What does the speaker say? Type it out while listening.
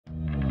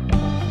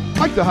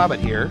Mike the Hobbit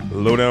here,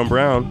 Lowdown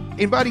Brown,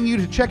 inviting you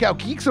to check out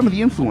Geeks Under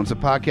the Influence, a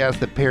podcast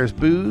that pairs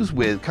booze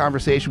with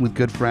conversation with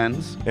good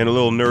friends. and a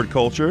little nerd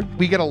culture.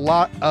 We get a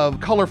lot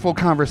of colorful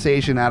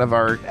conversation out of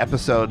our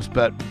episodes,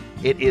 but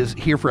it is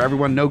here for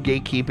everyone, no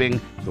gatekeeping.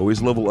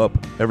 Always level up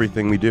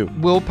everything we do.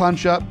 We'll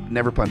punch up,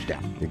 never punch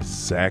down.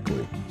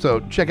 Exactly.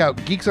 So check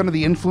out Geeks Under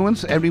the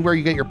Influence everywhere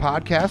you get your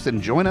podcasts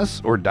and join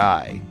us or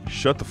die.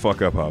 Shut the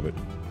fuck up, Hobbit.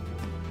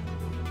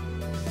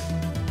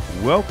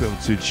 Welcome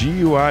to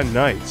GUI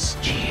Nights.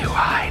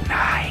 GUI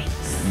Nights.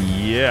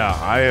 Yeah,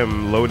 I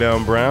am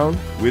Lowdown Brown.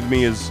 With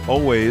me as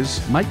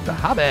always, Mike the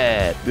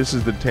Hobbit. this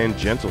is the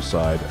tangential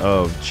side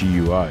of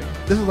GUI.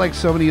 This is like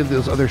so many of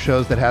those other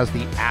shows that has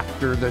the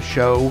after the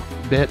show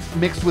bit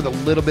mixed with a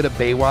little bit of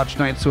Baywatch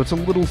Nights, so it's a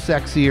little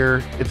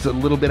sexier. It's a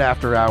little bit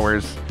after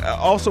hours.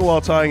 Also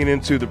while tying it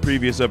into the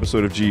previous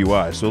episode of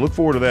GUI. So look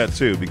forward to that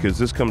too, because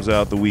this comes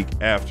out the week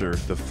after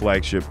the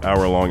flagship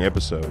hour-long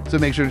episode. So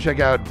make sure to check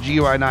out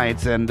GUI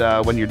Nights, and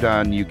when you're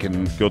done, you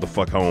can Go the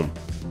fuck home.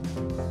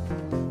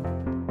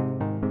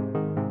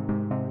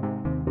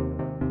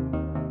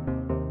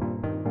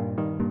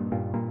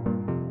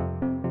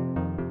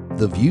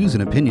 The views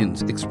and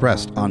opinions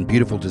expressed on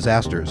Beautiful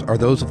Disasters are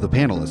those of the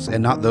panelists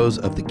and not those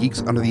of the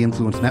Geeks Under the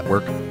Influence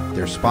Network,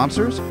 their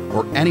sponsors,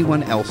 or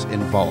anyone else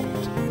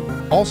involved.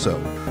 Also,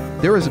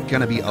 there is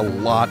going to be a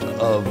lot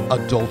of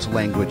adult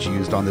language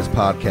used on this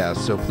podcast,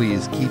 so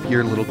please keep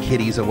your little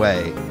kiddies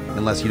away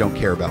unless you don't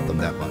care about them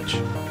that much.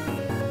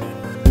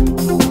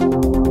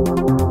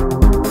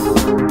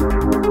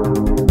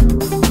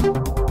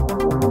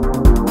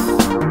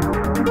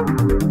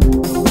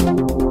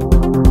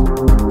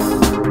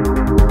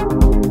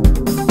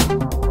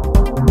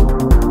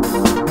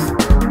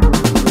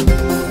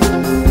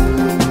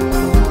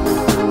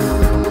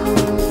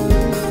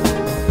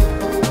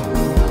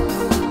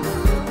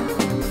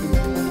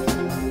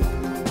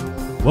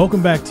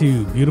 Welcome back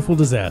to Beautiful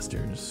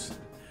Disasters.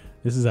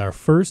 This is our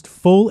first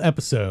full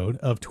episode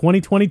of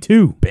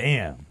 2022.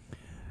 Bam.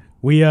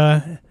 We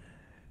had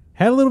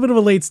a little bit of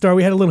a late start.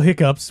 We had a little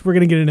hiccups. We're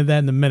going to get into that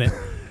in a minute.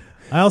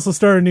 I also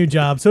started a new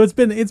job, so it's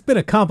been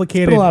a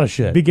complicated a lot of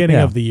shit. beginning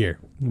Yeah. of the year.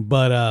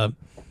 But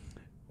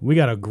we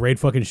got a great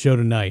fucking show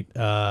tonight.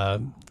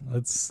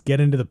 Let's get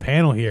into the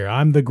panel here.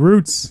 I'm the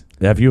Grutz,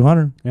 F.U.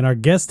 Hunter. and our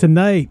guest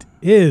tonight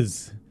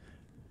is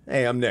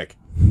Hey, I'm Nick.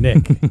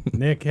 Nick.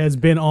 Nick has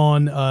been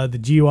on the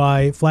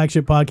GUI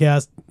flagship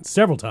podcast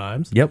several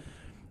times. Yep.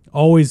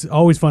 Always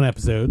fun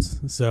episodes.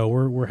 So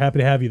we're happy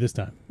to have you this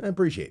time. I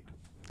appreciate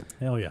it.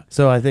 Hell yeah.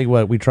 So I think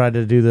we tried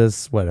to do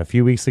this a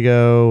few weeks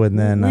ago, and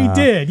then We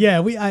did. Yeah,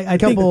 I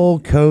think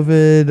couple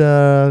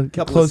COVID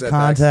Couple of close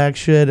setbacks. contact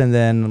shit, and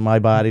then my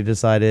body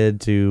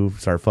decided to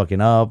start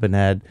fucking up, and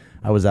I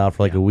was out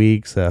for like a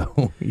week.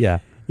 So yeah.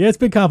 yeah, it's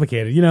been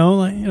complicated.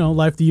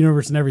 Life, the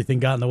universe, and everything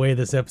got in the way of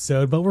this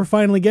episode, but we're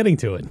finally getting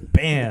to it.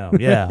 Bam.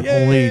 Yeah.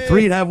 Only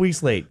 3.5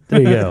 weeks late.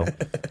 There you go.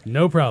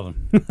 No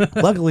problem.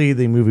 Luckily,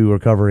 the movie we're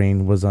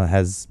covering was on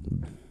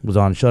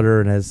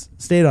Shudder and has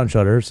stayed on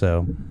Shudder.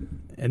 So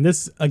And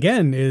this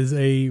again is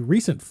a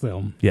recent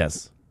film,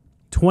 yes.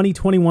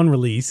 2021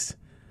 release.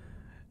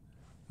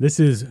 This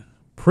is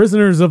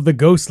Prisoners of the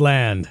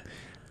Ghostland.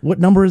 What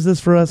number is this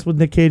for us with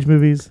Nick Cage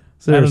movies?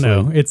 Seriously. I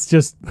don't know. It's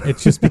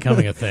just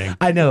becoming a thing.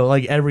 I know,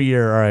 like every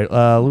year, all right,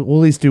 we'll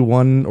at least do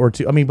one or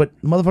two. I mean, but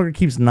motherfucker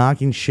keeps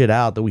knocking shit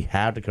out that we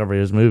have to cover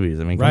his movies.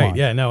 I mean, come Right? on.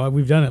 Yeah. No,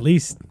 we've done at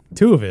least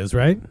 2 of his.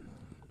 Right?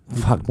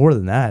 Fuck, more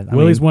than that.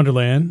 Willy's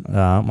Wonderland,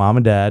 Mom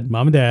and Dad.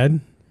 Mom and Dad.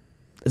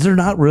 Is there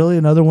not really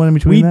another one in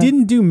between We that?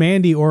 didn't do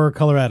Mandy or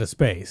Color Out of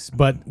Space,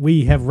 but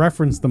we have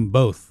referenced them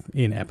both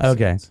in episodes.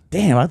 Okay.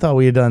 Damn, I thought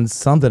we had done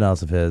something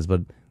else of his,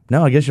 but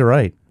no, I guess you're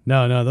right.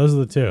 No, those are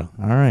the 2.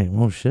 All right.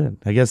 Well, shit.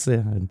 I guess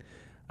I'm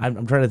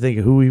trying to think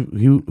of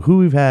who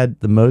we've had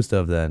the most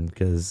of then,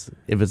 because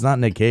if it's not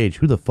Nick Cage,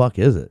 who the fuck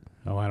is it?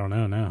 Oh, I don't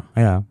know now.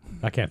 Yeah.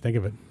 I can't think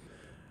of it.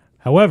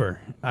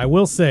 However, I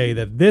will say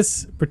that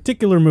this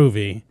particular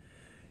movie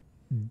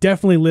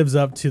definitely lives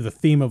up to the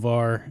theme of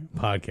our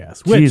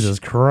podcast. Which, Jesus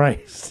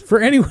Christ.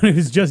 for anyone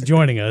who's just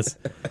joining us,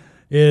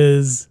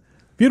 is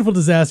Beautiful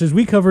Disasters.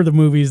 We cover the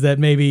movies that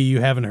maybe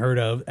you haven't heard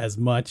of as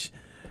much.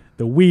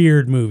 The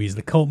weird movies,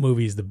 the cult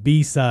movies, the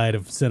B-side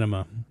of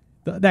cinema.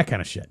 That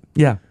kind of shit.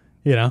 Yeah.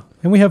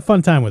 And we have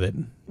fun time with it.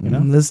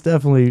 This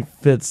definitely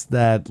fits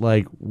that,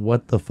 like,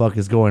 what the fuck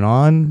is going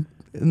on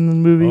in the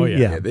movie. Oh,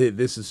 yeah.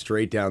 This is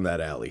straight down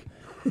that alley.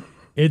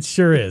 It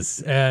sure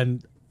is.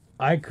 And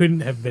I couldn't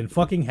have been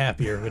fucking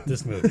happier with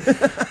this movie.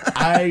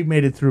 I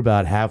made it through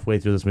about halfway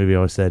through this movie. I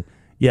always said,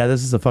 yeah,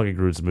 this is a fucking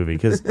Grutz movie.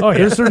 Because Oh, yeah.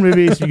 there's certain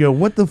movies you go,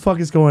 what the fuck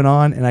is going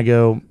on? And I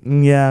go,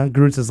 yeah,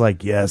 Grutz is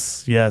like,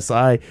 yes,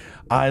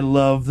 I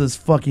love this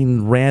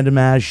fucking random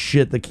ass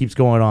shit that keeps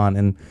going on.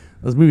 And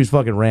this movie's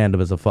fucking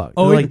random as a fuck.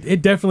 Oh, like,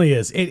 it definitely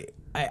is.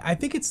 I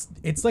think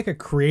it's like a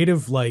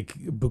creative like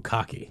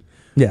bukkake.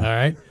 yeah. All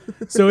right.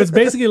 So it's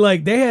basically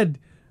like they had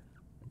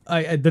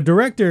the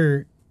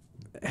director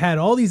had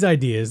all these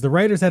ideas. The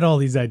writers had all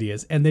these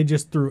ideas, and they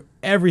just threw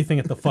everything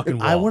at the fucking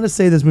wall. I want to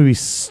say this movie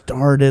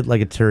started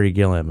like a Terry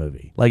Gilliam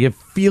movie. Like, it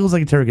feels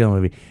like a Terry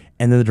Gilliam movie.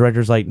 And then the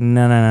director's like,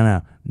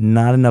 no.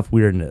 Not enough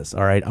weirdness,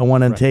 all right? I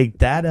want to take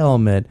that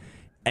element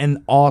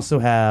and also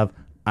have,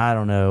 I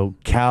don't know,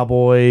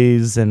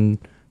 cowboys and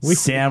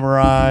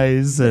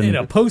samurais. And in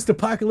a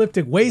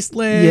post-apocalyptic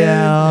wasteland.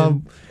 yeah,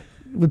 and-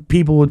 with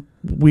people with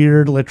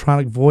weird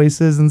electronic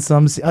voices and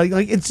some...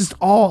 Like it's just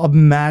all a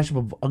mashup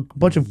of a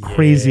bunch of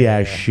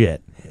crazy-ass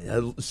shit.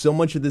 So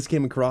much of this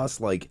came across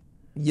like,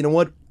 you know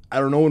what? I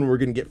don't know when we're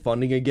going to get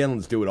funding again.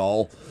 Let's do it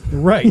all.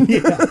 Right.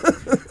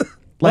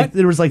 Like,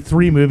 there was like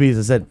 3 movies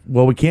that said,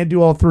 well, we can't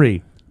do all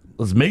 3.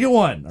 Let's make it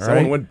one, all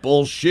Someone right? went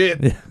bullshit.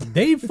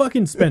 They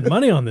fucking spent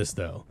money on this,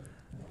 though.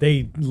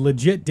 They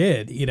legit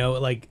did. You know,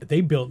 like,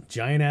 they built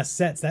giant-ass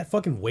sets. That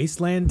fucking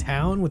wasteland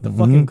town with the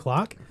fucking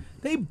clock,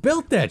 they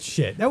built that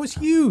shit. That was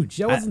huge.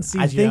 That wasn't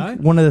CGI. I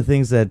think one of the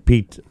things that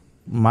piqued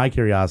my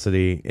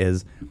curiosity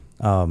is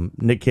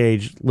Nick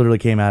Cage literally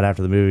came out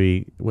after the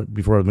movie,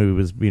 before the movie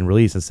was being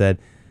released, and said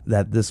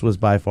that this was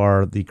by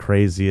far the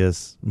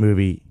craziest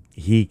movie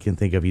he can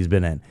think of he's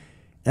been in.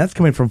 And that's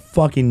coming from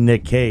fucking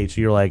Nick Cage.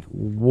 So you're like,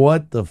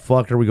 what the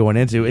fuck are we going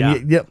into?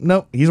 And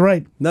no, he's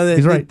right. No,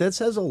 he's right. That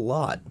says a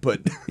lot,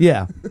 but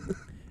Yeah.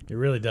 It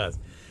really does.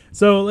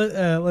 So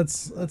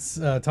let's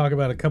talk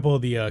about a couple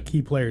of the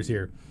key players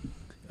here.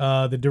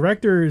 The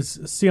director is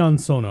Sion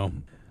Sono,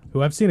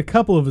 who I've seen a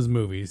couple of his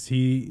movies.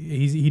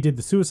 He did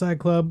The Suicide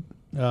Club,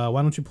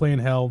 Why Don't You Play in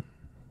Hell,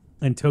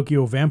 and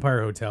Tokyo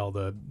Vampire Hotel,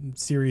 the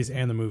series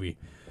and the movie.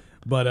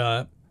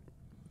 But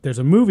there's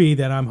a movie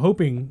that I'm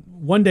hoping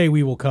one day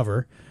we will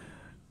cover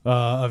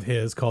of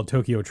his called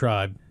Tokyo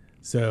Tribe.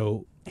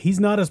 So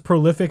he's not as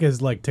prolific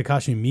as like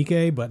Takashi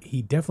Miike, but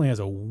he definitely has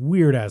a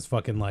weird ass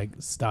fucking like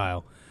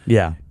style.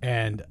 Yeah.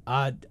 And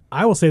I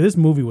will say this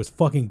movie was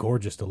fucking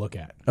gorgeous to look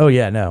at. Oh,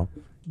 yeah, no.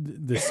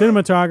 The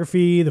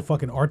cinematography, the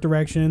fucking art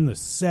direction, the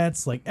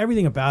sets, like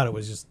everything about it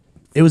was just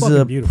It was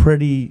fucking beautiful.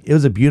 it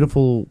was a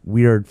beautiful,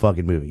 weird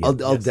fucking movie. I'll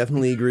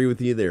definitely agree with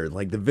you there.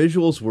 Like, the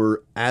visuals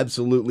were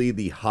absolutely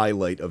the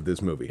highlight of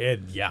this movie.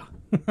 Yeah.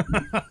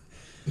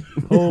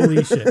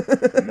 Holy shit.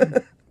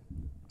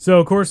 So,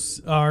 of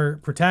course, our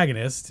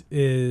protagonist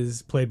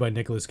is played by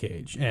Nicolas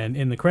Cage. And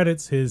in the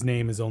credits, his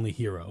name is only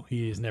Hero.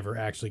 He is never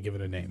actually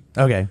given a name.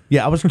 Okay.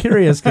 Yeah, I was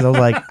curious because I was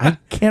like, I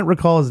can't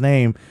recall his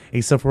name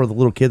except for the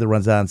little kid that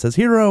runs out and says,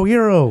 Hero,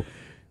 Hero.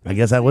 I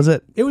guess that was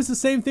it. It was the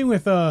same thing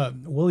with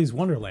Willy's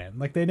Wonderland.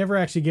 Like, they never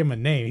actually gave him a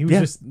name. He was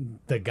just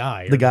the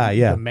guy. The guy,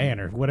 yeah. The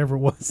man or whatever it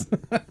was.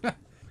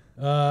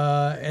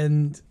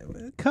 And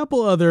a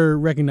couple other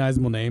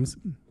recognizable names.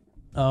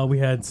 We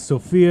had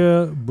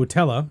Sofia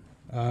Boutella,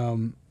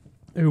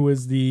 who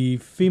was the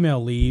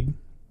female lead.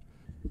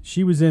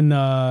 She was in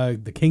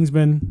The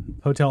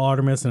Kingsman, Hotel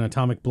Artemis, and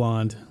Atomic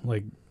Blonde.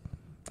 Like,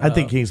 I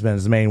think Kingsman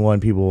is the main one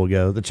people will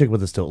go. The chick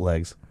with the stilt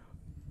legs.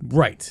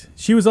 right.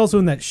 She was also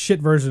in that shit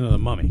version of The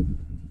Mummy.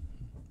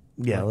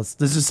 Yeah, let's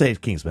just say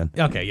Kingsman.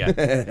 Okay,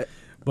 yeah.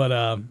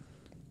 But,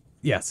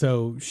 yeah,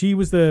 so she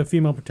was the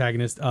female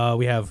protagonist.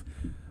 We have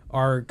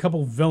our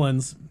couple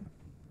villains.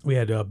 We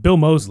had Bill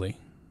Moseley.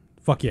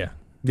 Fuck yeah.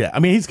 Yeah, I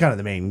mean, he's kind of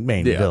the main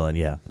villain,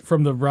 yeah.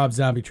 From the Rob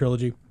Zombie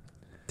trilogy.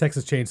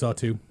 Texas Chainsaw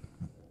 2.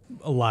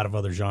 A lot of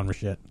other genre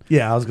shit.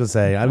 Yeah, I was going to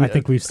say. I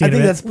think we've seen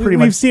him. that's pretty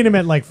We've much... seen him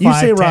at like 5, You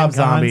say 10 Rob cons.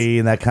 Zombie,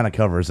 and that kind of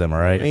covers him, all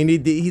right? I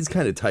mean, he's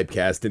kind of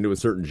typecast into a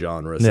certain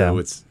genre, so Yeah.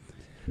 it's...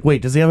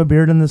 Wait, does he have a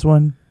beard in this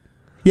one?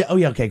 Yeah, oh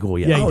yeah, okay, cool,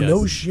 yeah. Yeah, he Oh, does.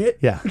 no shit.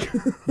 Yeah.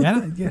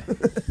 Yeah, yeah.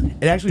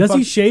 It actually Does he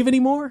fucked- shave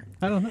anymore?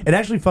 I don't know. It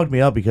actually fucked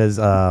me up because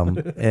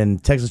in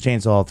Texas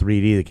Chainsaw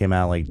 3D that came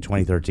out like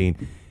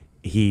 2013,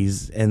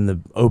 he's in the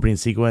opening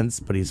sequence,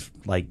 but he's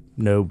like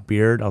no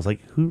beard. I was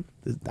like, who?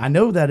 I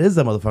know that is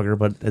that motherfucker,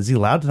 but is he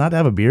allowed to not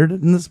have a beard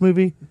in this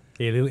movie?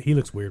 Yeah, he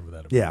looks weird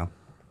without it. Yeah.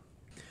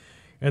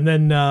 And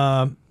then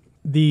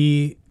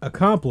the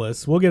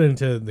accomplice, we'll get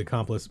into the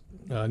accomplice,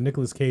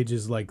 Nicolas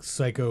Cage's like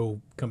psycho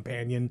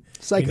companion.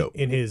 Psycho.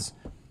 In his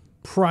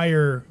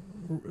prior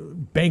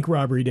bank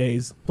robbery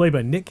days, played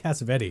by Nick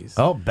Cassavetes.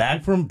 Oh,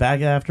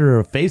 back after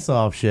a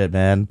face-off shit,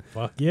 man.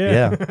 Fuck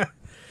yeah. Yeah.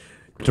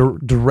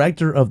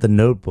 Director of The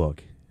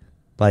Notebook.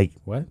 Like,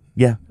 What?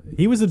 yeah.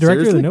 He was the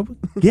director Seriously? of The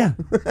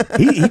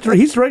Notebook? Yeah.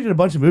 He's directed a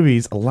bunch of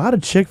movies, a lot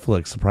of chick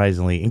flicks,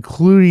 surprisingly,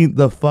 including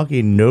the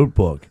fucking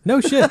Notebook.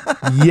 No shit.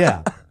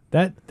 Yeah.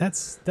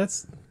 That's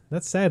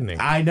saddening.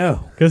 I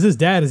know. Because his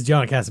dad is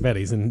John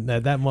Cassavetes, and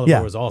that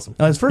motherfucker was awesome.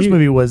 His first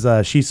movie was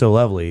She's So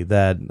Lovely,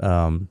 that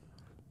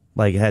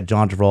like had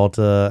John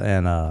Travolta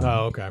and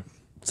Oh, okay.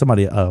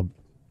 somebody,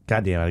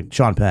 goddamn,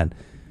 Sean Penn,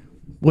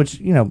 which,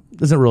 you know,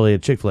 isn't really a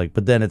chick flick,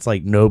 but then it's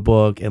like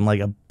Notebook and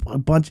like a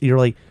bunch. You're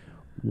like,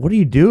 what are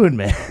you doing,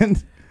 man?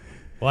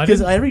 Well, I Because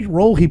didn't, every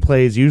role he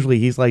plays, usually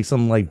he's like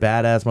some like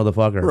badass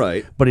motherfucker,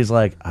 Right. But he's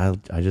like, I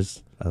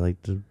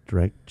like to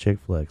direct chick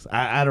flicks.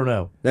 I don't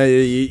know. Now,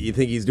 you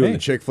think he's doing Hey.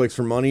 the chick flicks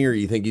for money, or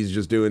you think he's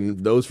just doing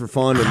those for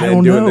fun and I then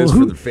don't doing know. this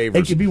for the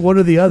favors? It could be one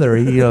or the other.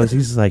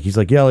 He's like,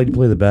 yeah, I like to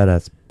play the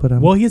badass, but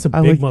Well, he is a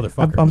big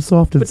motherfucker. I'm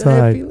soft But I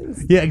have inside.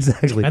 feelings. Yeah,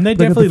 exactly. And they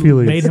Look at the definitely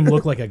feelings. made him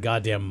look like a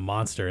goddamn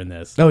monster in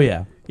this. Oh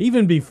yeah.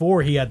 Even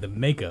before he had the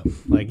makeup,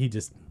 like he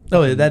just.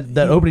 Oh, that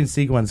opening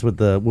sequence with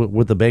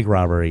the bank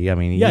robbery. I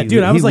mean, Yeah, he,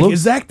 dude, I was he like, looks-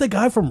 is that the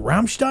guy from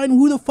Rammstein?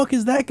 Who the fuck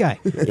is that guy?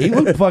 he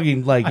looked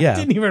fucking like I yeah.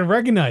 didn't even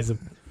recognize him.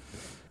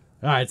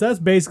 All right, so that's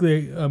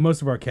basically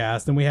most of our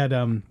cast, and we had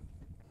a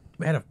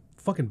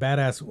fucking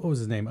badass. What was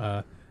his name?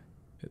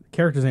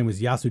 Character's name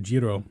was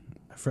Yasujiro.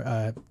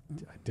 I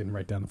didn't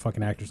write down the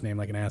fucking actor's name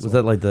like an asshole. Was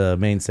that like the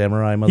main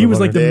samurai? he was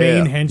like the Yeah.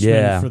 main henchman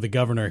Yeah. for the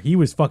governor. He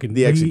was fucking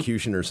The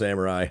executioner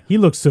samurai. He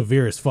looked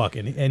severe as fuck,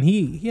 and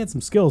he had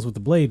some skills with the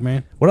blade,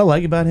 man. What I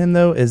like about him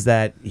though is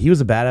that he was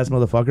a badass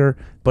motherfucker,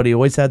 but he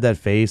always had that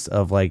face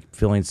of like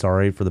feeling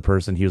sorry for the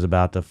person he was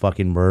about to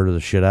fucking murder the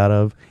shit out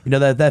of. You know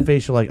that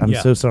face you're like, I'm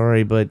Yeah. so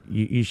sorry, but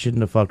you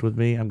shouldn't have fucked with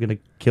me. I'm gonna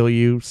kill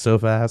you so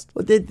fast.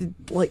 But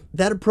like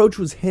that approach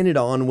was hinted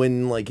on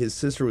when like his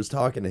sister was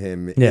talking to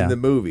him Yeah. in the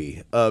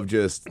movie of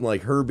just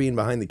like her being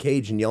behind the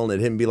cage and yelling at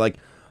him, and be like,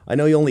 "I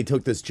know you only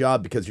took this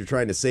job because you're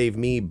trying to save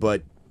me,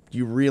 but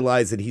you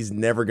realize that he's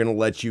never gonna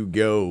let you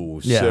go,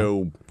 Yeah.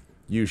 so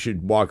you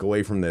should walk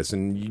away from this."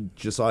 And you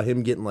just saw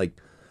him getting like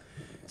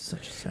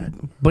such a sad.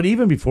 But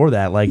even before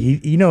that, like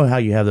you know how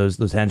you have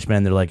those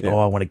henchmen, they're like, oh,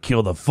 I want to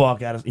kill the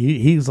fuck out of.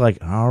 He's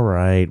like, all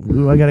right,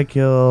 who I gotta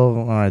kill?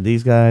 All right,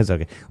 these guys,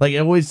 okay. Like it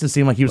always just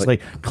seemed like he was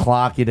like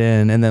clock it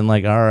in, and then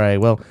like, all right,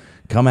 well,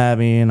 come at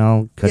me and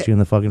I'll cut you in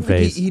the fucking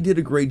face. He did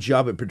a great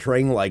job at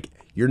portraying like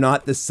you're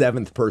not the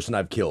seventh person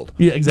I've killed.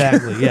 Yeah,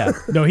 exactly. Yeah.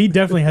 No, he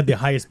definitely had the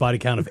highest body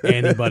count of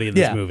anybody in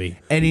this Yeah. movie.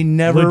 And he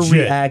never Legit.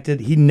 reacted.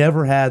 He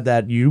never had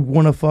that "you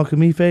want to fuck with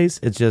me"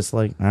 face. It's just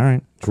like, all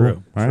right, cool.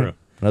 True, All right. true.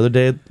 Another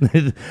day,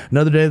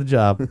 another day of the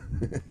job.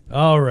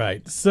 All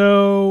right,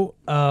 so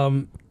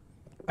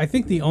I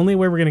think the only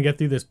way we're gonna get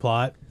through this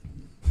plot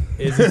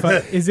is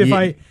if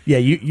I Yeah,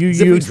 you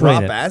As if we explain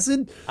drop it.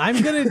 acid. I'm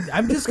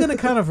just gonna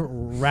kind of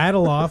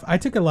rattle off. I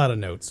took a lot of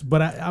notes,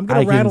 but I'm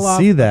gonna I can rattle off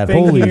see that. a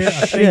thing Holy here, a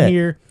shit. thing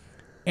here.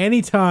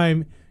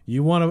 Anytime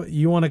you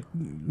wanna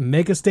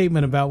make a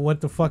statement about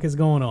what the fuck is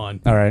going on,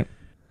 All right.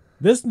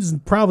 this is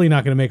probably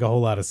not gonna make a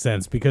whole lot of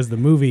sense because the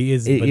movie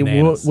is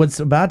bananas. What's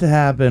about to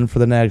happen for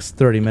the next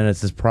 30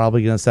 minutes is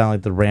probably going to sound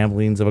like the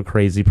ramblings of a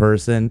crazy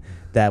person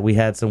that we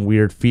had some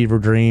weird fever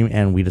dream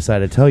and we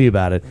decided to tell you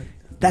about it.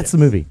 That's the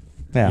movie.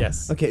 Yeah.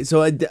 Yes. Okay,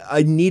 so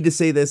I need to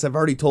say this. I've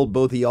already told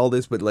both of y'all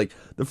this, but like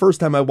the first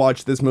time I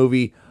watched this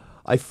movie,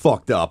 I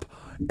fucked up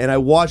and I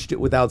watched it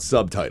without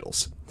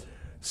subtitles.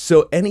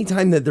 So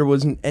anytime that there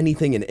wasn't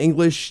anything in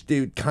English,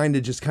 they kind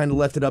of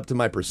left it up to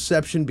my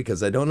perception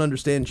because I don't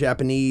understand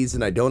Japanese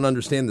and I don't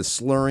understand the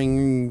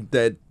slurring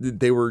that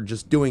they were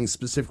just doing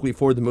specifically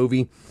for the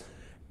movie.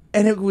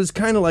 And it was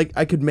kind of like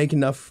I could make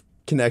enough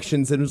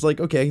connections and it was like,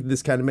 okay,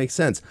 this kind of makes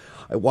sense.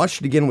 I watched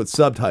it again with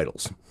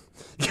subtitles.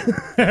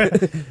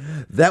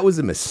 That was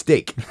a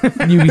mistake.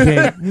 You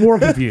became more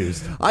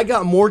confused. I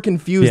got more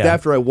confused Yeah.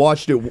 after I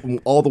watched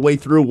it all the way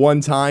through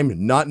one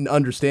time, not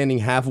understanding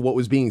half of what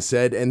was being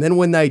said. And then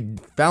when I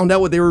found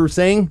out what they were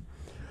saying,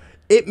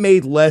 it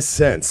made less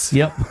sense.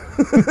 Yep.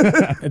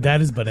 That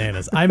is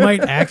bananas. I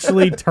might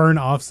actually turn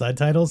off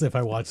subtitles if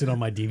I watch it on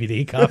my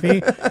DVD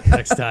copy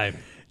next time,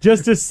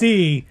 just to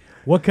see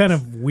what kind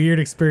of weird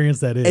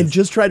experience that is. And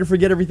just try to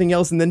forget everything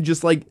else, and then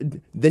just like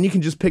then you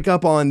can just pick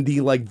up on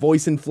the like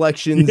voice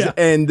inflections Yeah.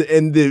 and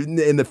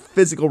the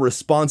physical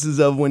responses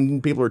of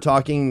when people are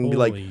talking and be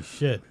like, holy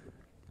shit,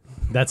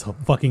 that's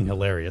fucking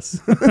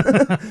hilarious.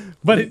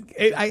 But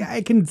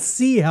I can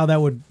see how that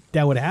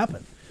would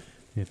happen.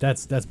 If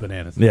that's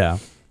bananas. Yeah.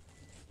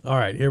 All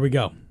right, here we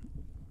go.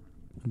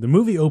 The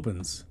movie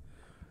opens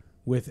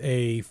with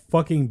a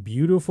fucking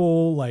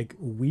beautiful, like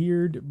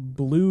weird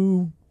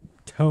blue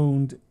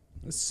toned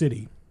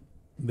city.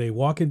 They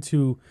walk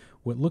into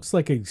what looks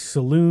like a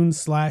saloon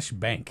 /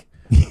 bank.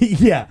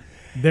 Yeah.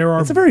 There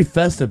are It's a very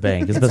festive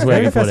bank, is the best way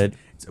I can put it.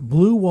 It's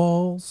blue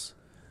walls.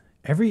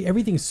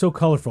 Everything is so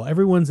colorful.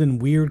 Everyone's in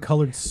weird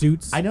colored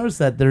suits. I noticed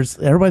that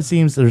everybody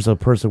seems there's a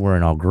person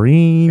wearing all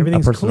green,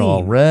 Everything's a person all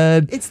clean.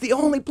 red. it's the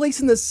only place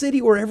in the city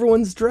where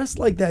everyone's dressed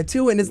like that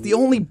too, and it's the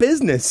only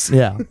business.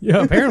 Yeah.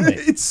 Yeah, apparently.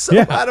 It's so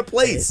Yeah. out of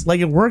place. Like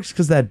it works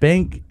because that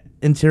bank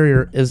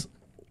interior is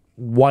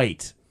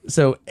white.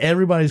 So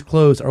everybody's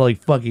clothes are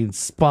like fucking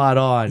spot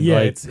on. Yeah,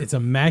 like, it's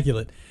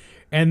immaculate.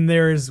 And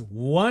there's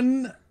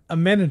one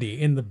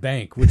amenity in the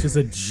bank, which is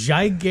a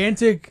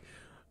gigantic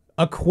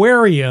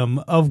aquarium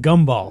of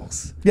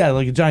gumballs. yeah,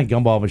 like a giant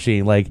gumball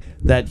machine, like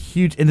that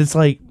huge. And it's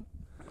like,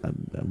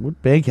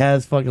 what bank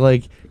has fucking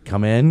like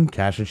come in,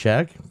 cash a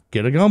check,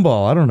 get a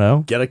gumball? I don't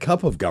know. Get a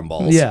cup of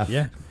gumballs. Yeah,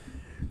 Yeah.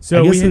 I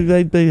So guess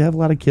we they have a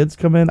lot of kids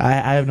come in. I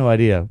have no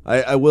idea.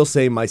 I will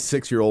say my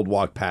 6-year-old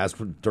walked past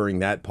during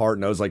that part,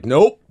 and I was like,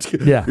 "Nope,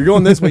 Yeah. you're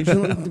going this way." She's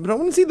like, but I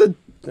want to see the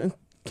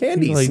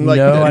candies. Like,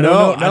 I'm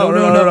no, I don't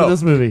know enough of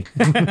this movie.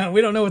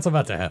 we don't know what's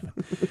about to happen.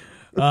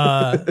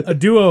 A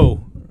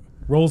duo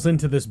rolls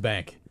into this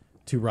bank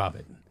to rob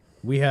it.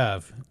 We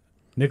have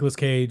Nicolas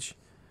Cage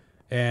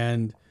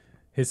and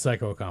his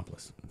psycho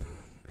accomplice.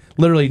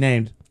 Literally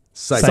named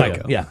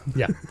Psycho. Yeah.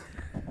 Yeah.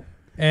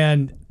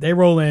 And they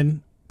roll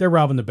in. They're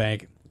robbing the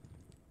bank.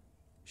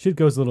 Shit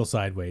goes a little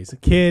sideways. A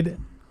kid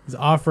is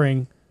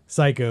offering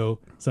Psycho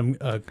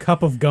a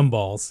cup of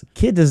gumballs.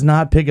 Kid does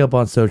not pick up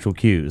on social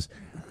cues.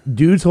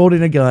 Dude's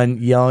holding a gun,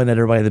 yelling at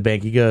everybody in the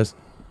bank. He goes,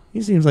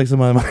 he seems like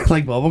someone might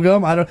like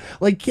bubblegum. I don't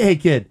like, hey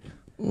kid,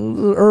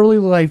 early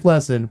life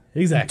lesson.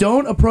 Exactly.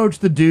 Don't approach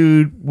the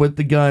dude with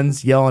the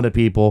guns yelling at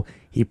people.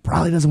 He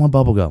probably doesn't want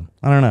bubblegum.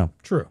 I don't know.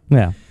 True.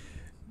 Yeah.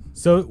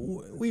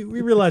 So we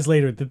realize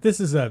later that this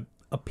is a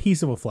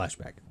piece of a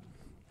flashback.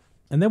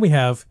 And then we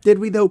have... Did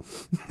we, though?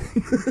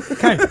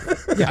 Kind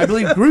of. Yeah, I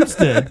believe Grutz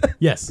did.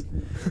 Yes.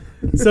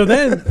 So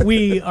then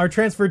we are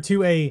transferred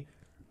to a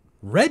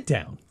red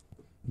town.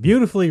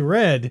 Beautifully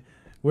red,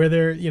 where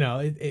there,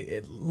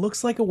 it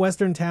looks like a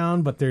Western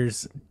town, but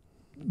there's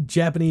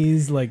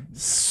Japanese, like...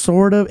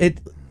 Sort of.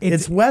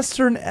 It's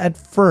Western at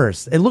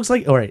first. It looks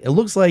like... All right, it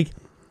looks like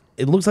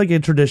a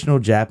traditional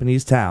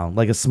Japanese town,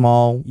 like a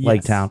small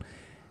lake town,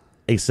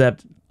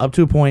 except up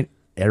to a point,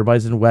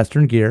 everybody's in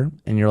Western gear,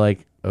 and you're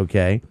like,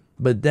 okay.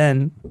 But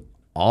then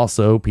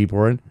also people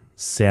are in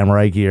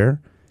samurai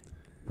gear,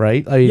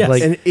 right? I mean,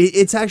 Yes. And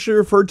it's actually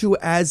referred to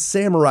as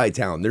Samurai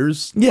Town.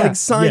 There's like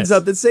signs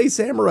up that say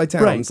Samurai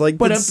Towns. Like,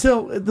 but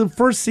until the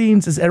first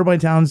scenes is everybody in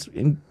town's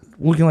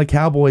looking like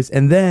cowboys,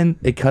 and then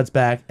it cuts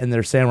back and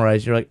they're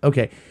samurais. You're like,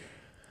 okay.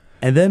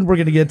 And then we're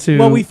gonna get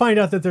to we find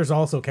out that there's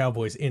also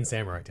cowboys in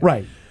Samurai Town.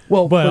 right.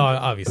 Well, but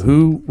obviously,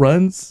 who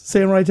runs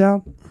Samurai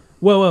Town?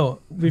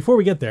 Well, before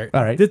we get there,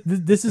 all right.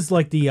 This is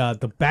like the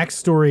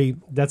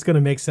backstory that's going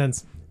to make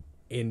sense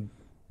in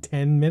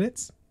 10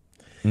 minutes.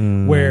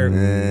 Where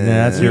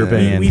that's your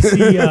opinion. We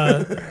see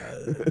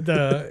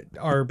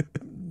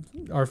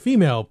our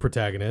female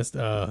protagonist,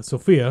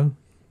 Sophia.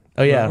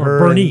 Oh yeah, or her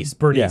Bernice.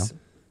 Yeah.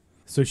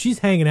 So she's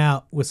hanging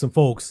out with some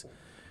folks,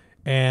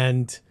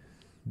 and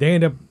they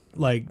end up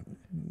like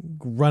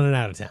running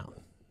out of town.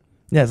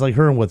 Yeah, it's like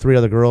her and with 3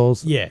 other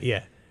girls.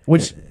 Yeah.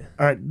 Which,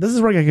 all right, this is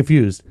where I got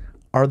confused.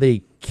 Are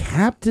they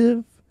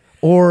captive,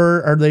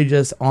 or are they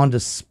just on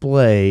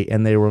display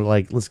and they were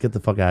like, let's get the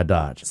fuck out of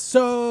Dodge?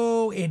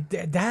 So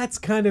that's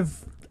kind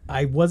of,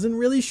 I wasn't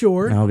really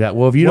sure. Oh, God.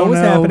 Well, if you what don't was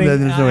know, happening.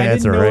 then there's no I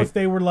answer, didn't know right? if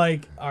they were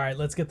like, all right,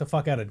 let's get the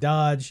fuck out of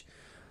Dodge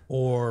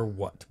or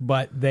what.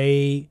 But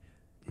they...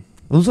 It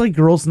looks like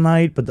girls'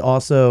 night, but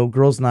also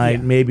girls'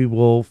 night, maybe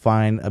we'll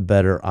find a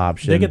better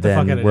option They get the fuck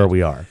out than of where Dodge.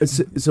 we are.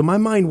 So my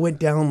mind went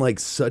down like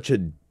such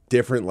a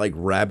different like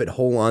rabbit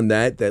hole on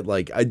that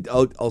like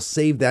I'll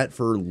save that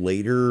for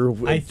later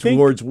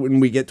towards when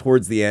we get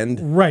towards the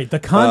end. Right. The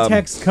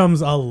context comes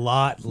a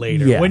lot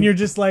later when you're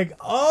just like,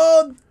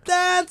 oh,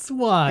 that's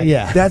why.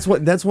 Yeah. That's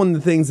one of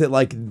the things that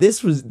like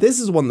this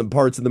is one of the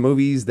parts of the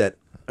movies that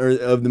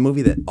of the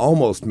movie that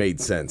almost made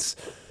sense.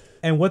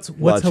 And what's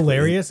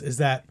hilarious is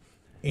that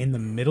in the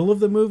middle of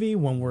the movie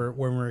when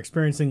we're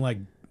experiencing like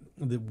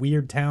the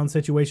weird town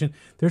situation,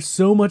 there's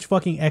so much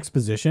fucking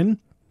exposition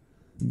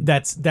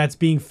that's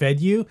being fed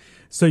you,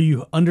 so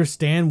you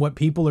understand what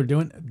people are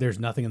doing. There's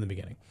nothing in the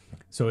beginning,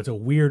 so it's a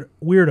weird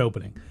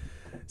opening.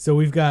 So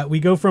we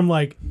go from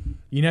like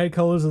United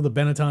Colors of the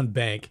Benetton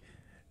Bank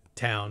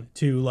town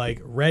to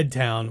like Red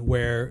Town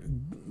where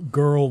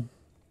girl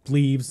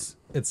leaves,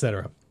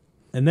 etc.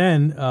 And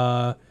then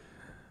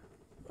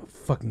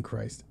fucking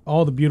Christ,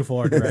 all the beautiful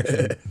art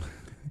direction.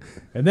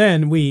 And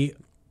then we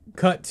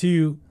cut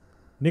to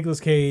Nicolas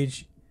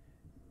Cage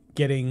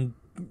getting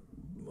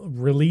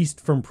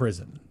released from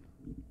prison.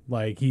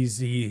 Like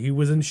he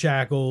was in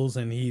shackles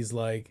and he's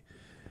like,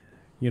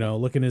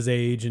 looking his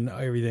age and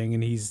everything,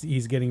 and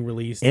he's getting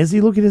released. Is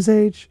he looking his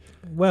age?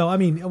 Well, I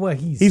mean,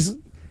 he's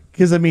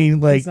because I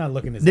mean, like he's not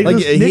looking his Nick age.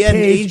 Like, he Nick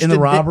hadn't Cage aged in the a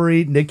bit.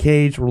 robbery, Nick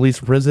Cage released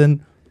from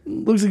prison,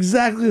 looks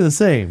exactly the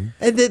same.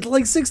 And that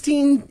like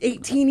 16,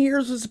 18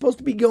 years was supposed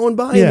to be going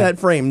by in Yeah. that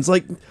frame. It's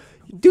like,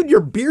 dude, your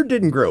beard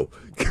didn't grow.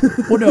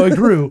 Well, no, it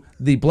grew.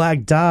 The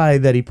black dye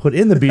that he put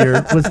in the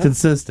beard was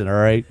consistent, all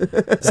right?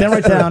 Samurai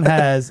Town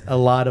has a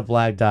lot of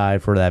black dye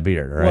for that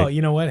beard, all right? Well,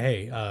 you know what?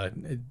 Hey,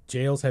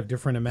 jails have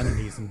different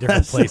amenities in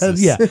different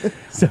places. Yeah.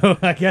 So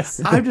I guess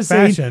I'm just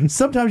fashion. saying,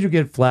 sometimes you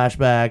get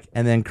flashback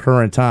and then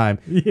current time.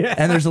 Yeah.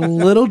 And there's a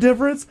little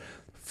difference.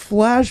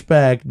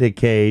 Flashback Nick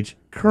Cage,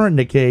 current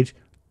Nick Cage,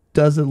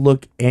 doesn't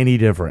look any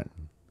different.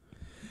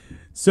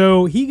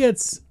 So he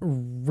gets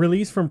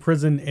released from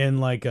prison in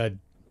like a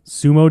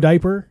sumo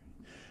diaper.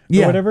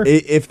 Or whatever.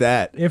 If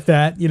that.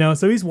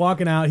 So he's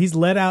walking out, he's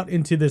led out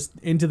into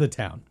the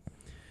town.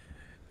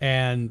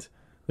 And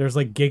there's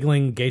like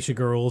giggling geisha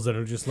girls that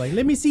are just like,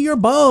 let me see your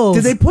balls.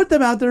 Did they put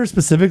them out there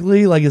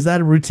specifically? Like, is that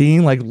a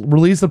routine? Like,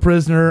 release the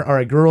prisoner. All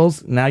right,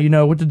 girls, now you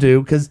know what to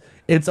do. Because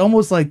it's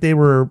almost like they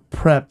were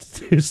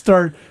prepped to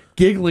start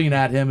giggling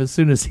at him as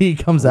soon as he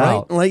comes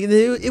out. Like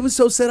it was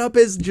so set up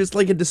as just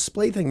like a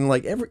display thing.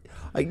 Like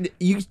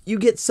you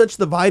get such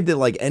the vibe that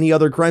like any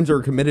other crimes that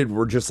were committed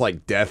were just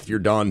like death, you're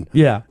done.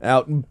 Yeah.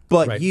 Out.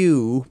 But Right.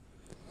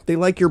 they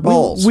like your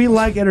balls. We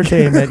like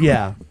entertainment,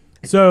 yeah.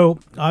 So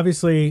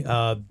obviously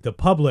the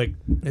public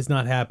is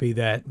not happy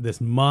that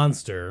this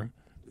monster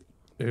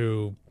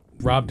who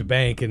robbed a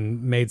bank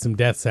and made some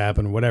deaths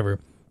happen or whatever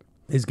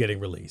is getting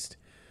released.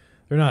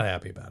 They're not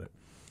happy about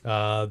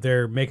it.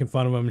 They're making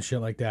fun of him and shit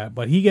like that.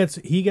 But he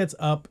gets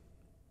up,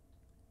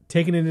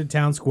 taken into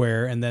town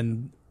square, and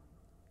then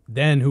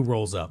who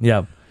rolls up?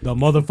 Yeah. The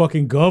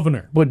motherfucking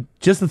governor. But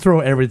just to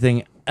throw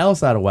everything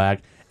else out of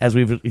whack, as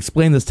we've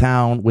explained this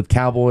town with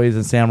cowboys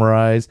and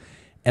samurais,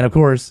 and of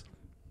course,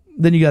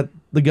 then you got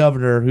the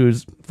governor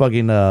who's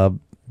fucking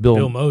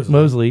Bill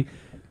Moseley.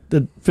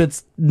 That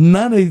fits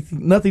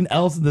nothing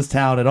else in this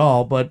town at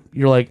all. But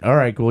you're like, all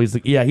right, cool. He's the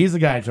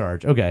guy in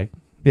charge. Okay,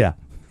 yeah,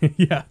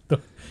 Yeah,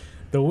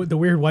 the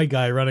weird white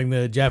guy running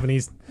the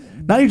Japanese.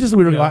 Not even just a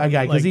weird guy,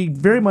 because like- he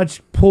very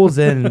much pulls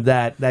in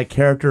that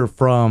character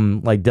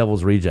from like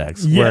Devil's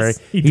Rejects, where Yes,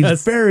 he he's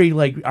does. very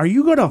like, "Are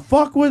you gonna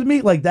fuck with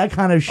me?" Like that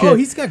kind of shit. Oh,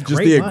 he's got Just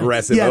great the lines.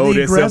 aggressive the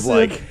Otis aggressive, of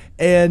like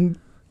and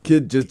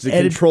just a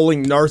and-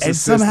 controlling narcissistic. and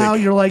somehow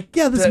you're like,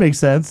 yeah, this makes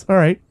sense. All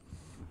right.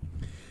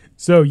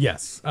 So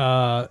yes,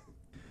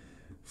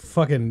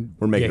 fucking.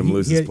 We're making him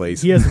lose his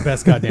place. He has the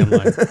best goddamn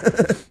lines.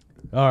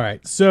 All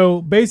right,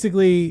 so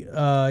basically,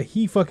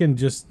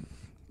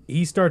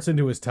 he starts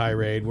into his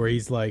tirade where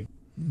he's like,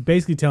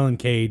 basically telling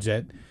Cage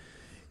that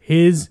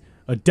his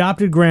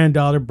adopted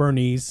granddaughter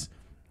Bernice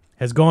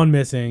has gone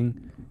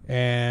missing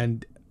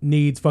and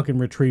needs fucking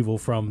retrieval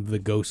from the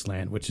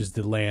Ghostland, which is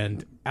the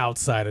land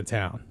outside of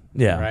town.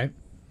 Yeah. Right.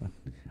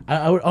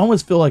 I would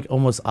almost feel like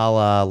almost a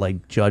la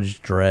like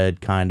Judge Dredd,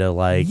 kind of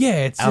like,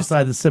 Yeah, it's just-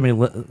 outside the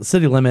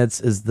city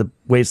limits is the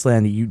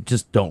wasteland that you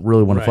just don't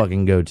really want Right. to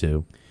fucking go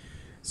to.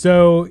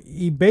 So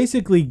he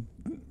basically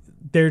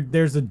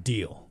there's a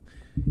deal.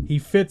 He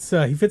fits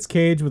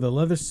Cage with a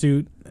leather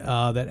suit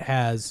that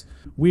has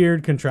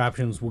weird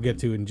contraptions we'll get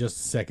to in just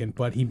a second,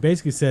 but he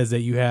basically says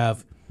that you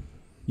have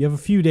a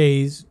few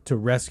days to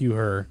rescue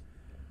her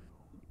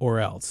or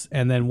else.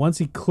 And then once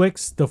he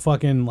clicks the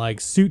fucking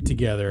like suit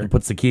together,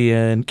 Puts the key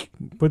in.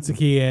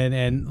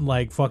 and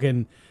like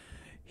fucking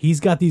he's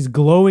got these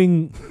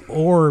glowing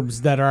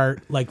orbs that are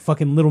like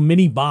fucking little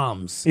mini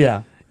bombs.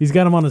 Yeah. He's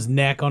got them on his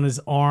neck, on his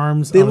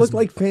arms. They on look his-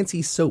 like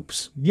fancy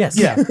soaps. yes,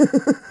 Yeah.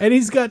 and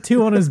he's got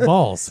 2 on his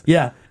balls.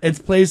 Yeah. It's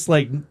placed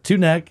like 2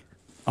 neck,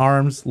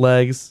 arms,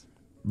 legs,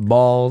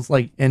 balls,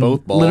 like, and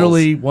Both balls.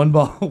 literally one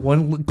ball,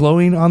 one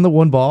glowing on the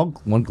one ball,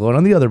 one glowing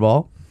on the other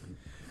ball.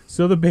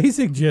 So the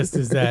basic gist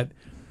is that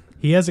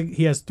he has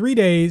 3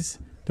 days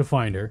to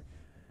find her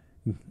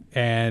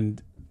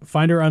and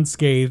find her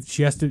unscathed.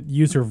 She has to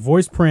use her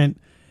voice print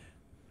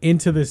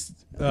into this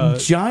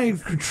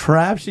Giant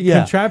contraption. Yeah.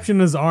 contraption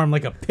in his arm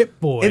like a Pip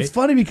Boy. It's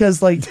funny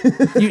because like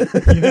you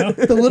know?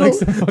 the little like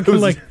some fucking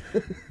like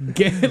It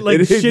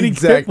shitty Pip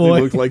exactly Boy.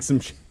 looked like some.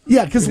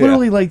 yeah, because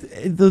literally like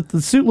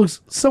the suit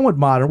looks somewhat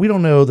modern. We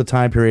don't know the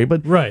time period,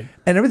 but Right.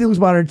 and everything looks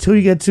modern until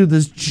you get to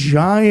this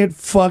giant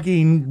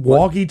fucking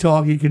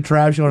walkie-talkie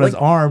contraption on his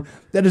arm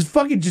that is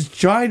fucking just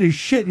giant as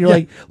shit. And you're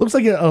like, looks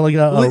like It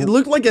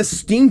looked like a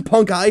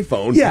steampunk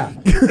iPhone. yeah,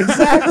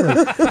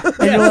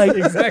 exactly. And you're like,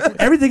 exactly.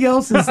 everything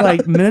else is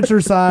like miniature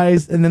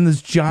sized, and then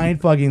this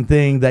giant fucking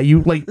thing that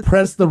you like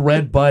press the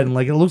red button,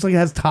 like it looks like it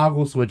has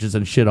toggle switches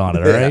and shit on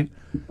it. All right.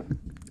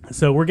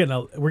 So we're getting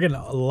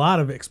a lot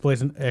of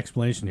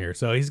explanation here.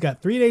 So he's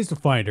got 3 days to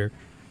find her,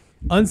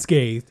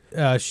 unscathed.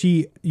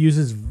 She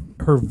uses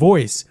her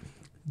voice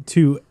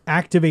to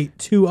activate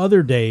 2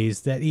 other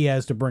days that he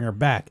has to bring her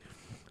back.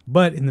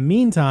 But in the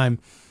meantime,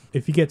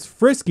 if he gets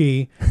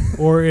frisky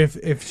or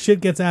if shit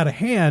gets out of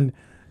hand,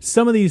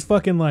 some of these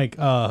fucking like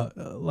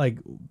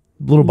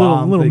Little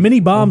bomb little things. mini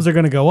bombs are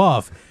going to go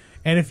off,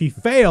 and if he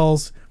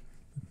fails,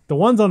 the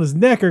ones on his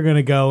neck are going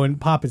to go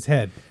and pop his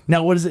head.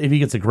 Now, what is it if he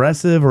gets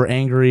aggressive or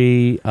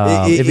angry?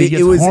 If he it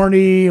gets was-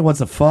 horny, what's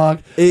the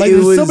fuck? It- Like, it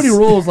there's so was- many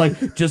rules.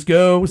 Like, just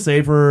go,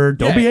 save her.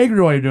 Don't be Yeah. angry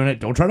while you're doing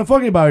it. Don't try to fuck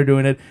anybody while you're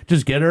doing it.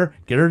 Just get her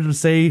to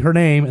say her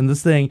name and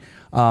this thing.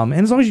 And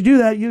as long as you do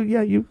that,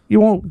 you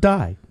won't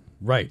die.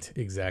 Right,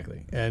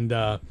 exactly. And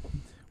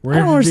we're I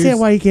don't understand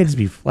introduced- why he can't just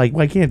be like,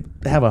 why he can't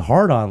have a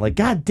hard on? Like,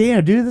 god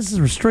damn, dude, this is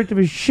restrictive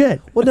as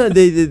shit. Well, no,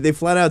 they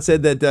flat out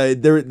said that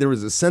there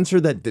was a sensor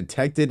that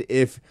detected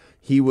if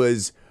he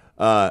was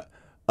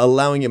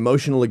allowing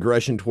emotional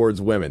aggression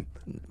towards women.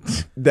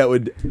 That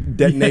would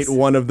detonate Yes.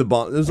 one of the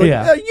bombs. It was like,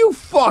 Yeah. are you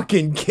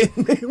fucking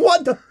kidding me?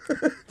 What the?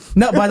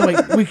 No, by the way,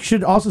 we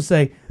should also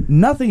say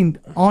nothing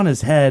on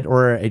his head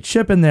or a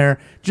chip in there,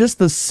 just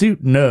the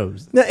suit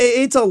nose. No,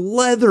 it's a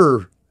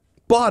leather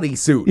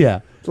bodysuit.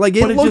 Yeah. Like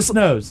it But it looks. just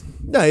knows.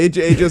 No, it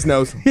just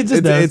knows. It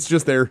just knows. It's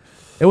just there.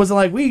 It wasn't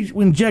like we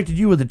injected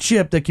you with a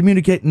chip that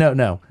communicate. No.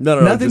 No,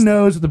 Nothing just-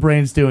 knows what the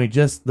brain's doing.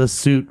 Just the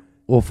suit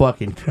will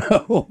fucking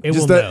know. It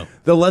Just will know.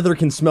 the leather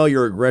can smell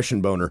your aggression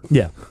boner.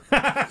 Yeah.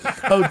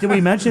 Oh, did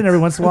we mention every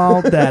once in a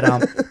while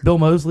that Bill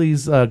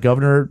Moseley's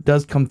governor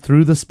does come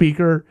through the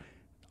speaker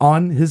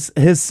on his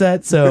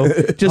set? So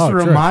just to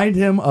true. remind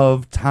him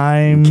of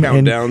time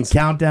Countdowns. and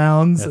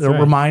countdowns, That's right.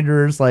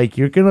 reminders like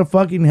you're gonna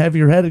fucking have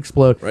your head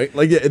explode. Right?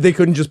 Like they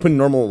couldn't just put a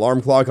normal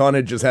alarm clock on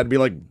it. Just had to be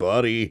like,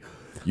 buddy.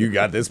 You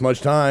got this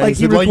much time. Like,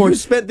 So, you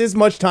spent this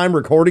much time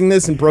recording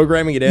this and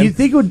programming it in. You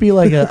think it would be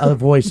like a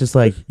voice just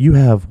like, you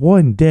have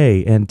 1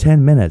 day and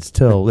 10 minutes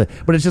till,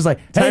 but it's just like,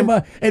 hey, hey,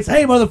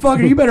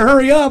 motherfucker, you better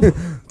hurry up.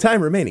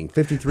 Time remaining,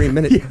 53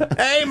 minutes.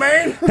 Hey,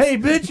 man. Hey,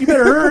 bitch, you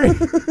better hurry.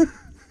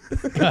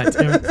 God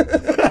damn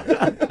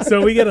it.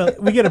 So we get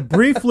a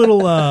brief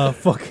little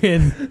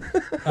fucking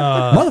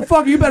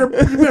Motherfucker, you better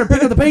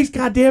pick up the pace,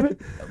 god damn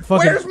it.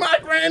 fucking Where's my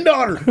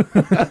granddaughter?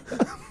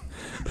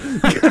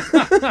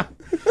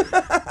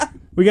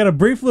 we got a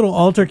brief little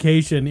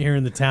altercation here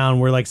in the town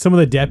where like some of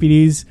the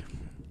deputies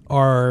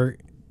are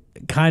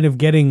kind of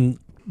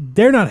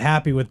they're not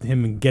happy with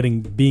him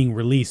being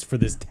released for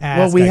this task.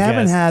 Well, we I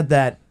haven't guess. had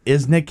that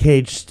is Nick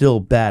Cage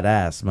still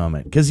badass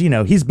moment because,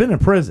 he's been in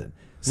prison.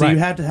 So Right. you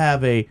have to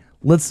have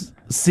let's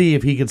see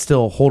if he can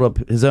still hold up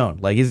his own.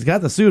 Like, he's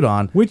got the suit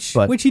on. which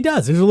but, he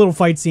does. There's a little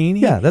fight scene.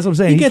 Yeah, that's what I'm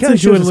saying. He He gets kinda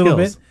into it a shows his little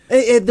skills.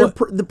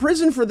 bit. The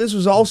prison for this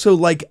was also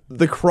like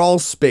the crawl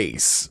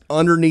space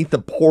underneath the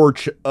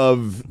porch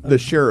of the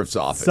sheriff's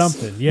office.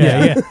 Something,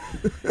 yeah.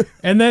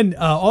 And then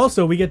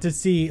also we get to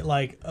see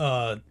like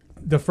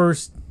the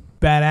first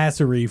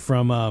badassery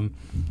from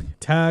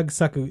Tag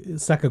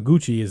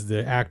Sakaguchi is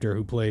the actor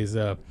who plays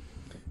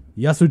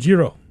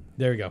Yasujiro.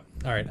 There we go.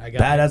 All right, I got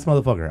it. Badass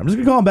motherfucker. I'm just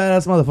going to call him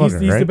badass motherfucker.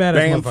 He's right? the badass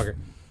Bam. motherfucker,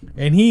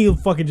 and he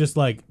fucking just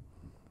like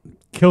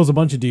kills a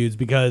bunch of dudes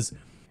because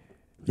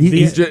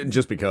He's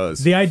just because.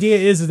 the idea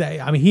is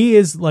that he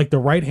is like the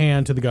right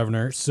hand to the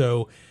governor.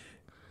 So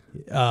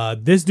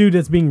this dude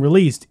that's being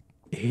released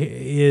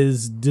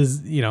his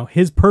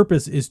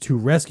purpose is to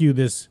rescue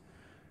this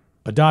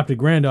adopted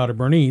granddaughter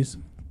Bernice.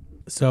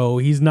 So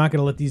he's not going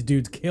to let these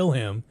dudes kill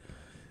him.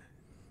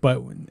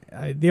 But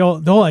the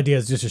whole idea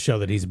is just to show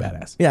that he's a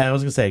badass. Yeah, I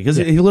was going to say, because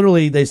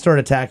they start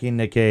attacking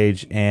Nick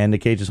Cage, and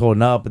Nick Cage is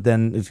holding up, but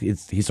then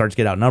he starts to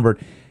get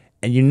outnumbered.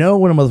 And you know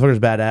when a motherfucker's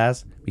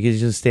badass because he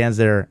just stands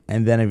there,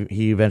 and then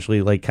he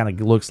eventually like kind of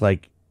looks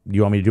like,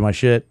 you want me to do my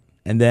shit?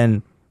 And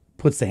then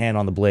puts the hand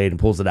on the blade and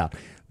pulls it out.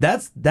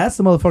 That's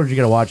the motherfuckers you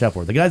got to watch out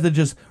for. The guys that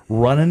just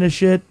run into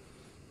shit,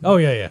 Oh,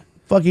 yeah.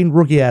 fucking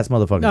rookie-ass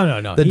motherfucker.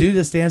 No. The dude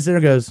that stands there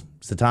and goes,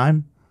 it's the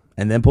time,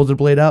 and then pulls the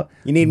blade out.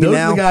 You need me Those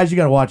now? are the guys you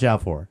got to watch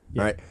out for.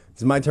 All right.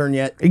 Is it my turn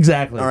yet?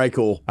 Exactly. All right,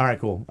 cool. All right,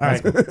 cool.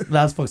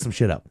 Let's fuck some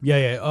shit up.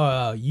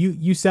 Yeah.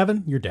 You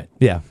 7, you're dead.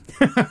 Yeah.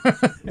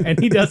 And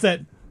he does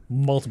that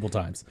multiple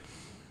times.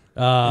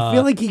 I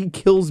feel like he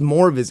kills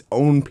more of his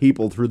own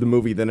people through the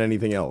movie than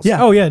anything else.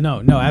 Yeah. Oh yeah,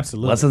 no,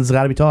 absolutely. Lessons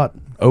got to be taught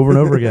over and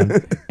over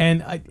again.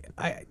 And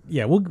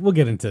we'll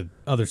get into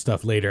other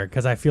stuff later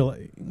because I feel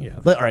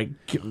All right.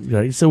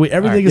 So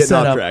everything is getting set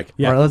off up. track.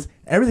 Yeah. All right,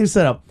 everything's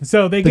set up.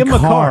 So they give him a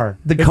car.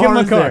 The They car give him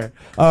a is car. there.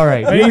 All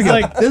right. And Here we he's go.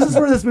 like- this is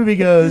where this movie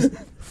goes.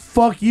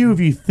 Fuck you if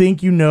you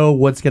think you know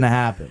what's gonna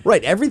happen.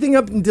 Right. Everything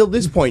up until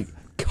this point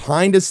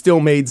kind of still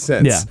made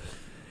sense. Yeah.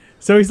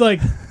 So he's like,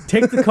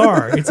 take the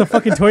car. It's a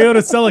fucking Toyota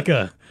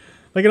Celica,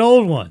 like an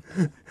old one.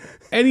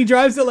 And he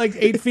drives it like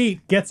 8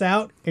 feet, gets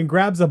out, and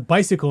grabs a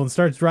bicycle and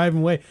starts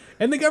driving away.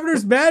 And the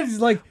governor's mad. He's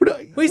like, well,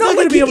 he's not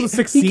going to be able to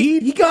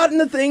succeed. He got in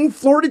the thing,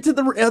 floored it to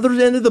the other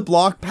end of the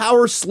block,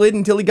 power slid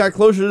until he got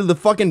closer to the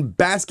fucking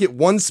basket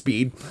 1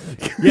 speed.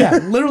 Yeah.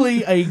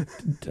 Literally a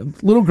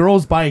little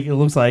girl's bike. It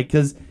looks like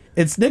because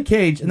it's Nick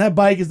Cage, and that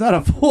bike is not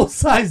a full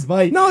size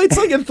bike. No, it's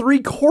like a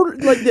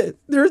 3/4. Like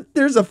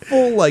there's a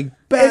full like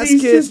And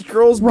he's basket just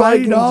girl's bike.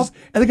 riding And off,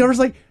 and the governor's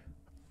like,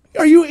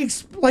 "Are you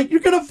you're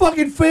gonna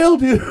fucking fail,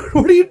 dude?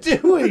 What are you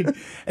doing?"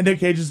 And Nick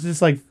Cage is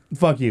just like,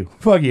 "Fuck you.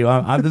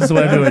 This is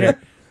what I'm doing here."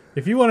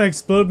 If you want to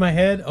explode my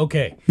head,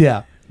 okay.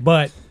 Yeah.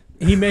 But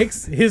he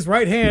makes his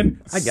right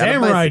hand, I got a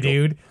samurai bicycle.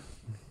 dude,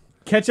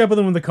 catch up with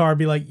him in the car,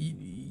 be like, you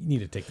need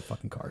to take the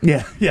fucking car.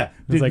 Yeah.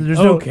 Dude, like, there's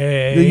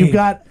okay. you've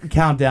got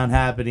countdown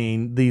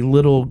happening. The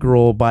little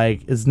girl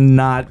bike is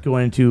not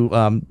going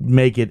to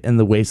make it in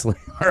the wasteland.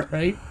 All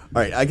right.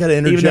 All right, I got to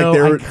Even interject though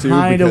there I too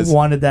kind of because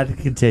wanted that to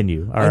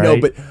continue. All I right. know,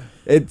 but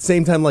at the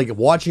same time, like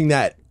watching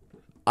that,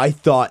 I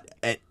thought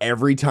at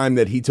every time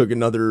that he took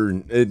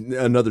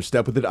another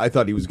step with it, I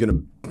thought he was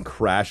going to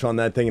crash on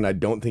that thing, and I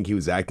don't think he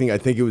was acting. I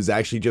think it was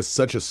actually just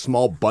such a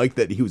small bike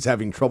that he was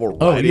having trouble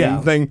riding yeah.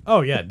 the thing.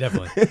 Oh, yeah,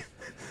 definitely.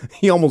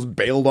 He almost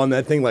bailed on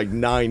that thing like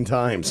 9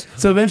 times.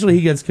 So eventually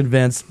he gets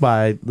convinced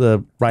by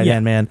the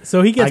right-hand man.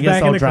 So he gets I guess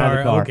back in I'll the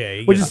drive car. Okay,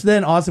 he Which gets- is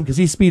then awesome because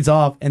he speeds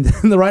off and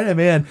then the right-hand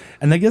man,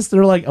 and I guess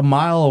they're like a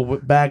mile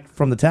back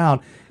from the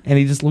town, and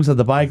he just looks at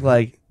the bike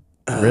like,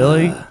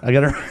 really? I got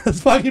to ride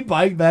this fucking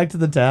bike back to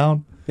the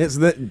town? Yeah,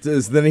 so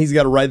then he's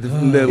got to ride the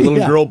little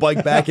Yeah. girl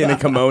bike back in a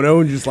kimono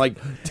and just like,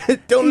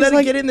 don't He's let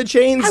like, it get in the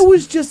chains. I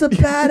was just a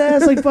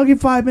badass like fucking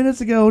 5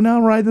 minutes ago. Now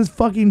I'm riding this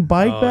fucking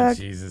bike Oh, back.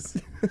 Jesus.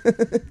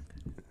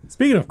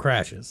 Speaking of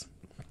crashes,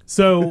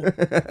 so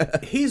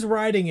he's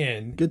riding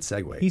in. Good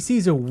segue. He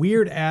sees a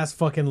weird ass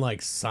fucking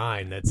like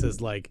sign that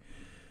says like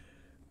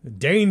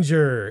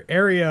danger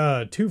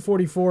area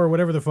 244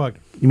 whatever the fuck.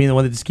 You mean the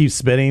one that just keeps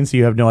spinning so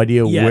you have no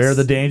idea Yes. where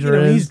the danger You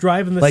know, is? he's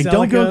driving the like,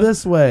 don't go Celica.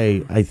 this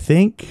way, I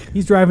think.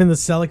 He's driving the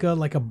Celica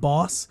like a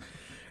boss,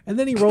 and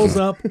then he rolls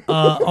up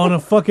on a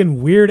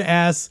fucking weird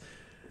ass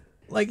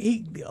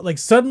like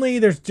suddenly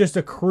there's just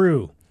a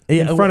crew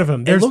in front of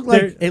him. It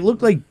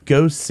looked like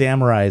ghost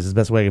samurais is the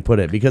best way I could put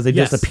it, because they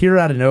just appear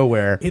out of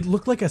nowhere. It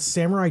looked like a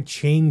samurai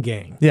chain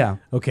gang. Yeah.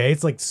 Okay,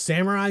 it's like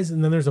samurais,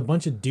 and then there's a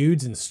bunch of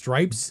dudes in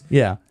stripes.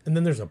 Yeah. And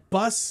then there's a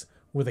bus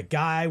with a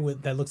guy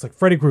that looks like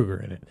Freddy Krueger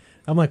in it.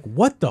 I'm like,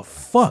 what the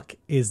fuck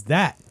is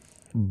that?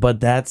 But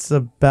that's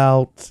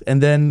about,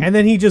 and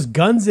then he just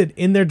guns it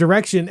in their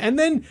direction, and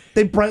then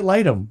they bright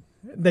light him.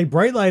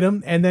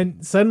 And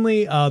then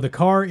suddenly the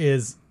car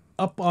is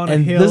up on a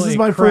hill. This is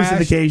my first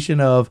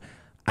indication of,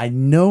 I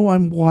know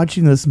I'm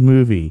watching this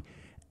movie,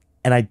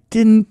 and I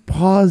didn't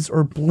pause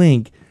or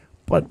blink,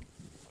 but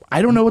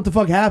I don't know what the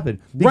fuck happened.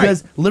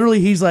 Because literally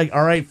he's like,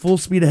 all right, full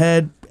speed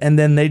ahead, and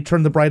then they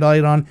turn the bright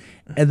light on,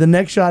 and the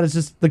next shot is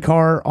just the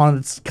car on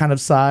its kind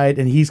of side,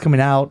 and he's coming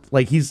out,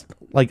 like he's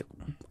like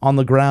on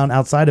the ground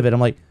outside of it. I'm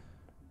like,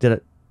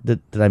 did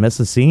I miss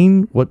a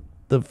scene? What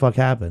the fuck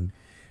happened?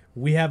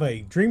 We have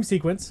a dream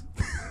sequence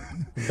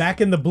back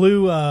in the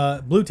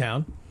blue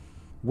town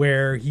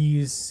where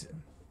he's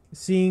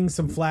seeing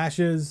some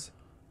flashes,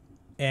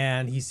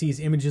 and he sees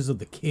images of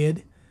the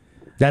kid.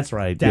 That's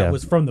right. That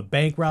was from the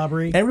bank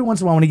robbery. Every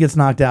once in a while, when he gets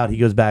knocked out, he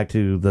goes back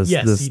to this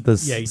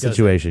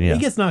situation. He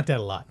gets knocked out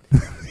a lot.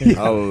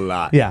 A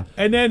lot. Yeah.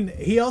 And then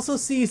he also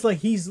sees, like,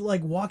 he's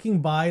like walking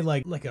by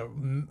like a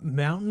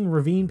mountain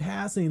ravine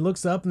pass, and he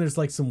looks up, and there's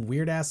like some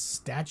weird ass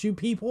statue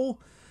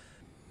people.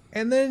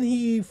 And then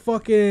he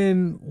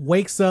fucking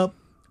wakes up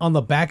on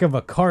the back of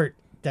a cart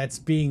that's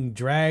being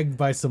dragged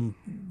by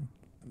some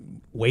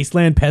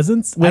wasteland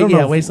peasants.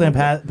 Wasteland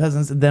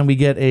peasants. And then we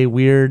get a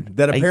weird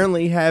that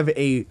apparently have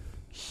a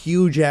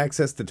huge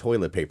access to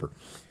toilet paper.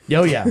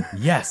 Oh yeah,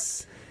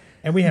 yes.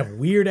 And we have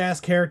weird ass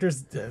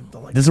characters. This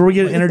is where we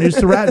get introduced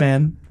to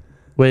Ratman,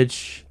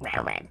 which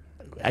Ratman,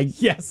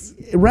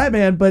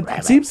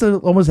 but seems to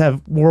almost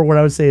have more what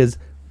I would say is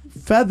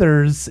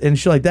feathers and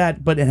shit like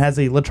that. But it has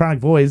a electronic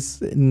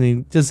voice, and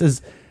he just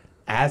is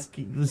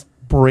asking, just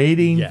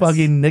berating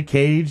fucking Nick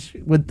Cage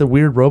with the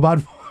weird robot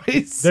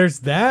voice. There's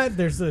that.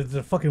 There's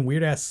the fucking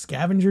weird ass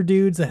scavenger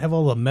dudes that have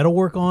all the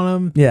metalwork on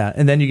them. Yeah,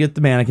 and then you get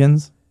the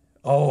mannequins.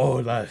 Oh,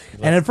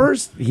 and at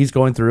first he's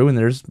going through and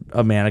there's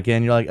a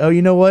mannequin. You're like, oh,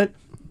 you know what?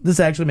 This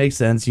actually makes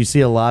sense. You see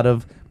a lot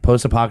of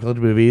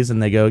post-apocalyptic movies,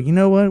 and they go, you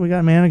know what? We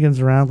got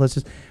mannequins around. Let's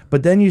just.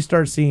 But then you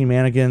start seeing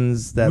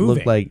mannequins that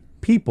look like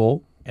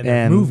people, and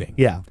they're moving.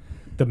 Yeah,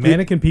 the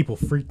mannequin people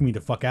freaked me the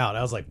fuck out.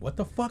 I was like, what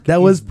the fuck?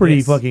 That was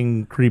pretty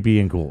fucking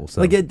creepy and cool.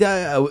 So. Like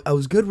I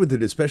was good with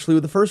it, especially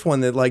with the first one.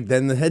 That like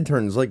then the head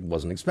turns, like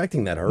wasn't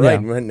expecting that. All right,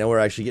 now we're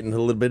actually getting a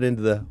little bit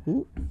into the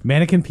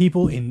mannequin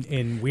people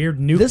in weird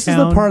Nuketown. This is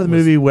the part of the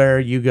movie where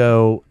you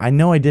go, I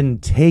know I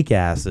didn't take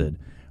acid,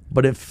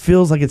 but it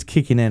feels like it's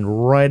kicking in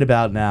right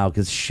about now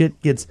because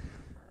shit gets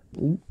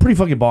pretty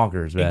fucking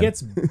bonkers, man. It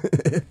gets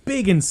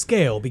big in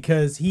scale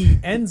because he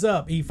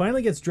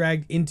finally gets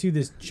dragged into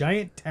this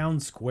giant town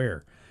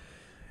square.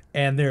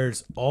 And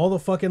there's all the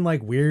fucking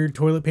like weird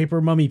toilet paper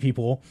mummy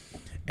people.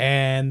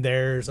 And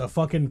there's a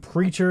fucking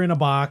preacher in a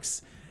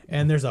box.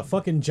 And there's a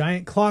fucking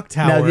giant clock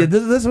tower. Now,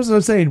 this is what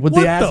I'm saying with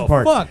the ass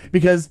part. Fuck?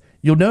 Because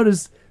you'll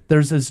notice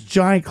there's this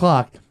giant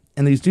clock.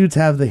 And these dudes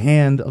have the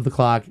hand of the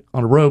clock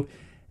on a rope.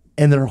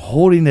 And they're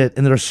holding it.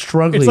 And they're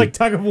struggling. It's like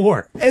tug of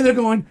war. And they're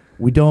going,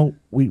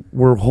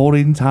 we're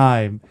holding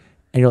time.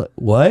 And you're like,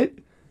 what?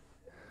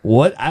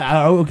 What?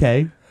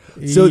 Okay.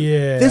 So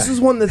this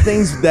is one of the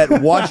things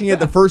that watching it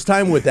the first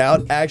time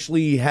without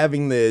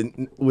having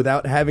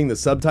the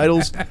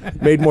subtitles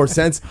made more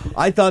sense.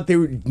 I thought they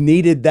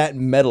needed that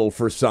metal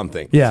for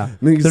something. Yeah,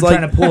 they're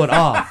trying to pull it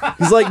off.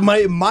 He's like,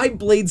 my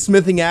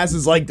bladesmithing ass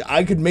is like,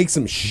 I could make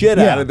some shit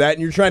out of that,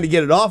 and you're trying to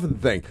get it off of the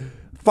thing.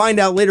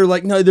 Find out later,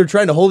 like, no, they're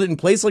trying to hold it in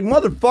place. Like,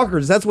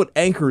 motherfuckers, that's what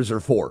anchors are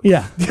for.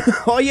 Yeah.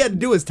 All you had to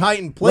do is tie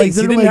it in place.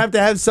 You didn't have to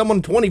have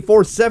someone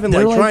 24/7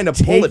 like trying to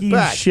pull it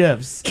back.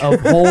 Shifts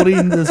of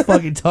holding this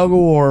fucking tug of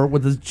war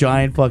with this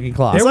giant fucking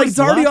clock. It's like it's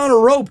already on a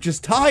rope.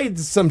 Just tie it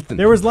to something.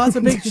 There was lots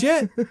of big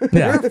shit.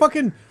 There were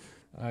fucking...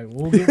 All right,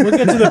 we'll get to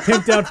the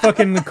pimped out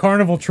fucking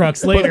carnival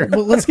trucks later.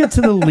 But let's get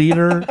to the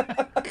leader.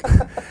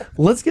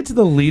 Let's get to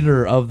the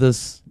leader of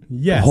this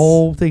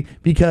whole thing,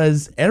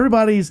 because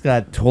everybody's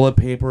got toilet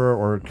paper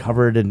or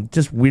covered in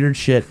just weird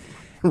shit.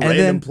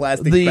 Random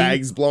plastic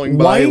bags blowing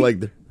by like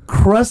the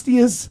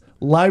crustiest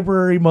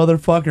library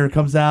motherfucker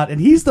comes out,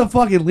 and he's the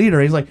fucking leader.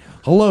 He's like,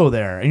 hello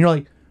there. And you're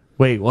like,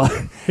 wait, what?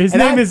 His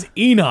name is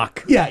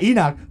Enoch. Yeah,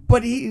 Enoch.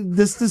 But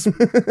this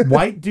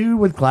white dude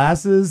with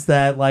glasses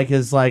that like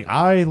is like,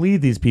 I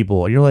lead these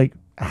people. And you're like,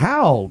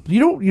 how?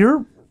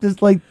 You're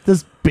just like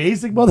this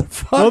basic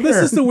motherfucker. Well, this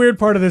is the weird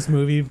part of this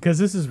movie, because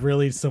this is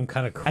really some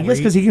kind of crazy... I guess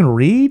because he can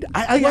read?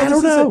 I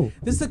don't know.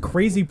 This is a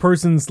crazy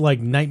person's like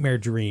nightmare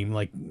dream,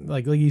 like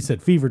you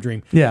said, fever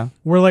dream. Yeah.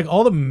 Where like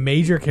all the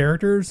major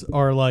characters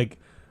are like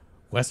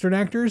Western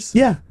actors.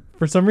 Yeah.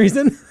 For some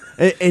reason.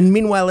 And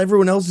meanwhile,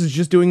 everyone else is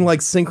just doing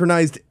like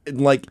synchronized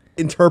like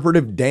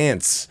interpretive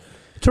dance.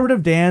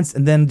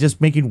 And then just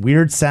making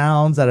weird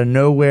sounds out of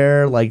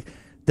nowhere. Like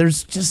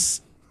there's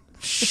just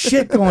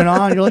shit going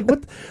on. You're like,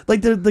 what?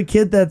 Like the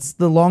kid that's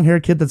the long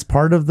haired kid that's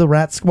part of the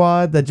rat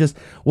squad that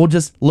will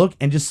just look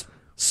and just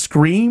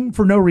scream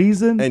for no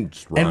reason And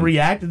just run. and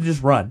react and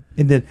just run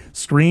and then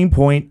scream,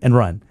 point, and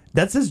run.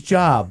 That's his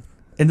job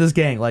in this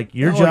gang. Like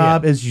your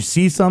job is you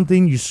see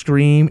something, you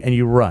scream, and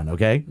you run.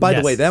 Okay. By the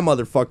Yes. way, that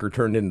motherfucker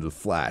turned into the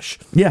Flash.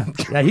 Yeah,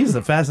 he's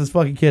the fastest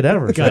fucking kid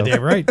ever. so.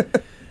 Goddamn right.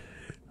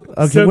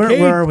 Okay, So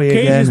where are we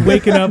Cage again? is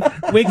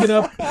waking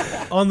up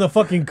on the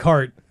fucking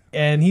cart,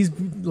 and he's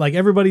like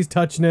everybody's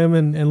touching him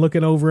and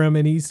looking over him,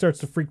 and he starts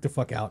to freak the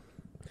fuck out.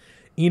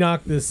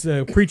 Enoch, this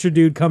preacher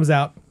dude, comes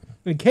out,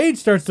 and Cage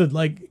starts to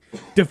like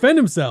defend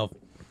himself.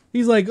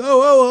 He's like,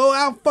 oh,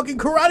 I'll fucking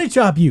karate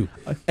chop you.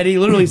 And he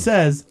literally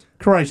says,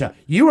 karate chop.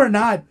 You are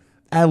not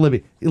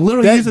ad-libbing. He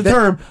literally used the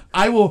term,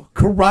 I will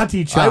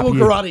karate chop I will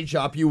you. karate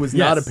chop you was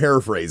not a Yes.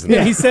 paraphrase.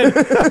 Yeah, he said,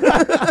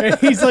 and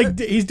he's like,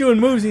 he's doing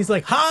moves, and he's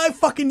like, hi,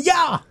 fucking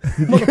yeah,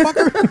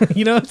 motherfucker.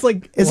 You know, it's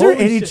like, Is there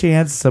holy any shit.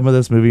 chance some of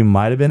this movie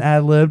might have been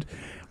ad-libbed?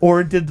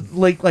 Or did,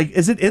 like,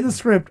 is it in the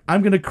script,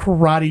 I'm going to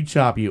karate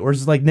chop you? Or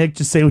is it like, Nick,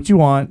 just say what you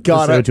want.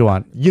 Just say what you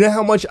want. You know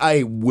how much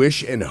I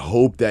wish and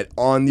hope that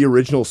on the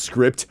original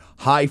script,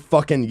 hi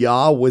fucking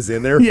ya was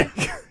in there? Yeah.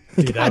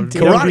 Dude, that would be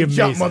Karate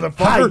chop, amazing.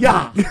 motherfucker.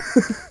 Hi,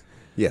 yeah.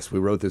 Yes, we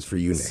wrote this for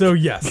you, Nick. So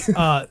yes,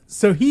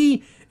 so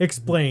he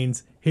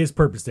explains his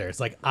purpose there. It's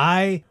like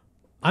I'm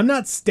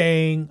not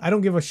staying. I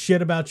don't give a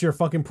shit about your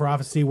fucking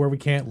prophecy where we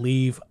can't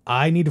leave.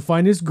 I need to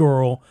find this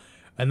girl,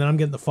 and then I'm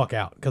getting the fuck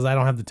out because I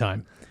don't have the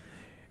time.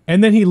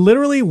 And then he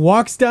literally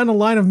walks down a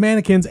line of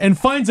mannequins and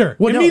finds her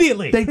Well, no,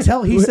 immediately.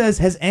 he says,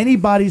 has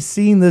anybody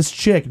seen this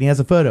chick? And he has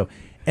a photo.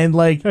 And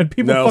like, and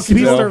people No,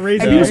 fucking no. start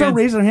raising and their people start hands.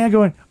 raising their hand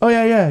going, oh,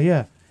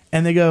 yeah.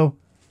 And they go,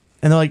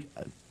 and they're like,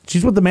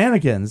 she's with the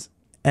mannequins.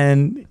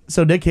 And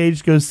so Nick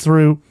Cage goes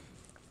through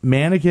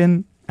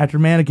mannequin after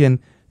mannequin,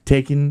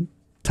 taking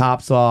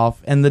tops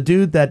off. And the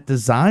dude that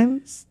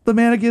designs the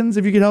mannequins,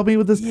 if you could help me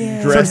with this,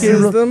 starts getting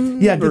Dresses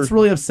them? Yeah, gets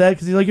really upset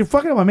because he's like, you're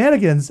fucking up my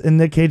mannequins. And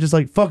Nick Cage is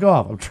like, fuck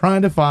off. I'm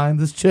trying to find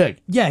this chick.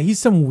 Yeah, he's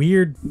some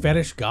weird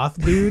fetish goth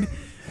dude.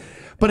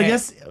 But I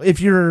guess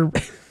if you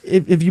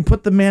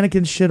put the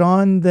mannequin shit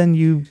on, then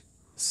you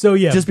So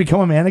yeah, just become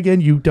a mannequin.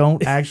 You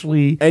don't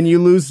actually and you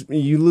lose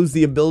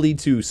the ability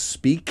to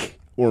speak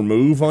or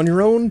move on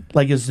your own.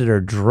 like. Is there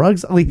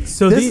drugs? Like,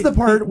 so this is the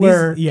part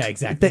where yeah,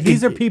 exactly. that-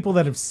 These are people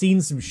that have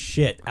seen some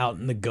shit out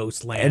in the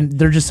Ghostland. and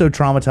they're just so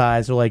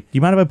traumatized. They're like, "Do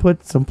you mind if I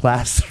put some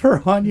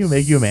plaster on you,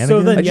 make you a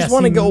mannequin?" then- I Yes, just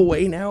want to he- go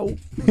away now.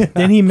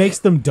 Then he makes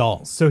them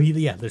dolls. So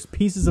there's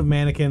pieces of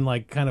mannequin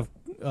like kind of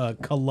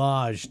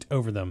collaged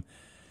over them,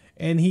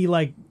 and he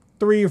like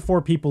 3 or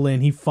 4 people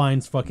in, he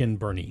finds fucking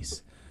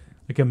Bernice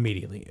like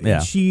immediately. Yeah.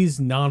 And she's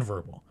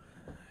nonverbal,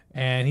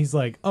 and he's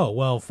like, oh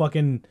well,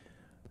 fucking.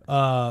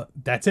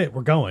 That's it.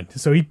 We're going.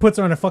 So he puts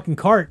her on a fucking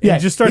cart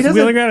and just starts he doesn't-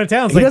 wheeling around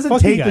town. It's He like, doesn't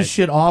fuck take you the guys.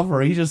 shit off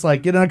her. He's just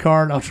like, "Get in a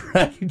car and I'll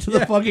drag you to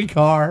the fucking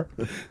car."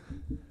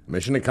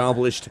 Mission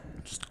accomplished.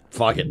 Just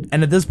fuck it.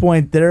 And at this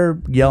point, they're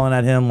yelling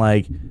at him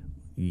like,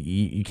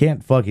 "You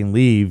can't fucking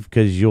leave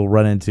because you'll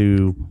run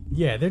into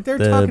Yeah, they're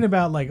the- talking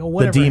about like, oh, the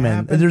whatever demon."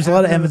 happened, There's a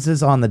lot of happened.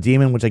 emphasis on the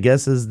demon, which I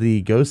guess is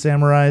the ghost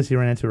samurais he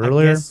ran into I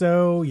earlier. guess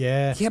so,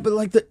 yeah. Yeah, but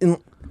like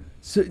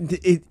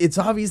it's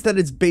obvious that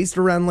it's based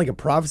around like a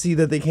prophecy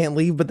that they can't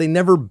leave, but they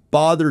never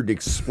bothered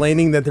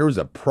explaining that there was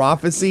a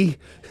prophecy.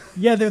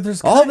 Yeah,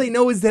 there's All they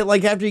know is that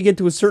like after you get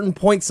to a certain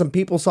point, some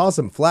people saw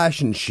some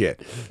flash and shit.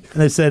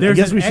 And they said, "I there's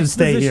guess an we should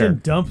stay exposition here."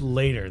 dump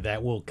later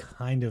that will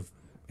kind of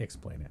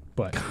explain it.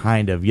 But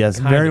Kind of, yes,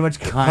 very of. much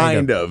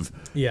Kind of.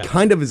 Yeah.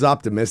 Kind of is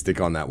optimistic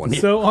on that one.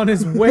 so on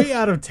his way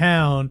out of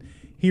town,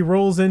 he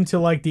rolls into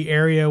like the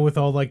area with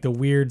all like the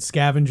weird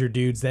scavenger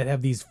dudes that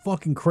have these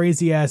fucking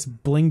crazy ass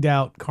blinged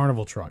out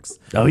carnival trucks.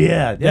 Oh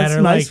yeah, that's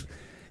are nice. like-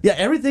 Yeah,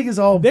 everything is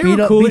all They beat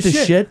were up, cool beat as to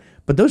shit. shit.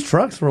 But those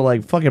trucks were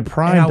like fucking And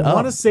primed I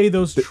want to up. say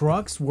those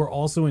trucks were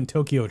also in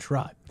Tokyo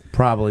Tribe.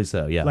 Probably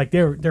so. Yeah. Like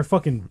they're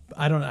fucking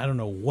I don't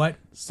know what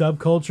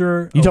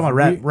subculture. you talking of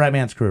about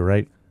Ratman's crew,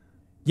 right?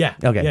 Yeah.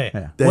 Okay, Yeah.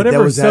 yeah. That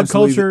Whatever was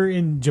absolutely subculture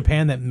in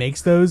Japan that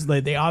makes those,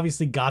 like, they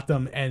obviously got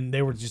them and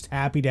they were just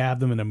happy to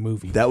have them in a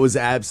movie. That was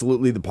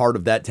absolutely the part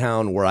of that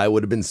town where I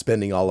would have been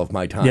spending all of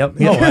my time. Yep.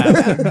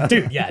 Oh, wow.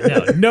 Dude,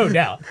 yeah, no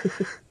doubt.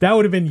 That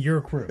would have been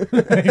your crew.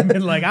 I've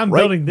been like, I'm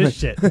building this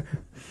shit.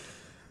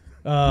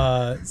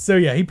 So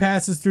yeah, he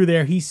passes through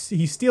there. He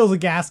steals a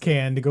gas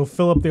can to go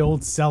fill up the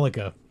old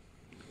Celica.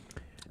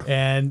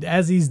 And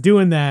as he's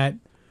doing that,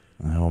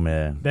 Oh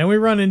man. then we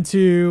run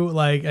into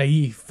like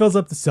he fills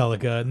up the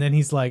Celica, and then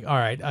he's like, "All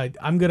right,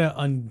 I'm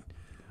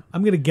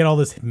gonna get all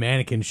this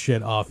mannequin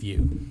shit off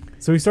you."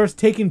 So he starts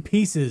taking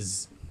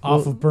pieces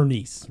off of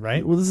Bernice,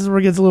 right? Well, this is where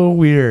it gets a little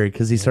weird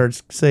because he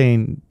starts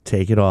saying,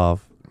 "Take it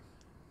off,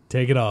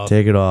 Take it off.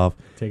 take it off,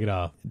 Take it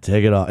off.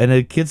 take it off," and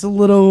it gets a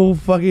little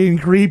fucking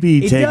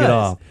creepy. Take does. it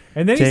off,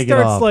 And then he Take it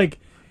starts off. like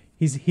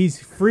he's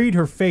freed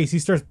her face. He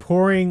starts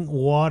pouring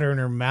water in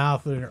her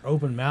mouth, in her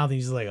open mouth, and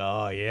he's like,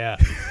 "Oh yeah."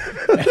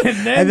 And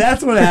then and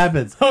that's what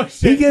happens. Oh,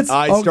 shit. He gets.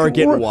 Eyes start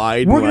getting we're-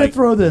 wide, We're gonna like-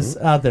 throw this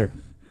out there.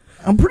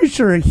 I'm pretty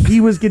sure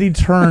he was getting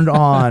turned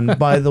on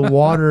by the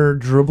water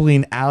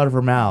dribbling out of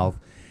her mouth.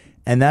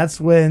 And that's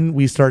when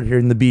we start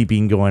hearing the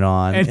beeping going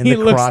on And in he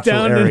the looks crotchal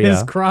down area. in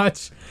his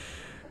crotch,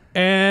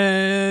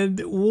 and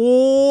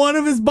one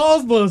of his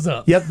balls blows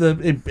up. Yep,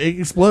 it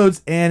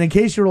explodes. And in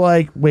case you're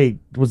like, wait,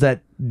 was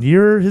that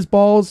near his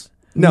balls?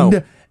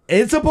 No.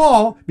 It's a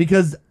ball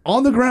because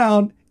on the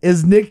ground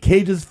is Nick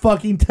Cage's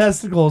fucking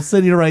testicle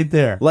sitting right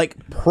there.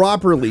 Like,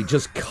 properly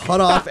just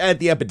cut off at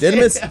the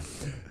epididymis.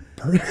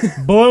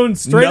 Blown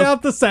straight No.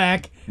 out the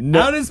sack,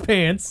 out his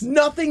pants.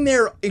 Nothing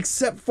there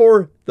except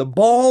for the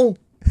ball.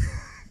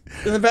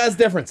 There's a vast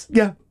difference.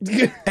 Yeah.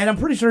 And I'm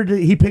pretty sure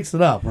he picks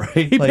it up, right?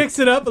 He picks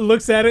it up and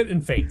looks at it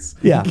and faints.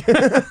 Yeah.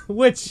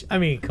 Which, I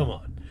mean, come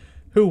on.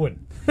 Who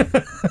wouldn't?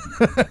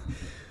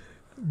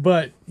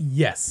 But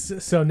yes,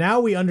 so now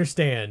we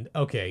understand.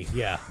 Okay,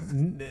 yeah,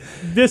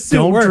 this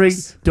suit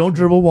works. Don't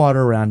dribble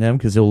water around him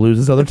because he'll lose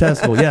his other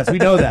testicle. Yes, we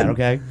know that.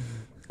 Okay.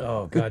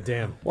 Oh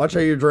goddamn! Watch how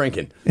you're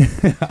drinking.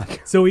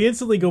 So we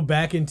instantly go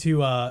back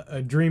into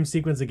a dream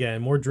sequence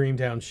again, more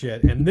Dreamtown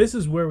shit, and this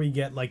is where we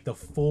get like the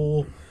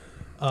full.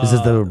 This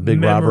is the big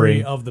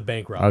memory robbery of the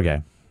bank robbery.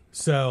 Okay.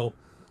 So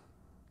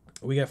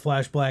we get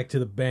flashback to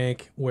the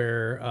bank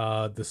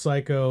where the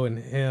psycho and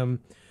him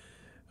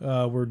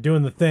were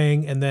doing the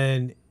thing, and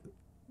then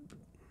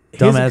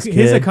Dumbass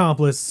his kid.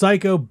 accomplice,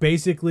 Psycho,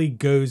 basically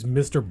goes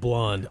Mr.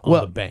 Blonde on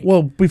the bank.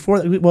 Well,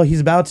 he's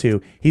about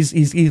to.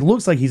 He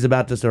looks like he's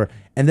about to start,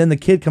 and then the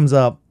kid comes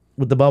up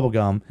with the bubble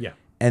gum. Yeah.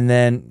 And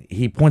then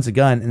he points a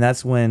gun, and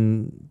that's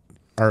when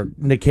our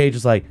Nick Cage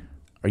is like,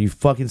 "Are you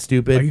fucking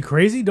stupid? Are you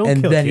crazy? Don't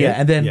and kill then kid. yeah,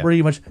 and then Yeah.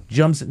 pretty much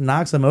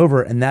knocks him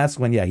over, and that's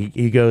when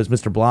he goes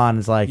Mr. Blonde.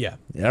 Is like, Yeah.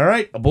 all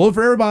right, a bullet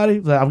for everybody.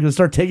 Like, I'm gonna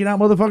start taking out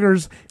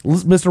motherfuckers.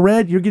 Mr.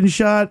 Red, you're getting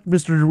shot.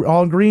 Mr.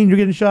 All Green, you're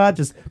getting shot.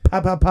 Just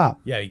pop, pop,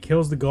 pop. Yeah, he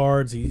kills the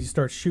guards. He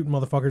starts shooting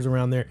motherfuckers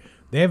around there.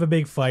 They have a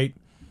big fight,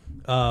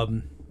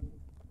 and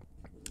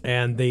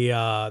they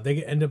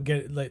end up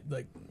getting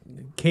like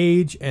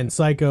Cage and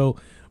Psycho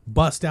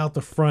bust out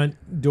the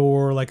front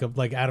door like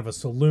out of a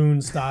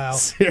saloon style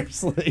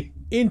Seriously.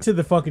 into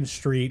the fucking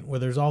street where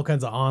there's all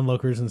kinds of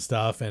onlookers and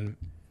stuff, and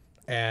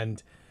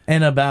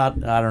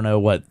about I don't know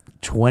what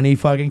 20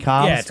 fucking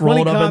cops yeah, 20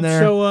 rolled up in cops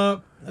there. show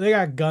up. They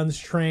got guns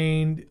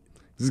trained.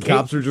 These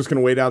cops are just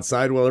going to wait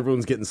outside while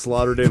everyone's getting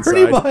slaughtered inside.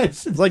 Pretty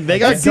much. It's like they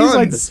got That seems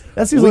guns.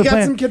 that seems we like a got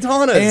plan. some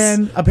katanas.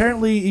 And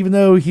apparently, even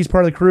though he's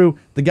part of the crew,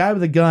 the guy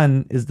with the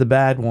gun is the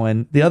bad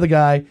one. The other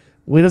guy,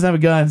 well, he doesn't have a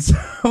gun,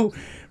 so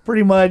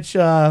pretty much.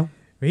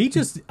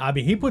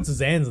 He puts his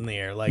hands in the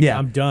air like, Yeah,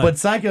 I'm done. But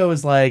Psycho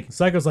is like,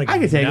 Psycho's like, I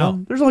can take no.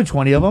 him. There's only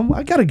 20 of them.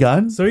 I got a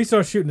gun. So he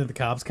starts shooting at the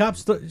cops.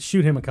 Cops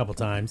shoot him a couple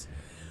times.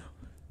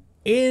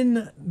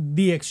 In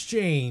the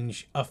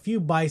exchange, a few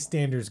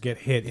bystanders get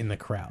hit in the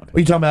crowd. What are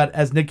you talking about?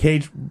 As Nick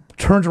Cage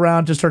turns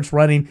around, just starts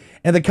running,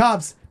 and the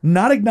cops,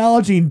 not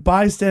acknowledging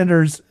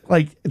bystanders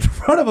like in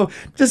front of him,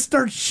 just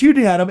start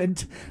shooting at him,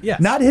 and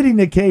Yes. not hitting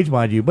Nick Cage,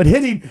 mind you, but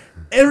hitting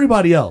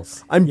everybody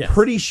else. I'm Yes.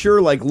 pretty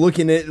sure, like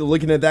looking at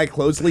that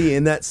closely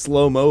in that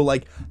slow mo,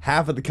 like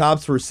half of the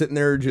cops were sitting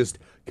there just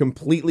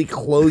completely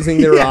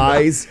closing their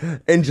eyes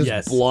and just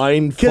Yes.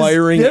 blind 'Cause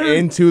firing they're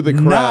into the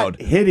crowd.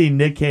 not hitting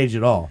Nick Cage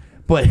at all.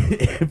 But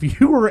if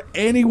you were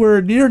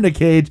anywhere near Nick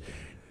Cage,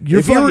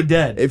 you're If fucking you're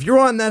dead. If you're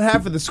on that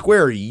half of the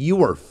square,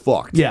 you are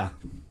fucked. Yeah.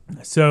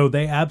 So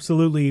they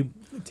absolutely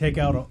take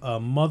out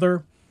a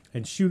mother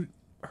and shoot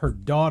her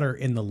daughter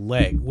in the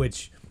leg,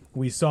 which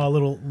we saw a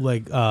little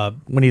like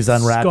When he's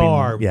unwrapping.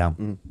 scar Yeah.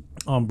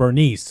 on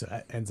Bernice.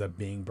 Ends up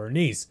being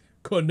Bernice.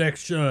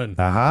 Connection.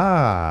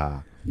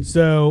 Aha.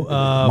 So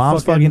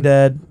Mom's fucking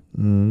dead.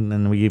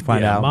 And we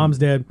find out. Mom's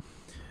dead.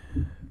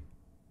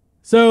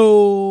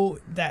 So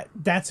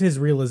that's his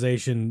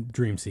realization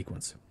dream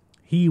sequence.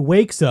 He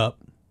wakes up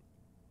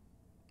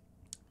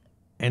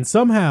and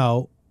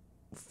somehow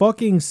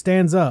fucking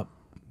stands up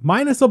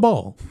minus a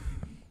ball.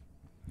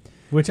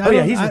 Which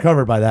He's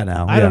recovered by that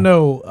now. I don't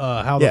know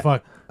how the Yeah.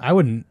 fuck I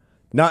wouldn't.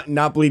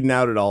 Not bleeding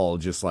out at all.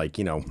 Just like,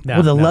 you know. No,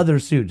 Well, the no. leather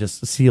suit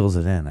just seals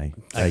it in. I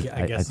I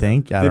I guess so.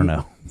 think. I don't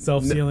know.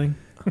 Self-sealing.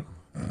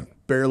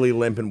 Barely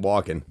limping,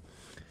 walking.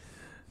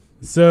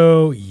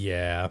 So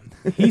yeah,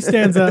 he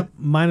stands up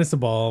minus a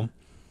ball,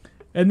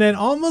 and then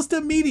almost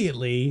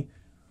immediately,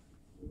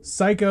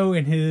 Psycho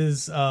and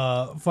his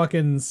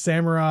fucking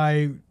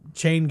samurai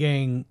chain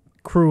gang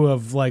crew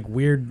of like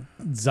weird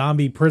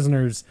zombie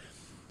prisoners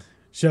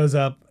shows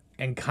up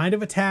and kind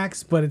of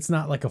attacks, but it's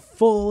not like a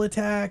full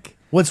attack.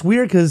 What's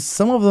weird because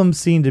some of them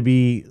seem to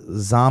be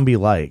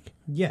zombie-like,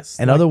 Yes,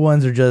 and like- other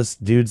ones are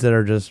just dudes that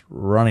are just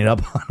running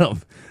up on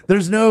them.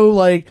 There's no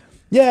like,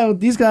 yeah,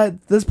 these guys,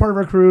 this part of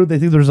our crew, they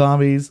think they're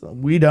zombies.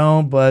 We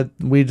don't, but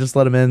we just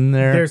let them in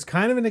there. there's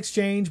kind of an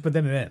exchange, but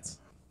then it ends,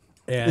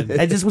 and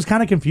It just was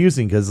kind of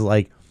confusing because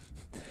like,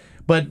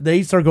 but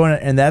they start going,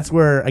 and that's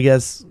where I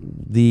guess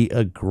the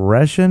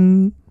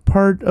aggression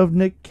part of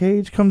Nick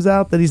Cage comes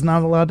out that he's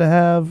not allowed to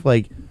have,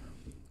 like,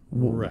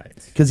 right.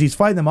 because he's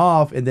fighting them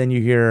off, and then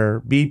you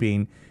hear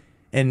beeping,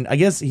 and I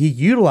guess he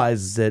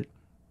utilizes it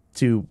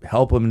to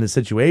help him in the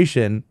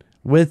situation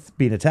with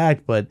being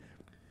attacked, but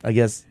I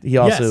guess he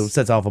also Yes.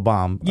 sets off a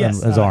bomb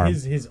Yes, on his arm.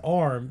 His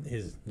arm,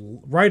 his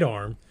right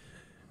arm,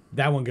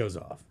 that one goes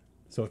off.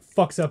 So it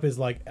fucks up his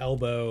like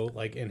elbow,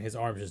 like, and his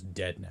arm's just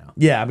dead now.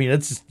 Yeah, I mean,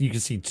 it's just, you can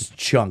see just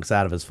chunks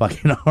out of his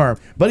fucking arm.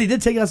 But he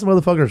did take out some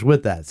motherfuckers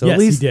with that. So Yes, at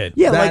least he did.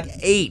 Yeah, that- like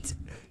 8.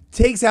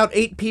 Takes out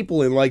 8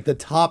 people in like the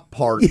top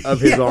part of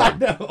his arm.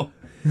 know.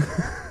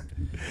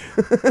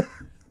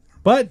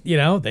 But,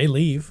 they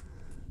leave.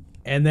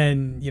 And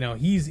then,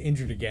 he's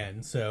injured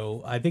again.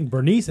 So I think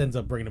Bernice ends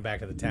up bringing him back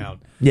to the town.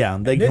 Yeah,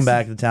 they this come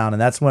back to town,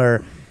 and that's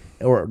where,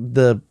 or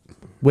the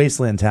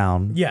wasteland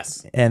town.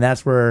 Yes. And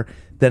that's where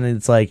then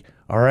it's like,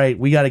 all right,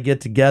 we got to get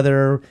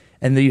together.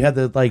 And then you have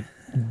to, like,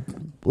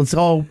 let's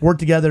all work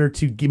together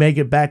to make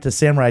it back to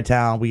Samurai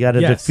Town. We got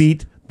to Yes.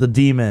 defeat the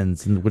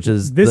demons, which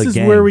is This the is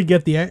gang. where we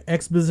get the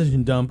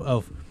exposition dump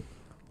of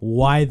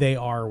why they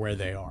are where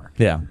they are.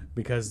 Yeah.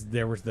 Because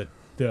there was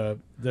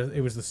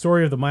it was the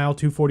story of the Mile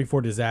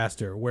 244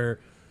 disaster, where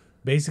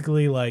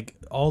basically like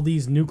all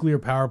these nuclear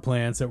power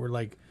plants that were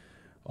like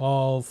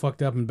all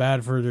fucked up and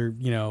bad for their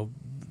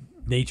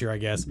nature, I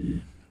guess,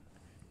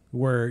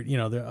 where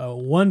the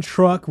one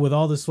truck with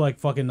all this like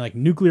fucking like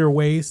nuclear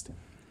waste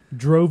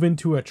drove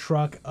into a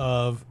truck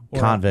of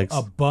Convicts.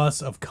 a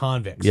bus of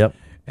convicts. Yep.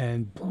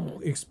 And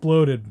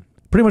exploded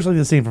Pretty much like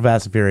the same from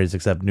Fast and Furious,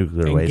 except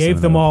nuclear and waste. gave in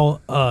the them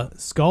middle. all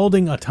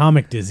scalding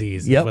atomic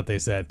disease. Yep. Is what they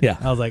said. Yeah.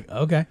 I was like,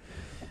 okay.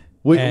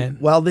 And-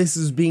 While this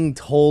is being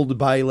told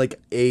by like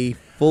a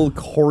full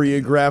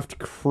choreographed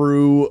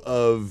crew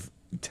of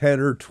 10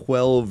 or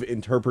 12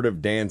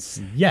 interpretive dance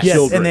Yes. Yes,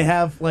 children. and they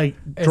have like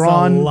It's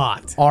drawn a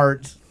lot.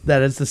 art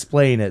that is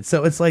displaying it.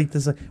 So it's like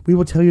this. We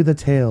will tell you the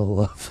tale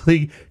of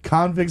the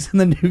convicts and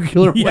the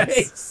nuclear Yes.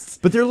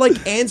 waste. But they're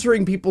like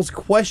answering people's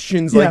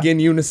questions Yeah. like in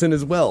unison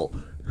as well.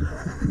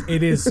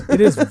 It is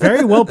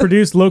very well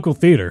produced local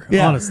theater,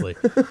 Yeah. honestly.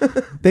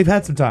 They've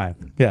had some time.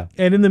 Yeah.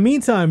 And in the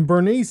meantime,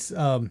 Bernice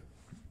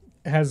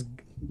has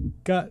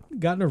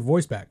gotten her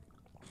voice back.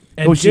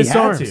 And Oh, she had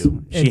disarms, to.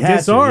 She and had to,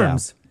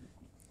 disarms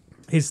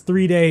his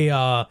 3-day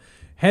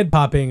head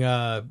popping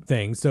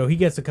thing. So he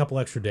gets a couple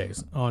extra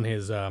days on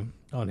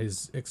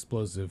his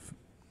explosive.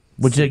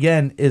 Which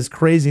again is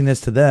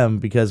craziness to them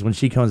because when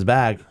she comes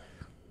back,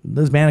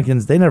 those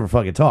mannequins they never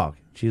fucking talk.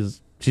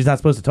 She's not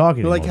supposed to talk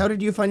They're anymore. like, how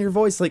did you find your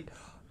voice? Like,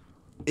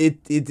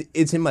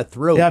 it's in my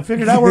throat. Yeah, I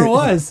figured out where it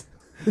was.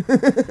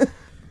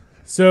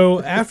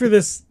 So after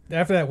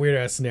that weird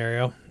ass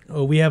scenario,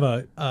 we have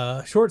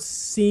a short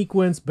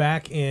sequence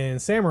back in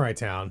Samurai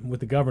Town with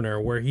the governor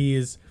where he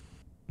is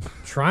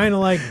trying to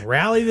like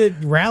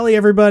rally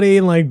everybody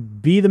and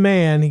like be the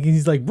man.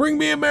 He's like, bring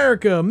me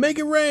America, make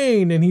it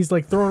rain, and he's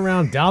like throwing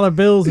around dollar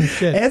bills and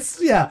shit.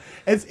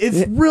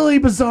 It's really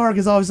bizarre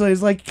because obviously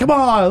he's like, come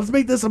on, let's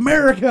make this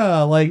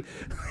America. Like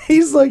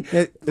he's like,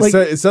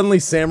 Suddenly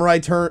Samurai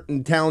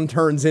Town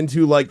turns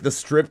into like the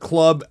strip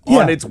club Yeah.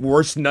 on its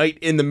worst night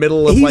in the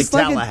middle of like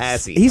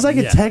Tallahassee. He's like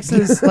a Yeah.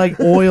 Texas like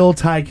oil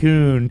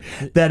tycoon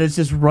that is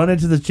just run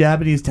into this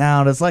Japanese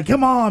town. It's like,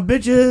 come on,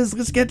 bitches,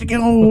 let's get to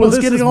go. Let's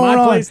this get it is going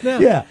my on. place now.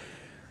 Yeah.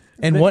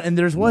 And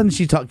there's one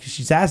she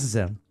sasses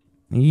him.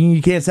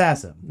 You can't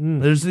sass him.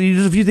 There's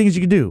a few things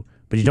you can do,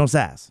 but you don't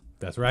sass.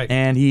 That's right.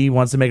 And he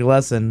wants to make a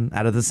lesson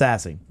out of the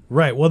sassing.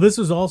 Right. Well, this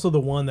was also the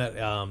one that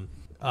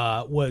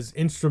was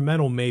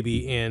instrumental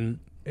maybe in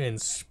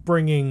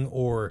springing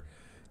or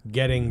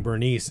getting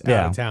Bernice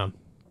out of town.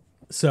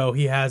 So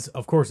he has,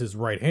 of course, his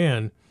right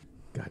hand.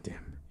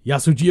 Goddamn.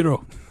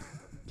 Yasujiro.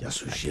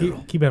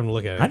 Keep having to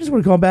look at it. I just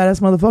want to call him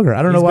badass motherfucker.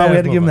 I don't know He's why we badass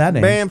had to give him that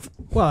name. Bam.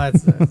 Well,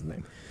 that's the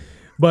name.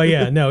 But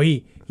yeah, no,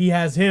 he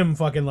has him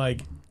fucking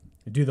like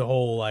do the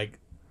whole like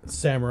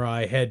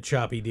samurai head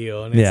choppy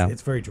deal, and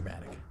it's very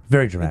dramatic.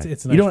 Very dramatic.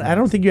 It's a you nice don't. I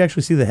don't think you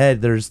actually see the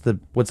head. There's the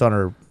what's on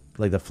her,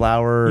 like the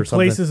flower or He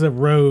something. places a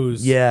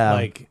rose, Yeah.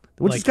 like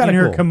Which like is kinda in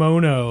her cool.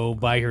 kimono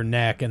by her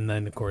neck, and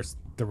then of course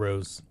the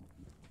rose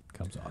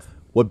comes off.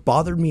 What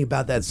bothered me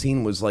about that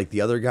scene was like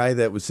the other guy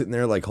that was sitting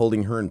there like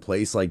holding her in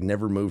place, like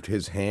never moved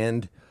his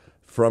hand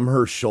from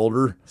her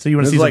shoulder. So you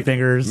wanna And see it's some like,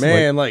 fingers,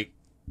 man? Like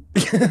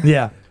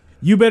Yeah.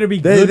 You better be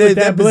good with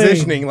that bling.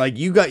 positioning, like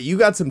you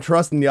got some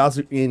trust in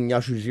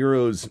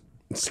Yasujiro's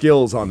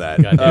skills on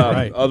that. Goddamn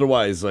right.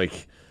 Otherwise,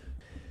 like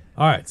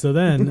All right, so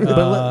then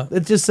But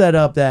it's just set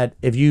up that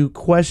if you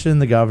question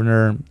the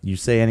governor, you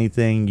say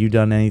anything, you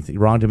done anything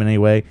wronged him in any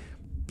way,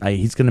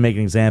 he's going to make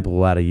an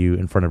example out of you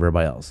in front of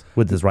everybody else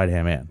with this right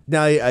hand man.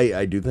 now,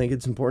 I do think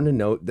it's important to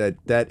note that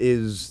that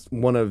is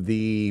one of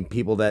the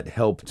people that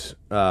helped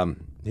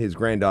his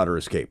granddaughter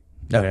escape.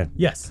 Okay.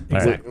 yes, All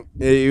right.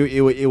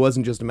 exactly. It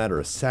wasn't just a matter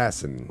of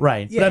assassin.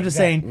 Right. Yeah, but I'm just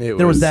exactly. saying It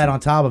there was was- that on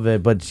top of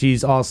it, but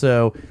she's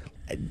also,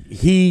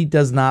 he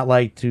does not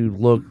like to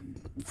look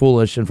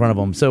foolish in front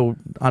of him. So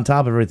on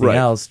top of everything Right.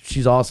 else,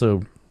 she's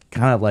also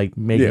kind of like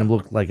making Yeah. him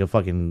look like a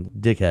fucking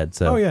dickhead.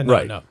 So Oh yeah, no,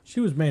 Right. no. She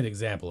was made an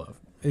example of.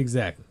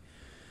 Exactly.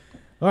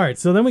 All right,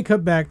 so then we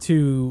cut back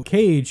to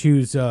Cage,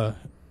 who's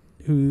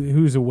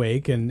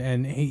awake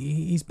and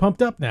he's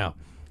pumped up now.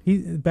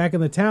 He's back in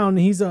the town.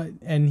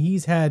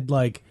 He's had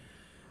like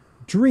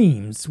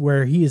dreams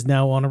where he is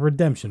now on a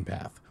redemption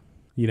path.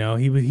 You know,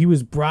 he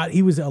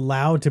was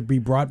allowed to be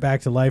brought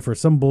back to life or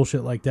some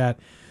bullshit like that.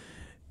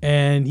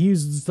 And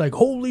he's just like,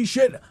 holy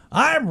shit,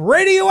 I'm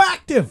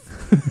radioactive.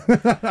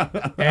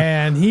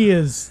 And he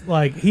is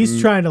like,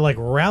 he's trying to like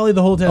rally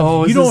the whole town.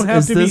 Oh, you don't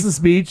have to be. Is this a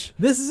speech?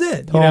 This is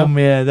it. You Oh know?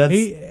 man,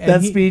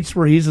 that speech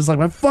where he's just like,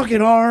 my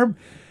fucking arm.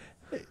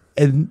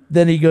 And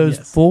then he goes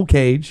full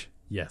Cage.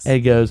 Yes. And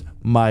he goes,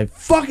 my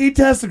fucking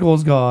testicle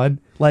is gone.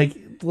 Like,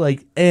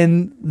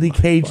 and the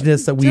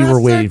cageness that we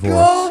were waiting for.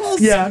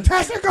 Yeah.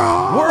 Testicles!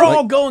 We're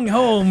all going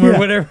home or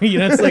whatever. You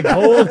know, it's like,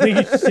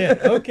 holy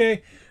shit.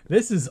 Okay.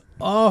 This is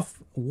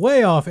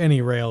way off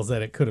any rails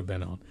that it could have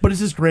been on. But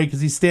it's just great because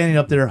he's standing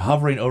up there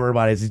hovering over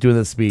everybody as he's doing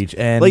this speech.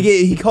 And Like,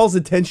 he calls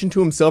attention to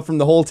himself from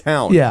the whole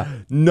town. Yeah.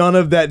 None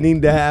of that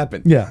needed to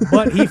happen. yeah.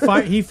 But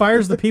he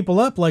fires the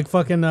people up like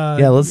fucking.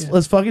 Yeah,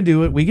 let's fucking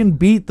do it. We can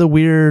beat the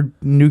weird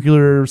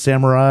nuclear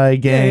samurai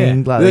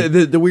gang. Yeah. Like,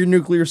 The weird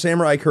nuclear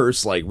samurai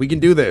curse. Like, we can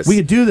do this. we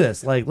can do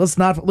this. Like, let's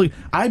not look.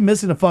 I'm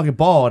missing a fucking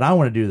ball, and I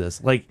want to do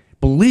this. Like,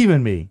 believe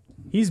in me.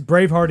 He's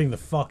bravehearting the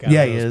fuck out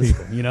Yeah, of he those is.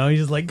 people. You know, he's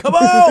just like, come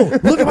on!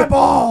 Look at my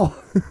ball.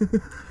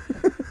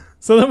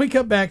 So then we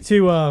cut back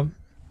to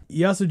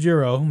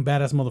Yasujiro,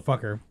 badass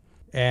motherfucker,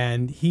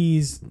 and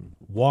he's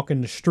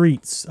walking the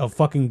streets of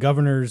fucking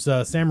Governor's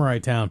samurai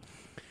town.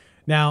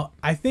 Now,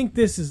 I think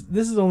this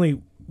is only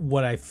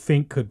what I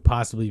think could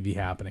possibly be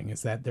happening,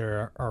 is that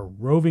there are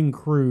roving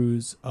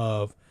crews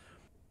of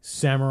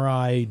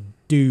samurai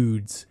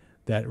dudes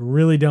that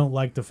really don't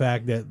like the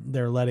fact that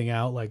they're letting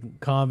out like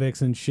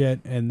convicts and shit,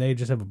 and they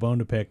just have a bone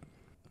to pick.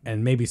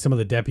 And maybe some of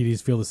the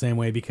deputies feel the same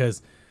way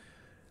because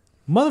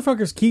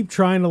motherfuckers keep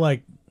trying to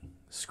like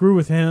screw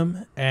with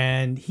him,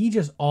 and he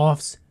just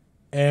offs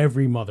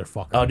every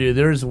motherfucker. Oh, dude,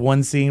 there's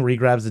one scene where he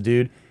grabs the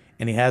dude,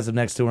 and he has him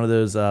next to one of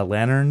those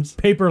lanterns.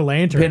 Paper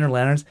lantern.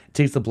 Lanterns.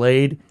 Takes the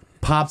blade,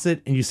 pops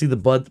it, and you see the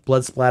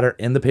blood splatter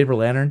in the paper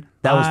lantern.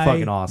 That was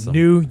fucking awesome.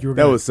 Knew you were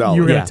That gonna, was solid.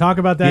 You were Yeah. gonna talk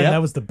about that. Yep. And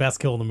that was the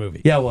best kill in the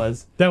movie. Yeah, it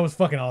was. That was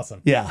fucking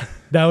awesome. Yeah.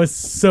 That was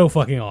so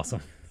fucking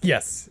awesome.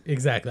 Yes,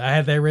 exactly. I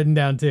had that written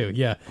down too.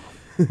 Yeah.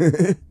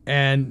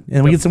 And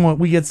And we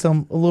get a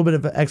little bit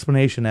of an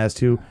explanation as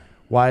to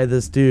why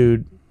this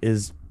dude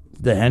is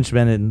the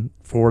henchman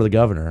for the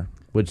governor,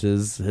 which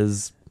is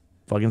his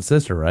fucking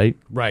sister, right?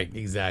 right,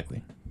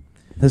 exactly.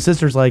 His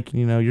sister's like,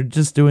 you're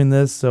just doing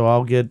this so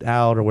I'll get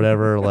out or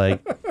whatever,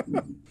 like,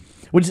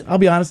 which I'll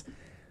be honest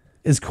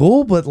is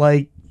cool, but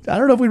like, I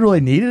don't know if we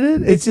really needed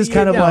it. It's just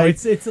kind of like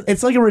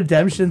it's like a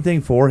redemption thing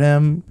for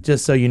him,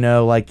 just so you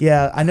know. Like,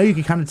 yeah, I know you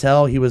can kind of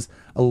tell he was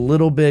a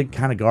little bit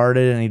kind of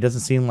guarded, and he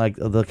doesn't seem like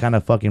the kind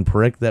of fucking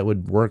prick that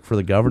would work for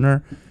the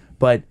governor.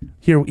 But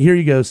here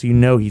you go, so you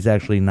know he's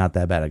actually not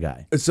that bad a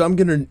guy. So I'm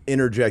going to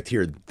interject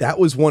here. That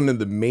was one of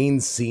the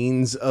main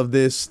scenes of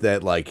this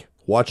that, like,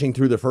 watching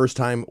through the first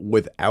time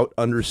without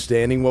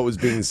understanding what was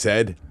being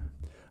said,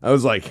 I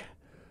was like,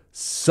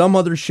 some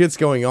other shit's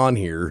going on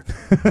here.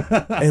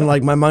 And,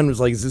 like, my mind was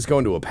like, is this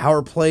going to a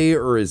power play,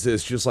 or is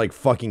this just, like,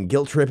 fucking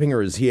guilt tripping,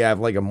 or does he have,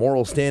 like, a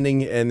moral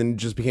standing? And then it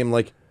just became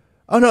like,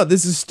 oh, no,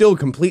 this is still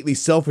completely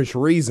selfish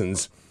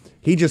reasons.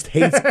 He just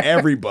hates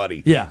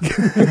everybody. Yeah.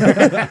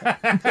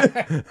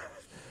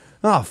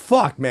 Oh,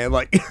 fuck, man.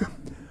 Like,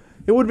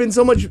 it would have been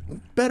so much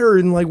better.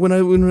 And, like, when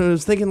I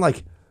was thinking,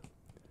 like,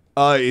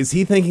 is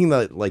he thinking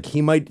that, like,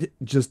 he might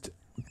just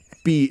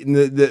be,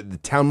 the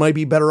town might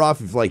be better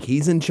off if, like,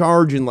 he's in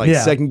charge and, like,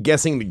 second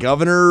guessing the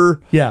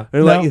governor? Yeah.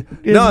 Or, like,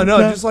 no,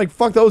 just, like,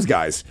 fuck those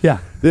guys. Yeah.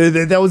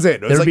 That was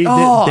it. It was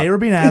They were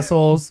being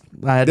assholes.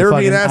 They were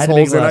being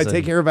assholes, and I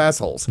take care of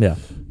assholes. Yeah.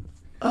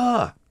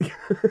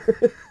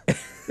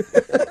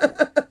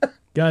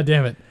 God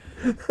damn it.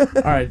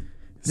 All right.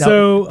 Now,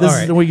 So, this all is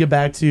right. when we get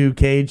back to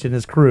Cage and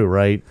his crew,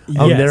 right?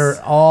 Yes.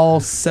 They're all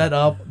set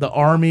up, the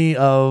army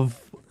of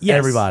Yes.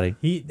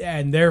 everybody.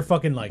 And they're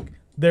fucking like,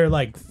 they're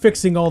like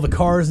fixing all the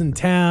cars in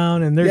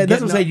town, and they're Yeah,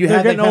 that's getting, what I'm saying. You they're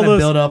have that getting kind all of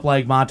those, build up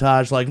like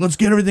montage, like let's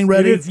get everything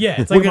ready. It's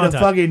like we're a gonna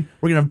montage.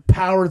 we're gonna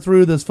power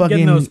through this fucking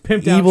getting those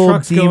pimped out evil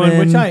trucks demon. going,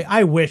 which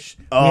I wish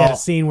we had Oh. a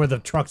scene where the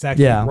trucks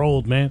actually Yeah.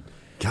 rolled, man.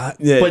 God,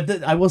 yeah.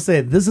 But I will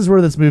say this is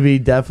where this movie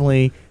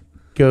definitely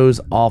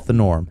goes off the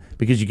norm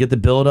because you get the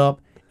build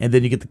up and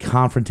then you get the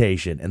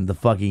confrontation and the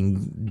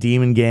fucking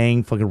demon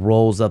gang fucking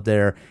rolls up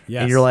there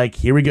Yes. and you're like,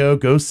 here we go,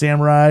 Ghost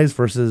Samurais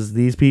versus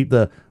these people,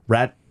 the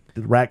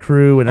rat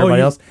crew and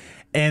everybody else,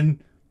 and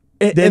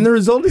and the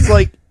result is,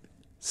 like,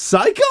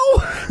 Psycho?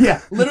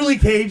 yeah, literally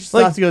Cage stops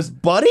Like, and goes,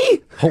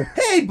 buddy?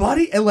 hey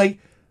buddy, and like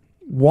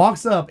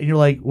walks up and you're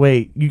like,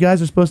 wait, you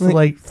guys are supposed to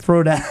like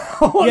throw down.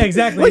 Yeah,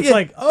 exactly. Like, It's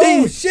like,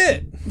 oh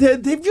shit.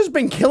 They've just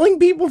been killing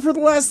people for the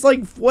last,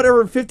 like,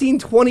 whatever, 15,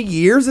 20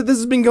 years that this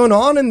has been going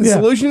on, and the Yeah.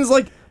 solution is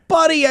like,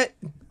 buddy,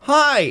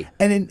 hi.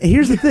 And then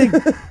here's the thing,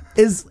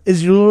 is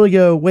you literally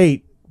go,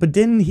 wait, but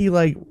didn't he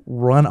like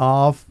run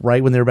off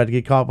right when they were about to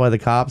get caught by the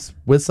cops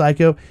with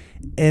Psycho?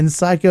 And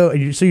Psycho,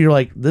 and so you're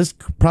like, this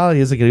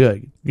probably isn't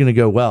gonna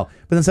go well.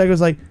 But then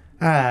Psycho's like,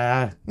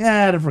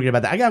 don't forget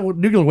about that. I got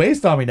nuclear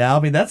waste on me now.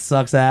 I mean, that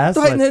sucks ass.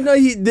 Right, Like, no,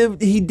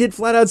 he did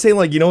flat out say,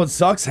 like, you know what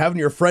sucks? Having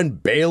your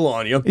friend bail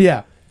on you.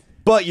 yeah.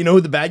 But you know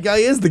who the bad guy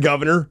is? The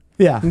governor.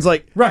 Yeah. It's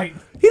like, Right.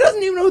 he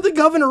doesn't even know who the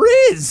governor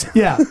is.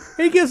 Yeah.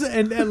 He gives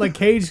and like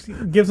Cage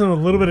gives him a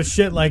little bit of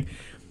shit like,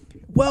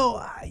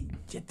 well,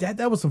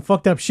 that was some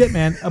fucked up shit,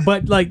 man.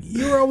 But like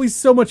you were always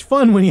so much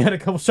fun when you had a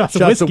couple shots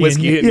of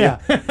whiskey. in you. Yeah.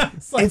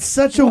 It's like, It's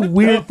such a what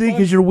weird the thing fuck?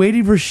 because you're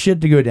waiting for shit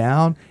to go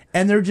down,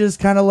 and they're just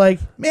kind of like,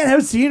 man, I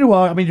haven't seen you in a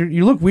while. I mean,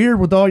 you look weird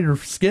with all your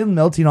skin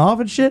melting off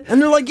and shit.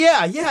 And they're like,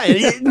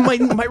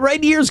 my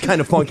right ear's kind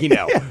of funky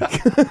now.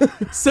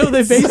 So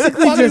they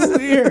basically fucking just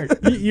weird.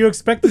 You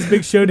expect this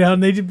big showdown.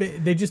 They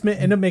just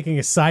end up making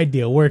a side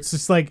deal where it's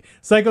just like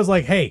Psycho's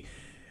like, hey,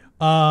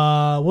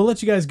 we'll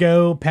let you guys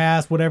go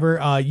past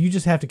whatever. You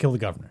just have to kill the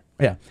governor.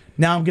 Yeah.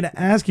 Now I'm gonna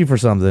ask you for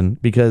something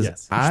because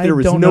Yes. I There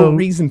was don't no know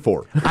reason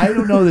for it. I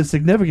don't know the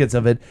significance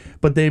of it,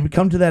 but they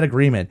come to that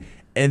agreement,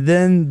 and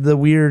then the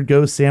weird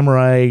ghost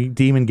samurai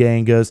demon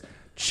gang goes,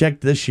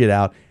 check this shit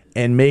out,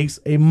 and makes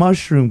a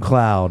mushroom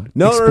cloud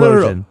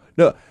explosion.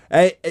 No.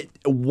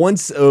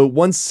 Once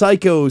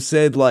Psycho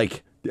said,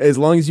 like, as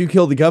long as you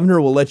kill the governor,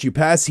 we'll let you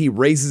pass, he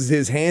raises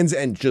his hands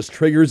and just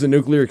triggers a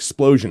nuclear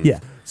explosion. Yeah.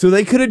 So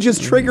they could have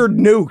just triggered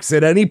nukes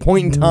at any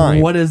point in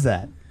time. What is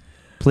that?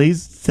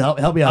 Please help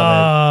me out,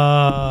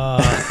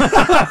 man.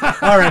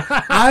 All right.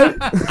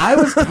 I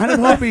was kind of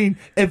hoping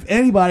if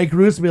anybody could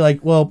be like,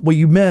 well,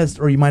 you missed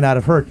or you might not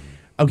have heard.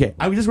 Okay,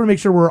 I just want to make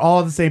sure we're all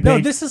on the same page. No,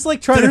 this is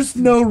like trying There's to.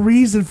 no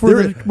reason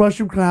for the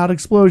mushroom cloud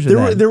explosion.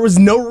 then. There was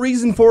no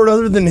reason for it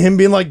other than him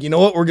being like, you know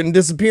what, we're going to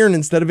disappear. And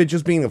instead of it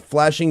just being a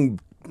flashing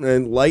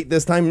light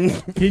this time,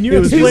 Can you it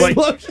was explain?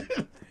 just like,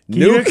 Can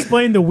you nuke.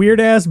 explain the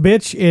weird ass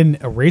bitch in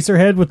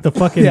Eraserhead with the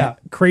fucking Yeah.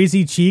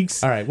 crazy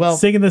cheeks? All right, well,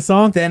 singing the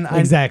song. then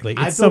exactly,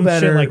 I it's feel some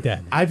better, shit like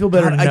that. I feel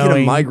better God, I get a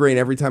knowing. migraine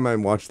every time I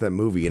watch that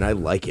movie, and I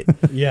like it.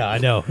 Yeah, I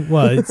know.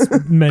 Well, it's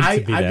meant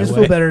to be I that just way.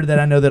 feel better that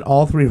I know that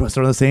all three of us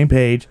are on the same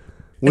page.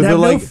 With And I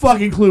have the, no like-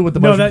 fucking clue what the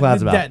No, mushroom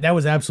cloud's about. that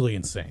was absolutely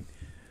insane.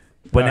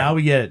 But now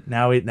we get it.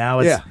 Now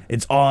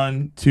it's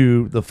on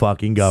to the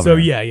fucking governor. So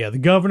yeah, the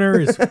governor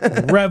is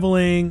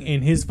reveling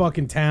in his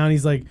fucking town.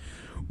 He's like,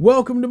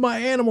 "Welcome to my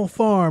animal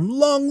farm.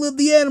 Long live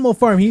the animal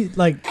farm." He's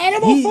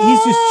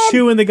just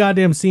chewing the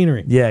goddamn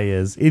scenery. Yeah, he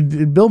is.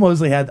 Bill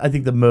Moseley had, I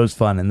think, the most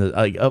fun in the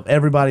of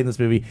everybody in this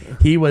movie.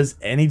 He was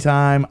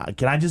anytime.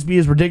 Can I just be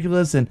as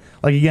ridiculous and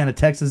like again a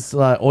Texas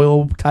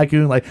oil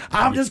tycoon? Like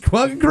I'm just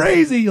fucking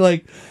crazy.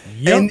 Like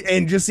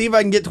And just see if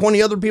I can get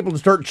 20 other people to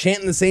start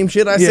chanting the same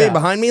shit I say Yeah.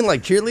 behind me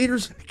like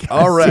cheerleaders.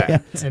 All right. Yeah.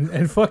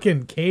 And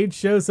fucking Cage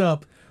shows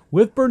up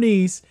with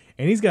Bernice,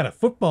 and he's got a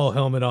football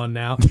helmet on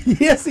now,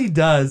 yes, he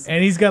does.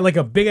 and he's got like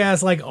a big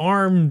ass like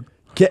arm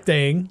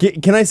thing.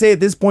 Can I say at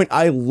this point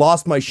I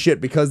lost my shit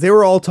because they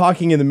were all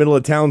talking in the middle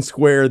of town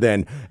square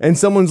then, and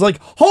someone's like,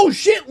 "Oh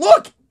shit,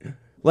 look!"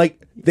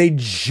 Like they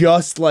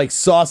just like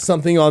saw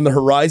something on the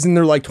horizon.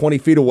 They're like 20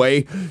 feet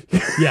away.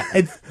 Yeah,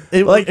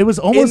 It was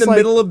almost in the like,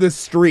 middle of the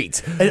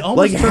street. It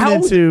almost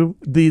turned into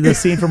the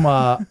scene from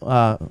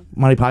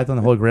Monty Python and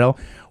the Holy Grail,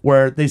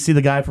 where they see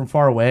the guy from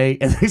far away,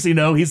 and they see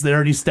no, he's there,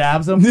 and he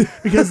stabs him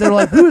because they're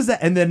like, "Who is that?"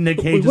 And then Nick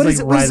Cage What is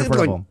is like it? right in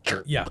front of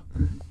him. yeah.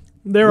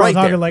 They're all Right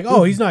talking there. like,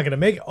 "Oh, he's not gonna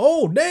make it."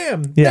 Oh,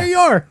 damn! Yeah. There you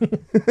are.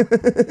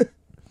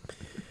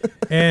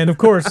 And of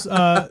course,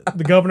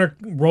 the governor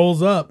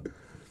rolls up,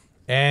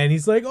 and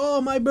he's like,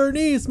 "Oh, my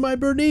Bernice, my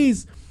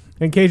Bernice."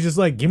 And Cage is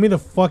like, "Give me the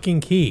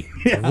fucking key,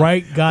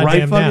 right?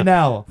 Goddamn fucking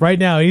now. right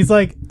now." And he's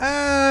like,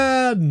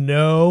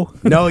 no."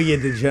 No, you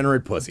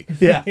degenerate pussy.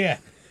 Yeah. Yeah.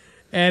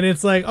 And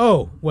it's like,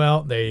 oh,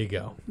 well, there you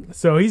go.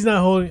 So he's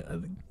not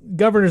holding,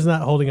 governor's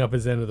not holding up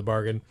his end of the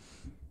bargain.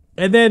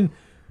 And then,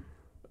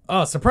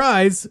 oh,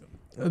 surprise,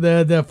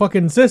 the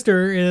fucking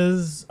sister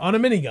is on a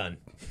minigun.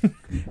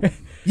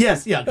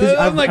 Yes, yeah. 'Cause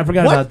I'm like, I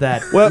forgot what? about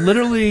that. Well,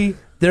 literally,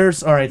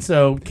 there's all right.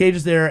 So Cage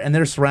is there, and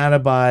they're surrounded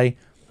by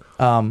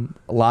a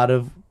lot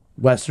of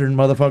Western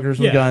motherfuckers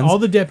with Yeah, guns. all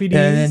the deputies.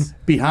 and then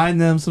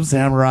behind them some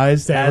samurais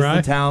Samurai.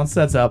 as the town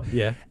sets up.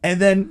 Yeah. and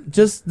then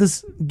just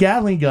this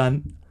Gatling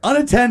gun,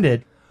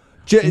 unattended,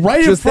 Ju- right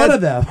in just front that-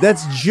 of them,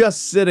 That's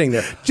just sitting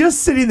there.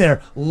 just sitting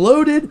there,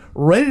 loaded,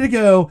 ready to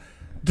go.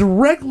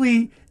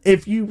 Directly,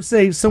 if you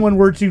say someone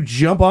were to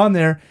jump on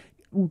there,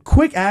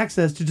 quick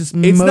access to just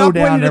It's mow not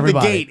down pointed at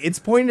everybody. the gate. It's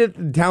pointed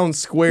at the town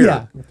square.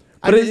 Yeah.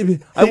 But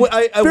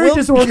I Very will.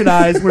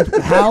 disorganized with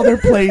how they're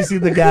placing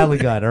the Gatling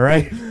gun. All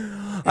right.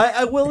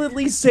 I will at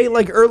least say,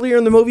 like earlier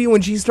in the movie,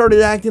 when she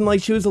started acting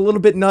like she was a little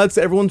bit nuts,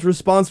 everyone's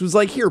response was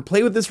like, "Here,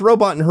 play with this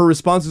robot," and her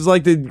response was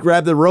like to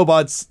grab the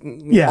robot's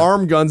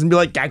arm guns and be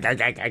like,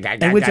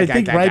 And which I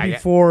think right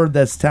before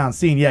this town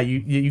scene, yeah,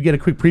 you get a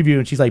quick preview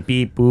and she's like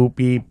beep boop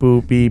beep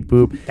boop beep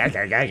boop.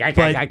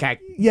 But,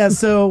 yeah,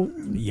 so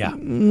Yeah.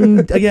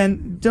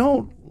 again,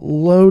 don't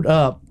load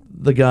up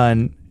the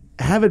gun,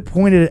 have it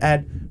pointed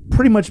at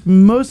pretty much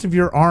most of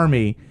your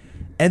army,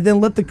 and then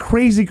let the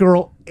crazy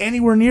girl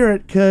anywhere near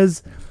it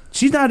because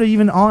she's not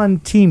even on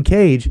Team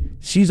Cage.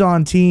 She's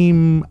on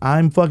Team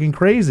I'm fucking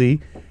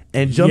crazy,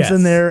 and jumps Yes.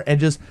 in there and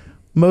just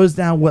mows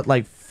down what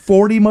like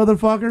 40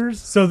 motherfuckers.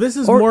 So this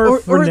is more or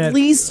for at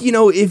least, you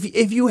know,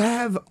 if you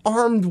have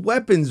armed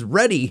weapons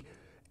ready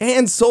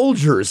and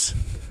soldiers,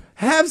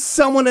 Have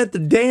someone at the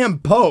damn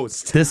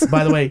post. This,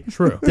 by the way,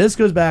 True. This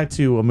goes back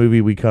to a movie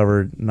we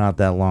covered not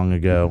that long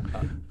ago,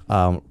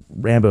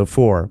 Rambo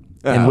 4,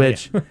 in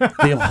which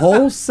the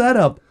whole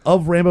setup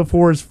of Rambo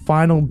 4's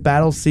final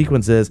battle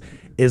sequences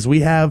is we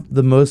have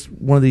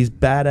one of these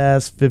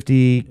badass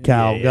 50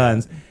 cal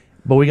guns,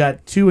 but we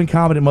got two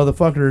incompetent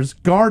motherfuckers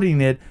guarding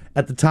it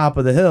at the top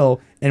of the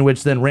hill, in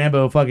which then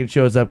Rambo fucking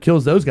shows up,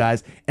 kills those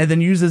guys, and then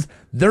uses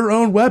their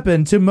own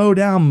weapon to mow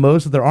down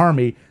most of their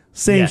army.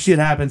 Same shit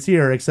happens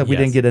here, except we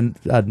didn't get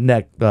a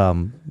neck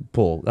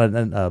pull,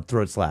 a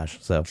throat slash.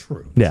 So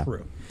True.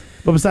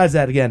 But besides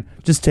that, again,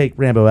 just take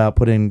Rambo out,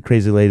 put in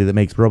Crazy Lady that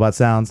makes robot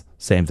sounds.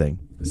 Same thing.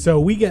 So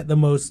we get the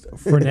most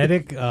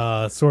frenetic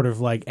sort of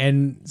like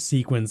end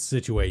sequence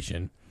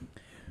situation.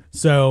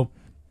 So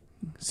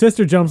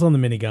Sister jumps on the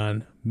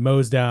minigun,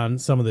 mows down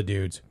some of the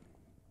dudes.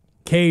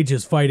 Cage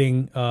is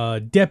fighting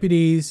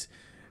deputies,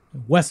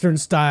 Western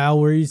style,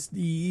 where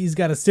he's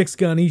got a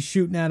 6-gun. He's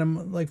shooting at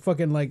him like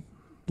fucking like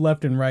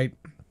left and right.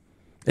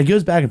 It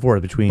goes back and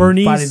forth between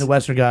Bernice, fighting the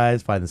Western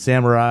guys, fighting the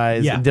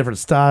samurais, in different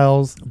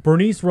styles.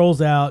 Bernice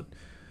rolls out.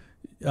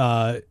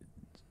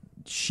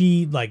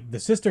 She, like, the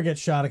sister gets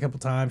shot a couple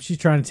times. She's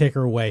trying to take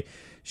her away.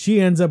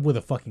 She ends up with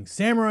a fucking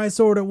samurai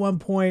sword at one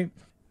point.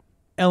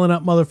 Elling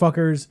up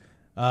motherfuckers.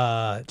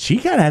 She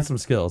kind of had some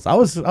skills. I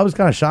was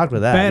kind of shocked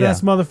with that.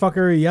 Badass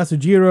motherfucker,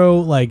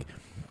 Yasujiro. Like,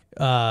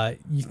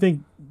 you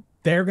think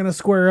they're going to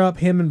square up,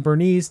 him and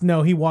Bernice.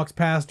 No, he walks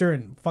past her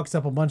and fucks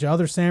up a bunch of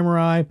other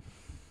samurai.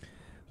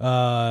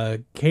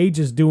 Cage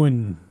is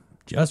doing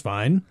just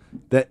fine.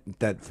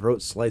 That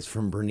throat slice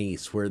from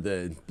Bernice where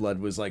the blood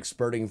was like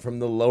spurting from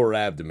the lower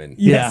abdomen.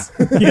 Yes.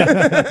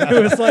 Yeah.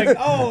 It was like,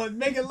 oh,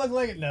 make it look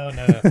like it.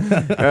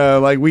 No.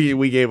 Like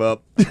we gave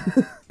up.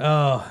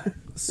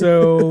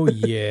 So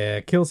yeah,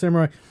 kill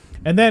samurai.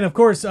 And then of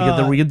course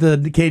we get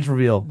the Cage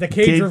reveal. The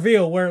Cage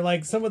reveal where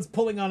like someone's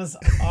pulling on his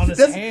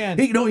hand.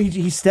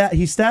 He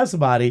stabs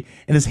somebody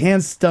and his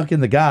hand's stuck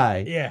in the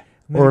guy. Yeah.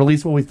 Or at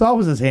least what we thought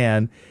was his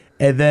hand.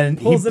 And then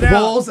he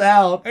pulls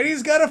out. And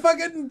he's got a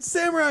fucking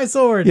samurai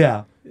sword.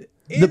 Yeah.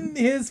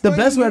 The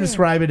best way to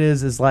describe it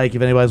is like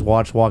if anybody's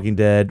watched Walking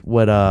Dead,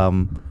 what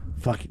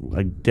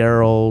like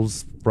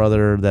Daryl's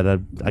brother that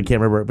I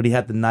can't remember, but he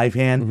had the knife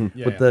hand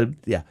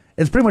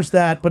it's pretty much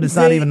that, but it's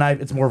not even a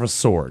knife, it's more of a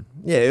sword.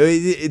 Yeah,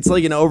 it's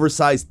like an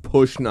oversized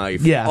push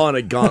knife on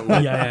a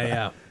gauntlet.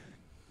 Yeah.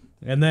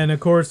 And then of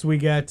course we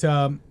get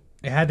it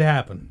had to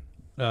happen.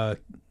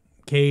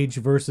 Cage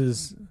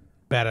versus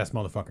badass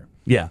motherfucker.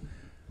 Yeah.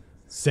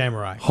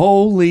 Samurai.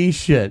 Holy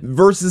shit.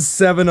 Versus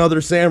 7 other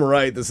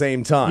samurai at the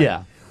same time.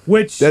 Yeah.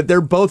 Which that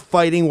they're both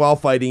fighting while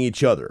fighting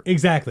each other.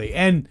 Exactly.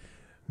 And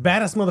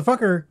badass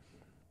motherfucker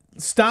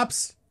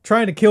stops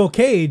trying to kill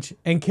Cage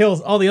and kills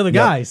all the other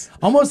guys.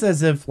 Almost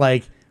as if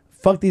like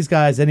fuck these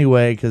guys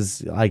anyway,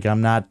 because like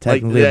I'm not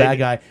technically a bad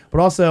guy, but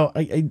also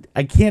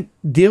I can't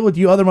deal with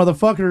you other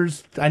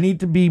motherfuckers. I need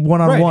to be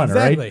one-on-one,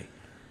 exactly. Right?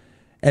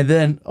 And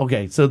then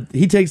so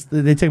they take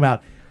him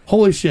out.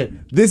 Holy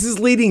shit. This is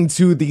leading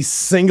to the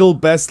single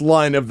best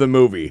line of the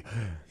movie.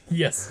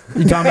 Yes.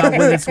 You talking about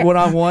when it's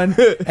one-on-one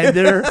and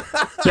they're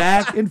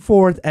back and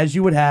forth as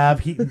you would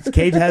have.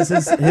 Cage has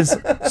his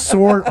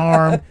sword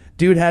arm.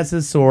 Dude has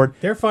his sword.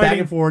 They're fighting. Back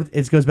and forth.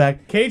 It goes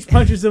back. Cage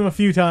punches him a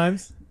few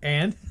times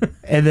and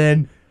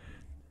then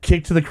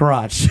kick to the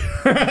crotch.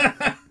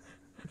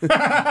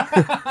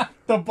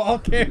 The ball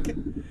kick.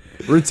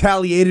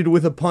 Retaliated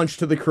with a punch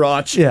to the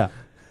crotch. Yeah.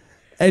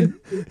 And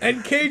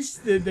Cage,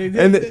 they're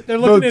both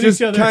looking at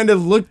just each other. kind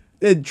of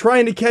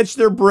trying to catch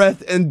their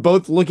breath and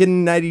both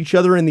looking at each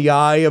other in the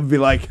eye of be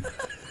like,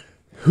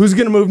 who's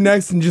going to move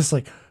next? And just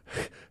like,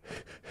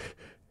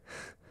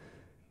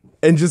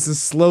 and just a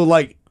slow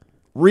like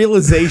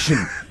realization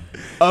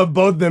of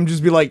both of them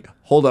just be like,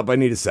 hold up, I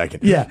need a second.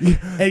 Yeah.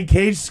 And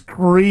Cage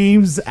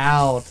screams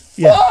out.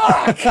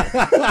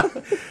 Yeah.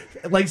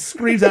 Like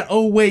screams out,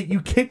 oh wait,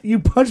 you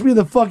punched me in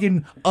the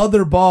fucking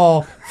other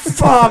ball.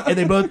 Fuck. And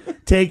they both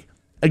take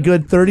a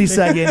good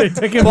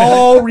 30-second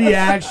ball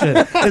reaction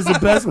is the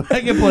best way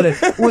I can put it.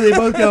 Where they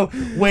both go,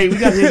 wait, we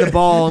got to hit the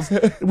balls.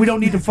 We don't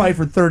need to fight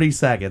for 30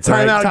 seconds.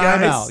 Time out, Time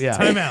guys. out. Yeah.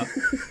 Time out.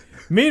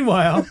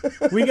 Meanwhile,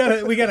 we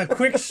got a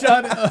quick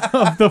shot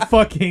of the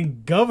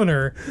fucking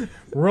governor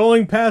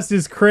rolling past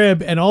his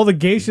crib, and all the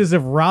geishas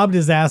have robbed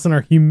his ass and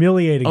are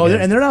humiliating him.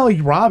 And they're not like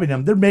robbing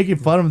him; they're making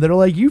fun of him. They're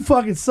like, "You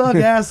fucking suck,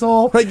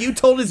 asshole!" Like you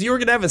told us you were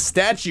gonna have a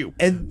statue,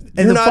 and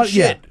you're not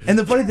shit. Yeah. And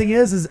the funny thing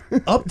is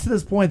up to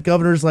this point, the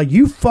governor's like,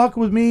 "You fuck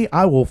with me,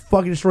 I will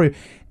fucking destroy you."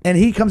 And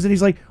he comes in,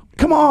 he's like,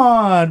 "Come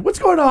on, what's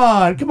going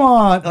on? Come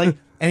on!" Like,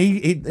 and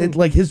he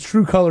like his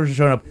true colors are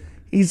showing up.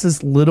 He's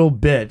this little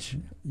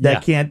bitch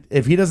that can't.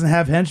 If he doesn't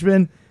have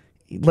henchmen,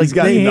 like he's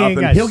got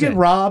nothing. He'll get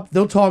robbed.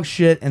 They'll talk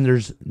shit, and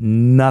there's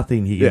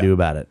nothing he can do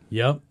about it.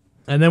 Yep.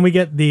 And then we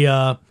get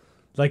the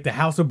like the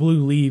House of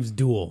Blue Leaves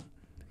duel.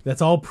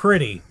 That's all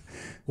pretty,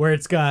 where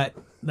it's got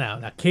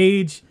now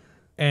Cage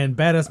and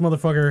badass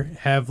motherfucker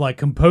have like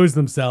composed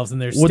themselves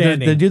and they're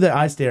standing. They do the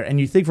eye stare, and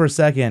you think for a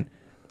second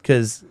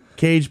because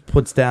Cage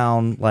puts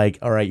down like,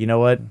 all right, you know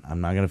what?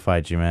 I'm not gonna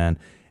fight you, man.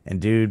 And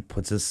dude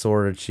puts his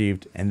sword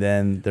achieved, and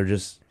then they're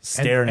just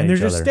staring and at each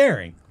they're other. just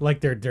staring,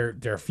 like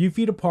they're a few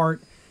feet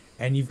apart,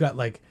 and you've got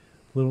like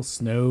little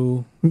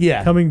snow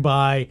coming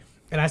by.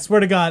 And I swear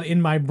to God,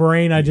 in my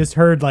brain, I just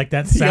heard like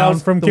that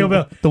sound from Kill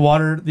Bill. The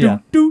water,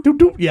 Doop,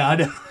 doop. Yeah, I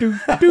know. doop,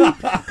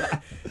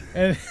 doop.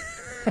 And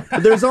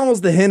There's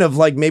almost a hint of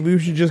like maybe we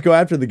should just go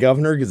after the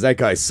governor because that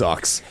guy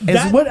sucks.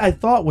 It's what I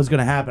thought was going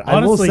to happen. I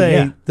will Honestly, say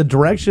yeah. the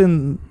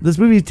direction this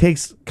movie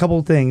takes a couple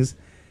of things,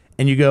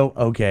 and you go,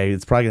 okay,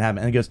 it's probably going to happen.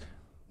 And it goes,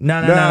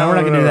 no, we're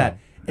not going to do that.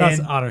 that's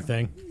And- an honor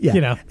thing. yeah,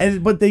 You know.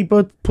 But they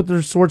both put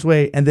their swords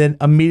away, and then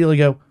immediately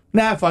go,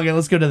 nah, fuck it,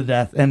 let's go to the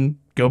death, and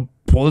go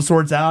pull the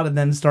swords out, and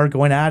then start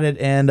going at it.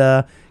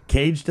 And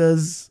Cage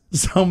does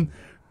some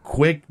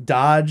quick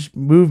dodge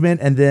movement,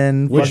 and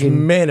then Which,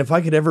 fucking, man, if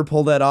I could ever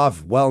pull that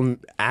off while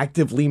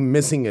actively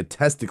missing a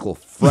testicle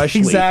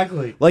freshly.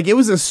 Exactly. Like, it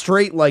was a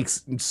straight, like,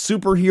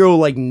 superhero,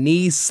 like,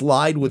 knee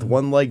slide with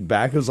one leg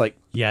back. It was like,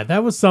 Yeah,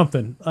 that was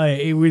something.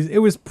 It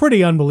was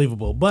pretty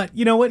unbelievable. But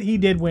you know what? He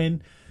did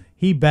win.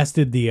 He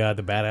bested the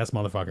badass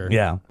motherfucker.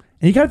 yeah.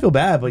 And you kind of feel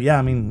bad, but yeah,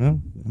 I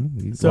mean,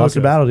 you So lost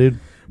your good. battle, dude.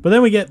 But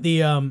then we get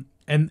the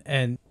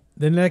and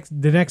the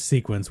next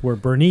sequence where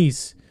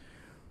Bernice,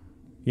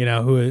 you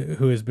know,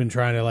 who has been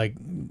trying to like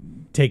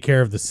take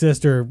care of the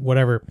sister,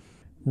 whatever,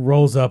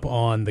 rolls up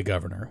on the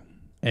governor,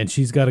 and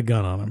she's got a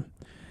gun on him.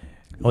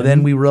 Well,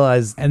 then we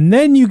realized And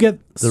then you get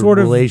sort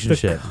of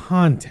relationship. the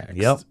context.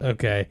 Yep.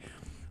 Okay.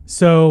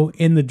 So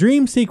in the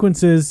dream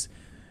sequences,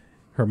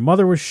 her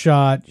mother was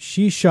shot.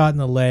 She's shot in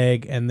the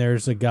leg, and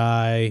there's a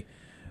guy.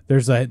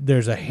 There's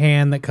a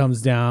hand that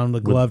comes down, the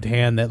gloved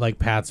hand that like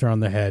pats her on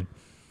the head.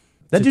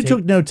 that to dude take-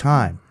 took no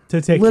time. to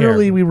take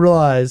Literally, care of we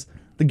realized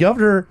the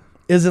governor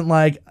isn't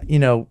like,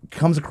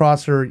 comes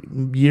across her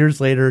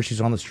years later. She's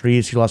on the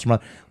street. She lost her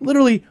mother.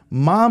 Literally,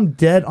 mom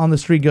dead on the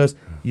street goes,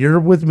 you're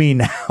with me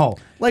now.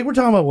 Like, we're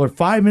talking about, what,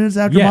 5 minutes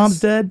after Yes. mom's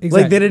dead?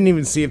 Exactly. like, they didn't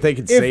even see if they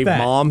could If save that.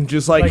 mom.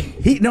 Just like,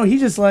 He's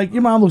just like,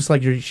 your mom looks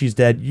like she's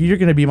dead. You're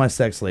going to be my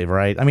sex slave,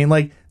 right? I mean,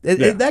 like,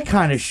 that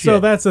kind of shit. So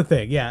that's the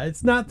thing. Yeah,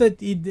 it's not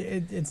that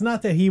it's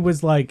not that he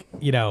was like,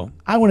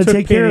 I want to took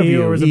take care of pity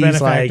you. or was a He's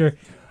benefactor.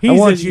 like, I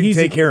want a- you to he's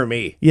take a, care of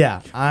me.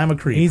 yeah, I'm a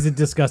creep. He's a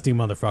disgusting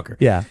motherfucker.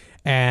 Yeah.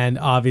 And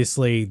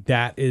obviously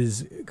that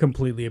is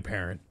completely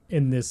apparent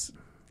in this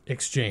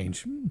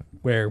exchange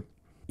where,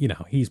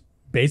 he's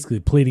basically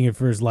pleading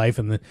for his life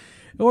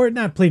or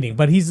not pleading,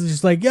 but he's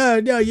just like, yeah,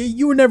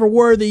 you were never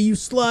worthy, you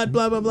slut,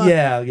 blah, blah, blah.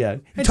 Yeah.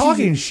 And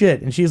Talking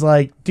shit. And she's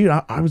like, dude,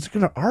 I was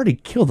going to already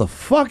kill the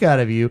fuck out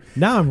of you.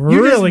 Now I'm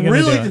You really going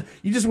to do it.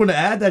 You just want to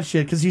add that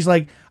shit because he's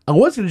like, I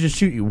was going to just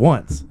shoot you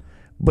once,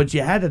 but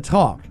you had to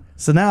talk.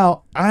 So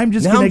now I'm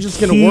just Now going I'm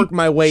just gonna work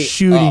my way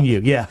shooting up.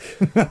 you. Yeah.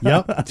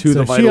 Yep. To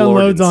the she vital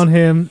unloads organs. on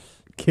him,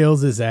 kills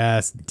his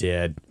ass,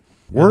 dead.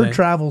 Word then-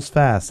 travels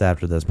fast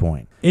after this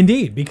point.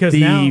 Indeed, because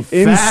The now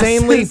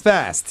Insanely Fastest-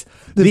 fast.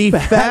 The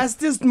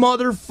fastest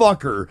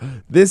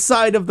motherfucker this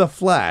side of the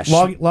Flash.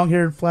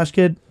 Long-haired Flash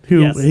kid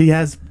who Yes. he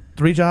has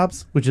 3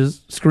 jobs, which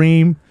is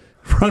scream,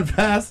 run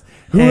fast,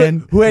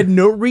 and who had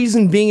no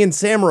reason being in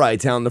Samurai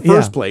Town in the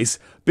first Yeah. place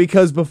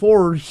because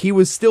before he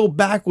was still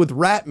back with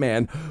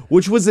Ratman,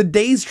 which was a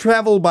day's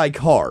travel by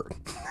car.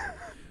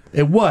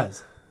 it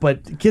was,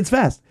 but kid's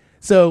fast.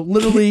 So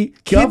literally,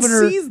 Kid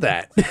governor sees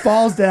that.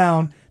 falls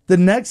down. The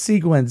next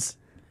sequence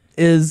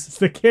is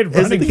the kid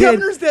is running. the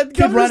governor's dead, kid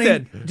governor's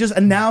running, dead. just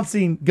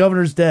announcing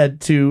governor's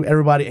dead to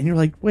everybody, and you're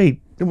like,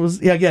 wait, was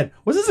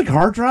this a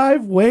car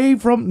drive way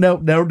from? No,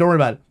 don't worry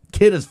about it.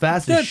 Kid is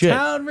fast The as shit.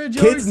 town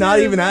rejoices. Kid's not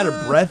even out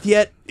of breath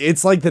yet.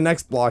 It's like the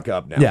next block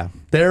up now. Yeah,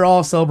 they're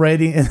all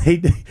celebrating, and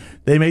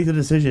they make the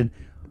decision.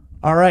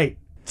 All right,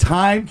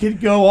 time can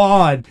go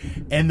on,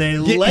 and they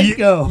let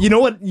go. You know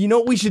what? You know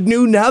what we should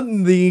do now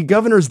that the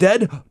governor's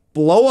dead?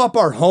 Blow up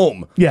our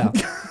home. Yeah.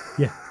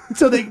 Yeah.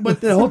 So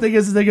but the whole thing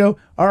is they go,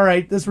 all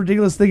right, this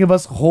ridiculous thing of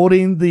us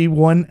holding the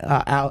one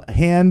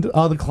hand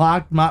of the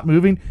clock not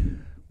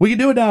moving, we can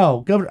do it now,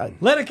 Governor.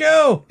 Let it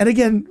go. And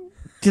again,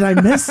 did I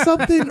miss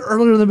something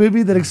earlier in the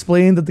movie that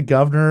explained that the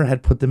governor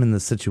had put them in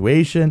this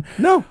situation?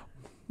 No.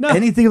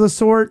 Anything of the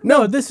sort?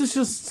 No, this is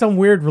just some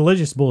weird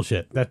religious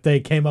bullshit that they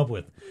came up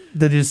with.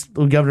 That just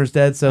the governor's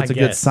dead, so it's a good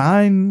guess.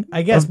 sign.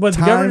 I guess, of but the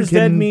time governor's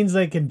dead can- means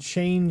they can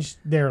change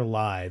their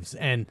lives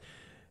and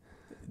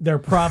their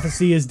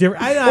prophecy is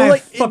different. I Well, have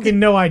like, fucking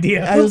no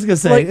idea. I was gonna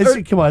say,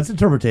 Like, come on, it's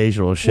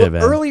interpretational shit,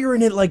 man. Earlier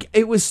in it, like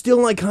it was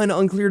still like kind of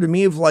unclear to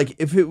me of like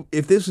if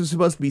this was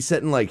supposed to be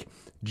set in like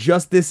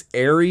just this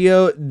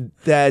area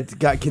that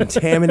got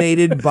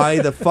contaminated by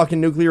the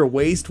fucking nuclear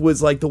waste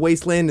was like the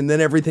wasteland, and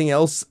then everything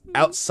else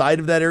outside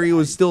of that area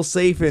was still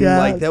safe, and Yeah.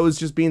 like that was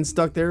just being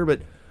stuck there.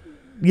 But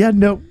yeah,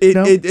 no,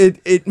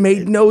 it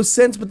made no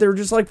sense. But they were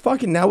just like,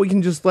 fucking, now we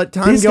can just let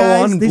time These go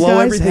guys, on and these blow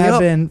guys everything have up.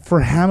 been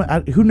for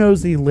who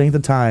knows the length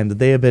of time that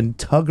they have been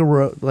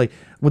like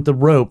with the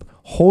rope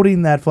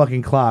holding that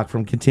fucking clock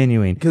from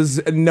continuing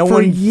Because no for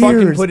one fucking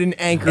years. put an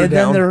anchor and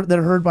down. then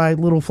they're heard by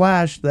Little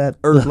Flash that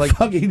Or, the like-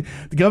 fucking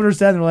the governor's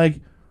dead. And they're like,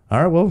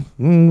 all right, well,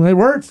 it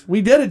worked.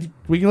 We did it.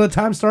 We can let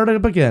time start it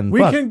up again. we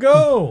Fuck. can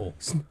go.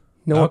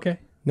 No, Okay.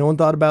 No one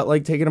thought about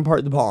like taking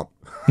apart the bomb.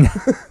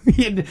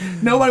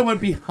 Nobody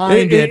went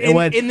behind it. And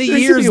went, in the "There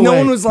should years, be a no way."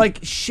 one was like,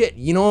 shit,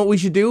 you know what we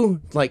should do?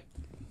 Like,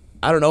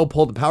 I don't know,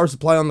 pull the power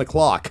supply on the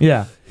clock.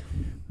 Yeah.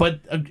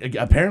 But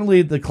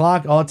apparently the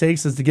clock, all it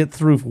takes is to get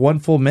through 1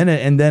 full minute,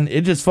 and then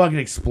it just fucking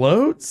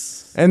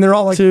explodes. And they're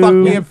all like, To- fuck,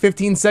 we have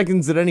 15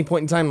 seconds at any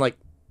point in time. Like,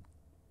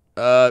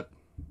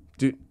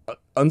 dude,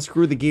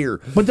 unscrew the gear.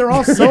 But they're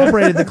all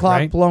celebrated the clock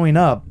Right. blowing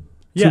up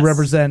Yes. to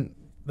represent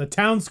The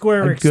town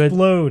square A good-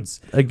 explodes.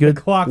 a good-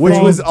 The clock Which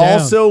falls was down.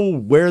 also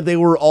where they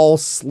were all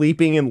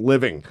sleeping and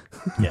living.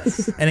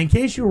 yes. And in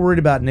case you were worried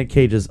about Nick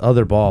Cage's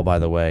other ball, by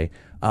the way,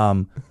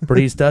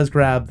 Bernice does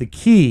grab the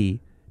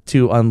key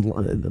to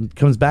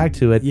comes back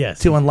to it Yes.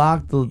 to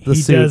unlock the He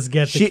suit. does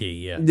get the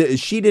key. Yeah.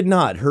 She did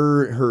not.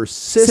 Her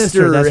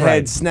sister that's had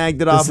right.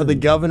 snagged it off of the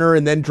governor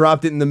and then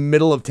dropped it in the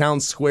middle of town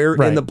square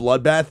Right. in the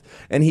bloodbath.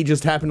 And he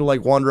just happened to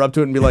like wander up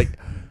to it and be like,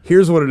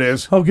 here's what it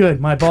is. Oh,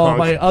 good. My ball, Trunk.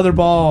 my other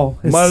ball.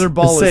 My other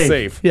ball is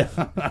safe. Yeah.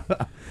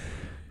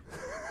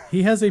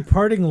 He has a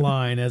parting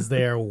line as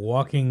they are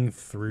walking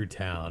through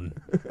town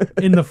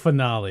in the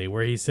finale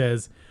where he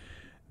says,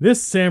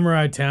 "This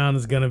samurai town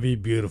is going to be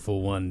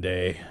beautiful one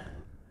day."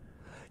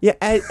 Yeah,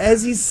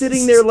 as he's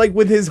sitting there like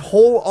with his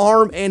whole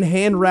arm and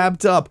hand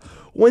wrapped up,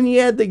 when he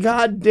had the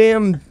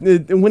goddamn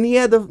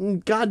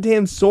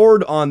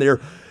sword on there,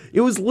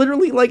 it was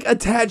literally like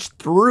attached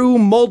through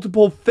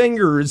multiple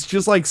fingers,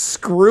 just like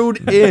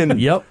screwed in.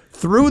 Yep.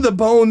 Through the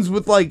bones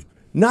with like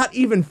not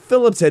even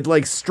Phillips head,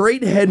 like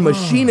straight head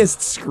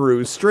machinist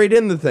screws straight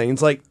in the thing.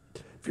 It's like,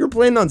 if you're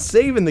planning on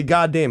saving the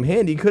goddamn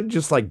hand, you could have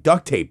just like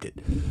duct taped it.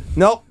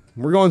 Nope,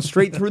 we're going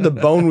straight through the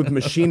bone with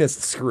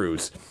machinist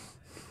screws.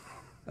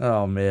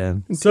 Oh,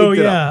 man. So Picked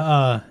it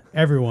yeah,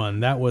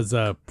 everyone, that was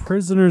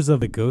Prisoners of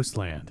the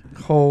Ghostland.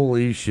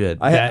 Holy shit.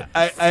 That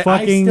I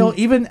fucking Still,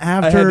 even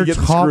had after to get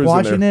the screws in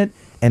watching there. it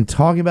and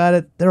talking about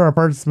it, there are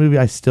parts of this movie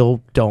I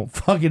still don't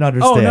fucking Oh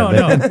understand. no,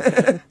 man.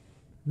 no.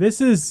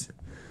 This is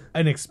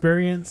an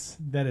experience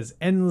that is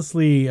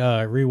endlessly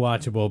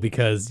rewatchable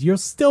because you'll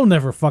still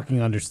never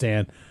fucking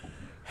understand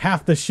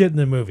half the shit in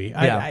the movie.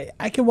 Yeah.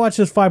 I can watch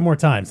this 5 more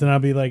times and I'll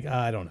be like,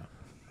 I don't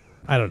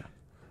know.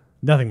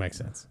 Nothing makes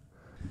sense.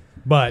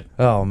 But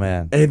Oh,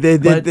 man.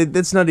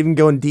 That's not even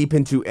going deep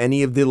into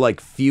any of the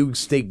like fugue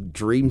state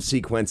dream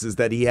sequences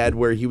that he had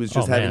where he was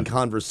just Oh, having man.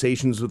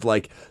 conversations with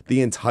like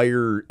the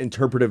entire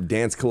interpretive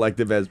dance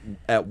collective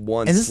at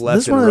once. And this left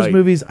is one of and those right.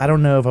 movies, I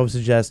don't know if I would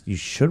suggest you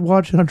should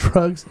watch it on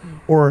drugs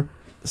or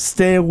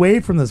stay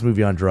away from this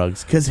movie on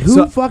drugs, because who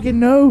So- fucking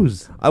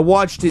knows? I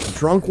watched it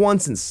drunk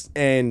once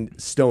and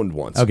stoned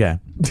once. Okay.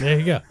 there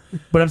you go.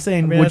 But I'm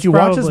saying, mean, would that's you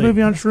watch this probably-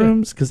 movie on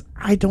shrooms? Because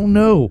I don't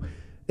know.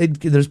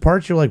 There's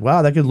parts you're like,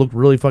 wow, that could look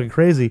really fucking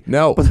crazy.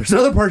 No. But there's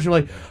other parts you're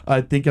like,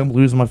 I think I'm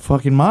losing my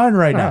fucking mind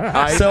right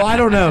now. So I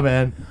don't know,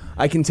 man.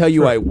 I can tell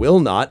you I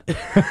will not.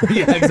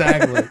 Yeah,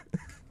 exactly.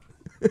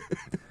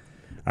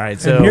 All right,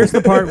 so And here's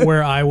the part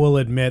where I will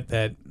admit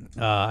that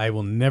I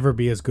will never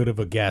be as good of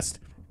a guest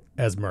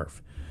as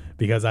Murph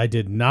because I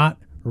did not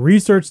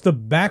research the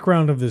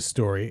background of this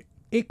story.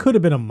 It could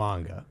have been a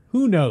manga.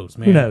 Who knows,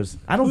 man? who knows?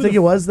 I don't think it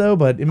was, though,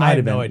 but it might have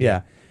have been. no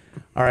idea.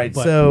 Yeah. All right,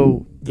 But-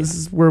 so this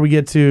is where we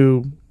get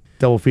to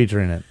double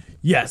featuring it.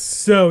 Yes.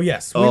 So,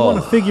 yes, we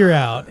want to figure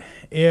out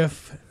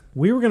if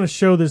we were going to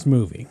show this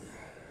movie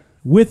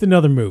with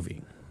another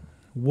movie,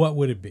 what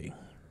would it be?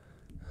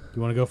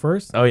 You want to go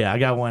first? Oh, yeah, I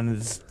got one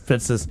that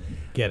fits this.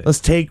 Get it. Let's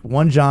take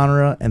one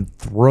genre and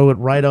throw it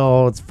right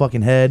all its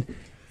fucking head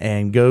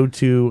and go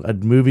to a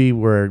movie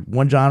where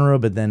one genre,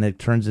 but then it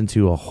turns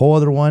into a whole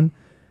other one.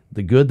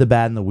 The good, the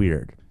bad, and the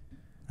weird.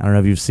 I don't know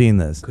if you've seen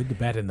this. Good, the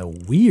bad, and the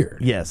weird.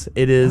 Yes,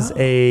 it is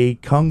a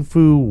kung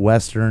fu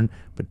western,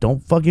 but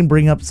don't fucking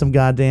bring up some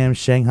goddamn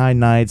Shanghai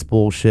Nights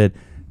bullshit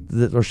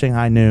or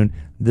Shanghai Noon.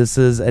 This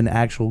is an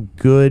actual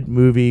good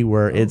movie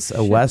where it's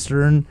a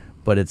western,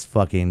 but it's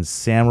fucking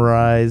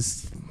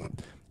samurais.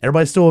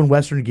 Everybody's still in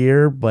western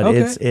gear, but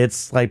Okay.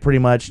 it's like pretty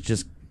much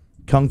just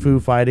kung fu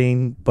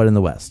fighting, but in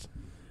the West.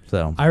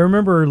 So I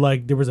remember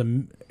like there was a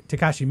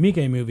Takashi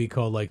Miike movie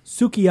called like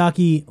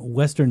Sukiyaki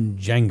Western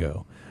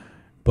Django,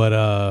 but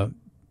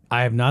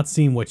I have not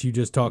seen what you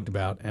just talked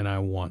about, and I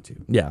want to.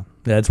 yeah,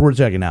 it's worth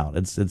checking out.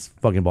 It's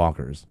fucking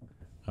bonkers.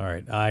 All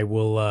right, I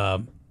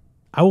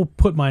will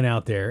put mine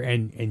out there,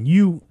 and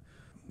you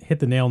hit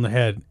the nail on the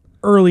head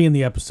early in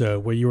the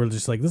episode where you were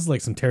just like, this is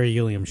like some Terry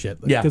Gilliam shit.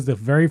 Yeah. Because the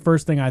very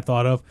first thing I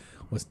thought of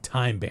was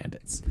Time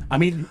Bandits. I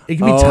mean, it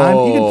can be time.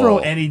 You can throw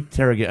any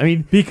Terragate. I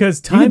mean, Because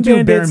you can Time do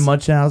Baron Bandits,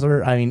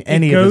 Munchausen. I mean, it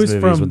any of goes his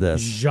movies from with this.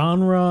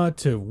 genre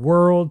to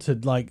world to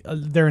like,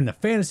 they're in the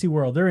fantasy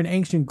world. They're in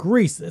ancient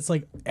Greece. It's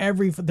like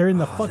they're in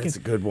the fucking. That's a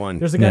good one.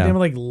 There's a Yeah. goddamn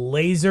like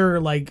laser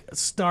like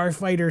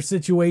starfighter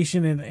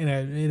situation in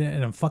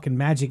a fucking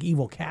magic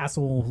evil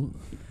castle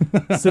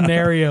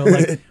scenario.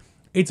 Like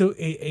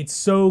it's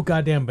so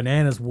goddamn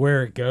bananas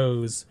where it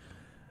goes.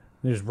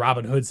 There's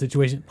Robin Hood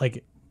situation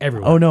like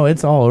everywhere. Oh no,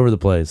 it's all over the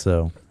place.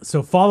 So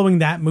So following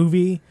that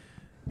movie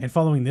and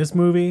following this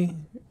movie,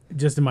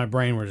 just in my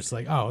brain, we're just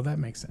like, oh, that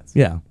makes sense.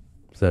 yeah.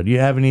 So, do you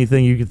have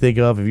anything you can think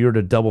of if you were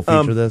to double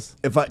feature this?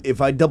 If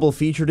I double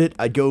featured it,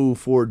 I'd go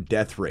for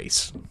Death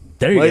Race.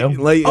 There you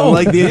go.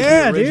 Like the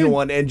yeah, original dude.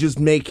 one, and just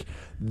make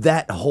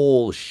that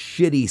whole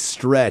shitty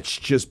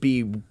stretch just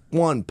be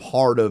one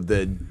part of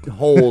the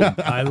whole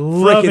I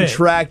love freaking it.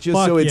 track. Just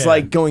Fuck so it's yeah.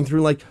 like going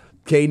through like.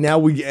 Okay, now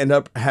we end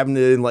up having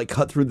to like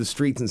cut through the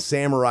streets in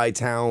Samurai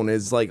Town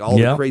as like all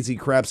the crazy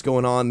crap's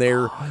going on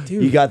there.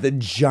 dude. You got the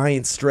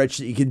giant stretch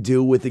that you could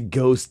do with the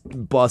ghost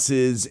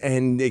buses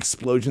and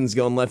explosions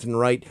going left and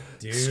right,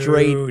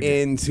 straight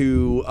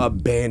into a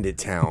bandit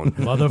town.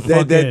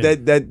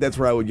 Motherfucking. That's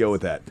where I would go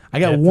with that. I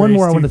got Death one Race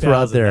more I want to throw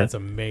out 2000, there. That's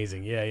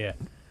amazing. Yeah.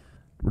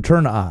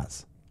 Return to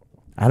Oz.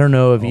 I don't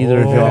know if either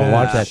of y'all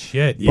watched that.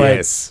 Shit. But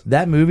Yes.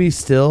 that movie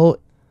still,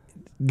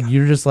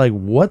 you're just like,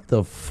 what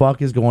the fuck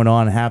is going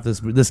on? Half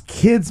this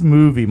kid's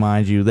movie,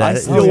 mind you. That I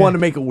still want to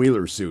make a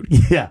Wheeler suit.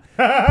 yeah,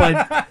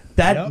 but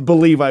that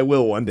Believe I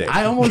will one day.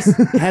 I almost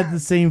had the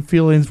same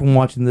feelings from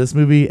watching this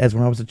movie as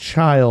when I was a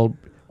child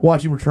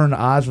watching Return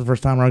to Oz for the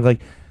first time. Where I was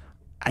like,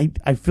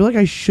 I feel like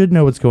I should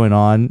know what's going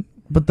on,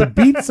 but the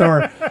beats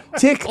are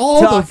tick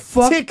all tock, the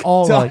fuck tick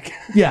all tock. like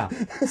yeah.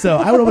 So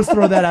I would always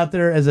throw that out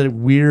there as a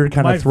weird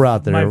kind of throw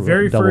out there. My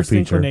very double first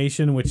feature.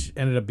 inclination, which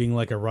ended up being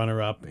like a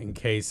runner-up in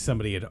case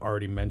somebody had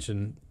already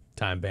mentioned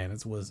Time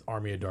Bandits, was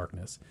Army of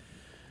Darkness.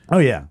 Oh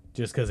yeah,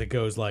 Just because it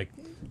goes like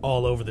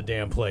all over the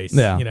damn place,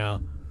 Yeah. you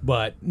know.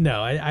 But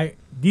no, I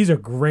these are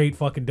great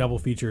fucking double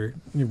feature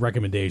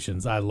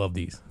recommendations. I love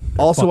these.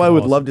 They're Also, fucking I would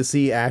awesome. love to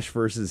see Ash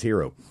versus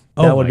Hero.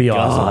 that would my be God.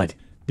 awesome,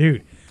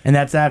 dude. and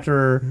that's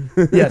after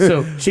yeah.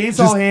 So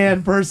chainsaw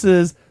hand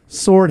versus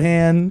sword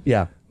hand.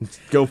 Yeah,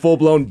 Go full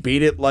blown,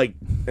 beat it like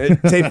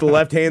tape the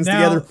left hands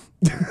Now,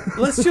 together.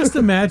 let's just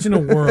imagine a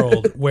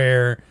world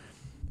where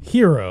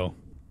Hero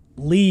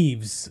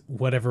leaves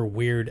whatever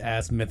weird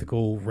ass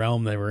mythical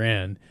realm they were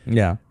in,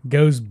 yeah.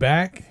 goes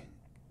back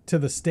to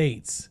the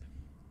States,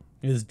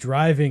 is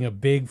driving a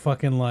big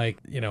fucking like,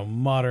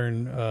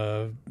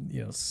 modern,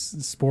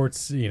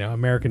 sports,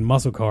 American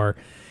muscle car,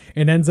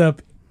 and ends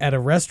up at a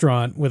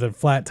restaurant with a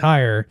flat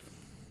tire.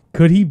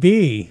 Could he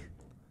be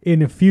in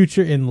the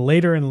future,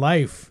 later in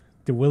life,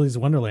 the Willy's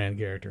Wonderland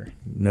character?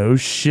 No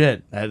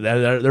shit.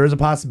 There is a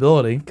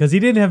possibility. Because he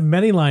didn't have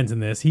many lines in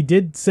this. He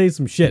did say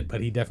some shit,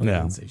 but he definitely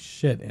Yeah. didn't say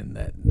shit in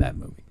that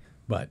movie.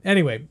 But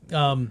anyway,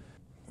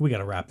 we got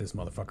to wrap this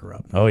motherfucker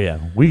up. Oh yeah,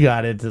 we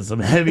got into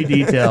some heavy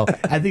detail.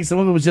 I think some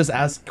of it was just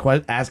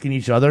asking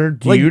each other.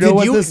 Do Like, you know did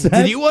what you, this said?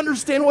 Did you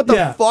understand what the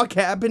Yeah. fuck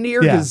happened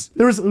here? Yeah, 'Cause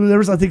there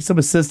was I think some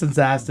assistance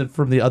asked it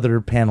from the other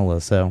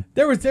panelists. So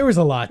There was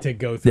a lot to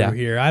go through Yeah.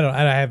 here. I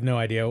have no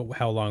idea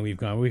how long we've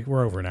gone.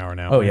 We're over an hour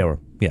now. oh yeah,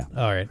 yeah.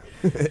 All right.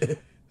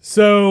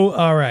 So,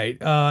 all right.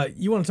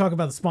 You want to talk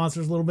about the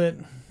sponsors a little bit?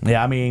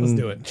 Yeah, I mean, Let's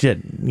do it. Shit,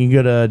 you can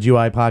go to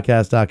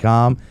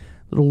GUIPodcast.com.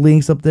 Little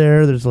links up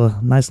there. There's a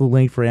nice little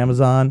link for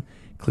Amazon.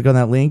 Click on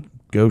that link.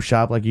 Go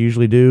shop like you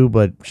usually do.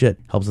 But shit,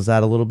 helps us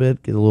out a little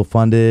bit. Get a little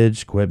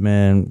fundage,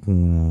 equipment, I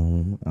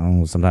don't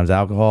know, sometimes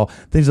alcohol,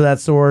 things of that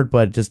sort.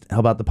 But just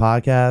help out the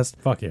podcast.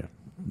 Fuck yeah.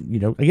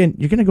 Again,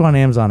 you're gonna go on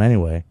Amazon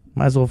anyway.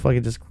 Might as well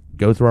fucking just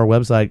go through our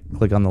website,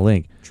 click on the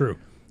link. True.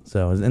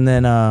 So, and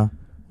then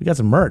we got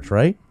some merch,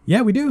 right?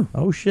 Yeah, we do.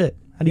 Oh shit!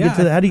 How do you get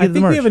to? How do you I get the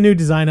think merch? we have a new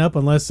design up,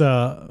 unless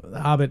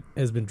Hobbit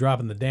has been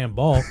dropping the damn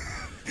ball.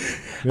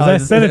 'Cause I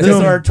sent it this to is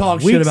him our talk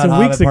shit weeks about and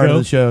Hobbit weeks part ago. of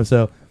the show.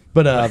 So,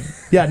 but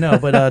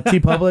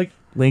TeePublic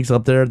links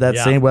up there. That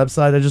Yeah. same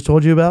website I just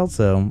told you about.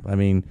 So, I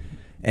mean,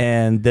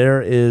 and there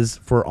is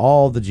for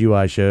all the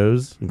GUI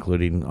shows,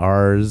 including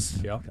ours,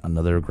 Yep.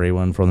 another great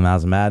one from the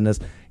Mouths of Madness.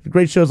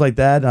 Great shows like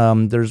that.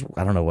 There's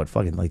I don't know what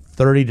fucking like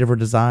 30 different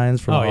designs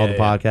from all the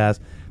podcasts.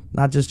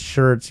 Not just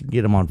shirts. You can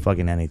get them on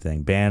fucking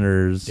anything.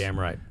 Banners. Damn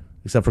right.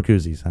 Except for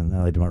koozies. I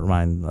like to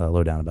remind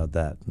Lowdown about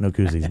that. No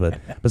koozies.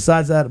 But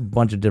besides that, a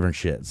bunch of different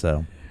shit.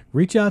 So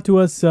Reach out to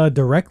us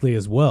directly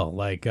as well,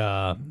 like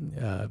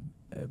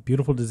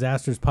Beautiful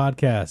Disasters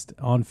Podcast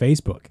on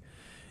Facebook.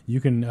 You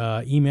can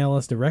email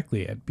us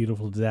directly at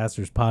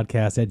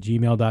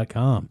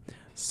beautifuldisasterspodcast@gmail.com.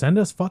 Send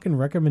us fucking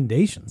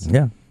recommendations.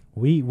 yeah.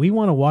 We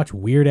want to watch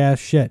weird ass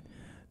shit.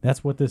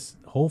 That's what this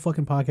whole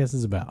fucking podcast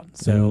is about.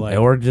 So like,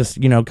 or just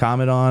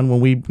comment on when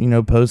we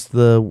post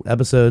the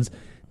episodes.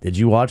 Did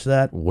you watch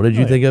that? What did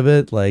you think of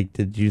it? Like,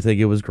 did you think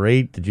it was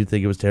great? Did you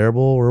think it was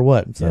terrible or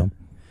what? So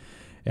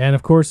and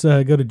of course,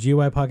 go to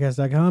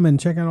GUIPodcast.com and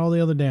check out all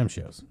the other damn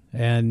shows.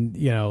 And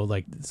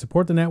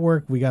support the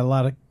network. We got a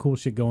lot of cool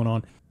shit going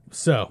on.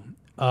 So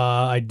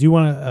I do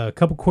want a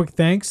couple quick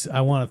thanks.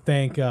 I want to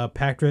thank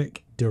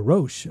Patrick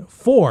DeRoche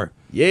for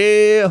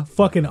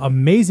fucking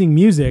amazing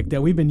music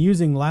that we've been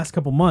using the last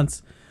couple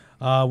months.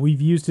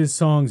 We've used his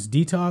songs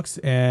Detox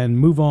and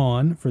Move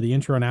On for the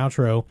intro and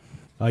outro.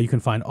 You can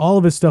find all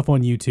of his stuff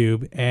on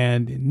YouTube.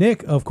 And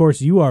Nick, of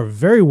course, you are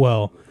very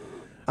well.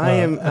 I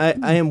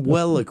am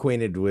well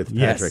acquainted with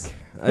Yes.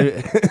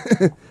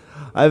 Patrick.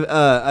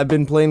 I've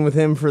been playing with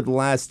him for the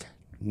last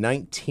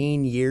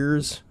 19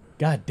 years.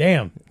 God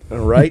damn.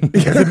 Right?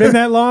 Has it been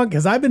that long?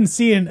 Because I've been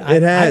seeing...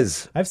 It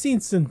has. I've seen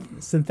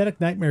Synthetic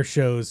Nightmare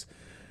shows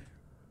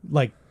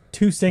like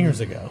 2 singers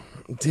ago.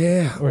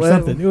 Yeah, or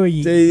something.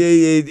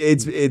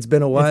 It's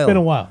been a while. It's been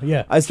a while.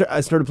 Yeah. I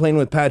started playing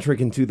with Patrick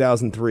in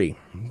 2003.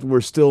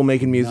 We're still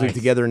making music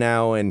together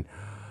now, and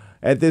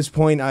at this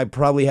point, I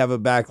probably have a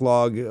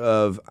backlog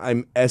of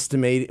I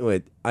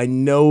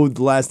know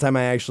the last time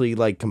I actually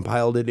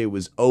compiled it, it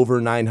was over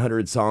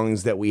 900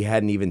 songs that we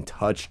hadn't even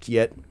touched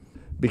yet.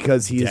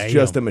 Because he's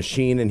just a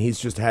machine, and he's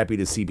just happy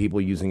to see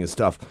people using his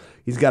stuff.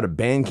 He's got a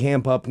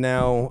Bandcamp up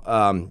now.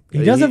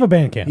 He does have a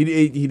Bandcamp.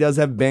 He does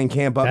have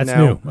Bandcamp up That's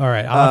now. new. All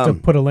right, I'll have to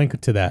put a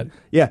link to that.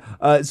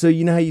 Yeah. So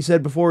you know how you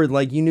said before,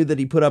 you knew that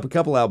he put up a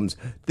couple albums.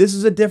 This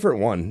is a different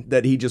one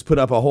that he just put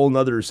up a whole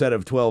nother set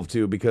of 12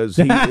 to because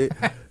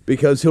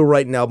because he'll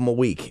write an album a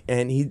week,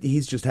 and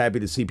he's just happy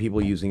to see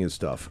people using his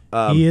stuff.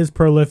 He is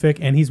prolific,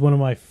 and he's one of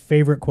my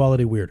favorite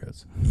quality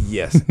weirdos.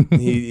 Yes,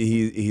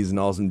 he's an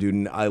awesome dude,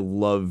 and I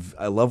love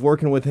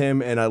working with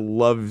him, and I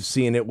love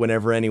seeing it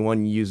whenever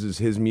anyone uses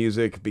his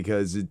music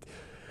because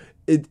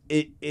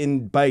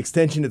by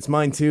extension it's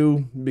mine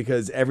too,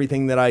 because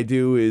everything that I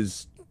do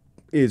is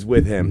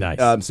with him.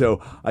 Nice.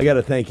 So I got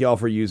to thank y'all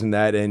for using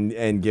that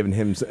and giving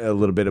him a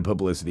little bit of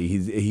publicity.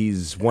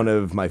 He's one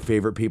of my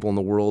favorite people in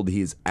the world.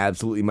 He's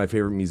absolutely my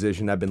favorite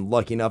musician. I've been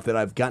lucky enough that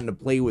I've gotten to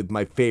play with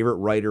my favorite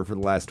writer for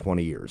the last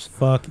 20 years.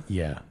 Fuck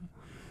yeah.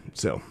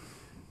 So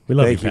we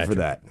love thank you for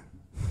that.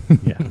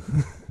 Yeah.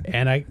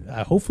 And I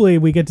hopefully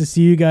we get to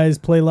see you guys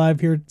play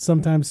live here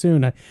sometime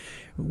soon.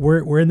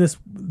 We're in this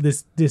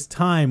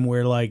time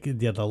where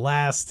the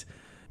last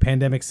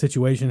pandemic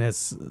situation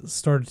has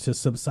started to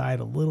subside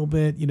a little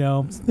bit,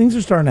 Things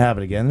are starting to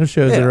happen again. There's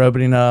shows that are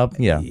opening up.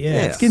 Yeah.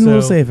 It's getting a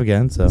little safe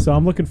again. So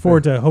I'm looking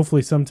forward to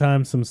hopefully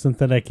sometime some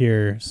synthetic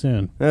here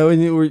soon.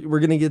 We're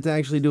going to get to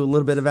actually do a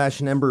little bit of Ash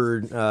and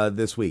Ember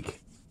this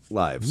week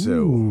live. So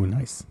ooh,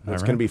 nice.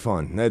 That's going to be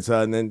fun.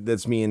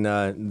 That's me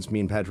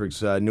and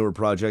Patrick's newer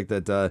project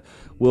that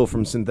Will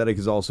from Synthetic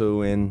is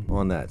also in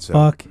on that. So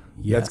fuck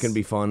yes. That's going to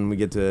be fun. We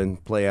get to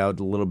play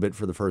out a little bit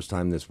for the first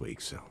time this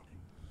week. So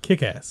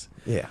kick ass.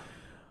 Yeah.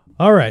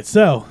 All right,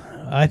 so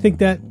I think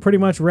that pretty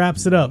much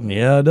wraps it up.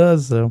 Yeah, it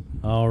does. So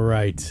all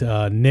right,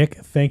 Nick,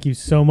 thank you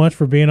so much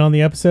for being on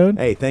the episode.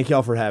 Hey, thank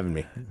y'all for having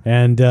me.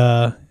 And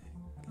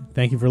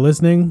thank you for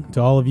listening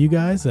to all of you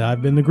guys.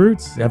 I've been the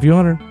Grutz. Have you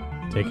honor.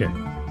 Take care.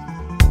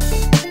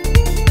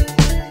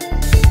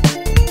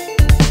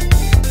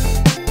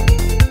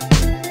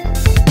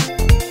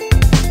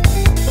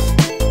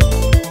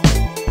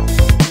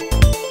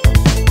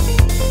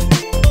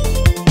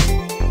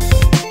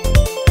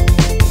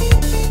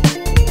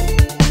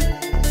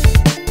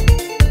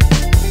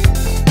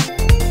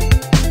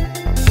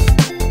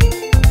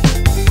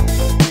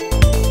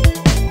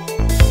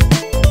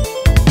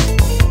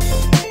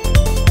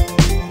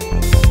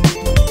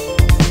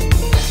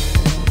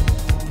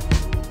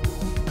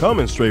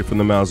 Coming straight from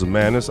the mouths of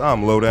madness,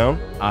 I'm Lowdown.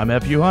 I'm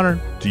F.U.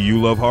 Hunter. Do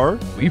you love horror?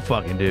 We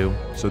fucking do.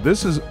 So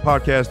this is a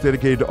podcast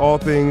dedicated to all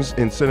things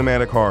in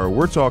cinematic horror.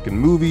 We're talking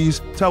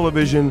movies,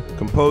 television,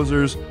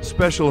 composers,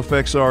 special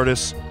effects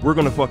artists. We're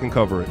going to fucking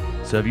cover it.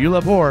 So if you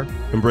love horror,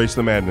 embrace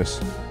the madness.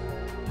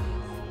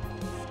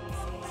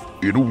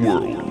 In a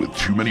world with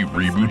too many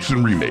reboots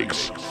and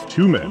remakes,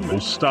 two men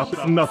will stop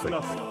at nothing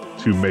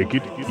to make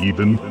it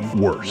even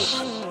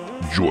worse.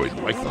 Join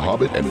Mike the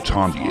Hobbit and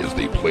Tondi as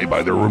they play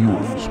by their own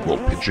rules while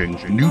pitching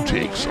new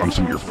takes on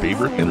some of your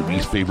favorite and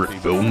least favorite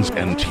films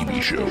and TV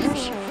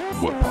shows.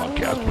 What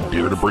podcast would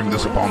dare to bring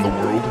this upon the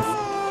world?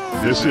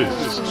 This is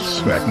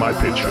Smack My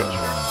Pitch Up.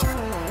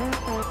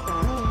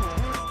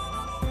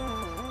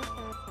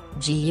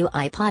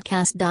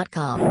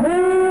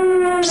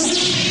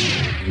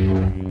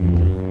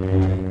 GUIPodcast.com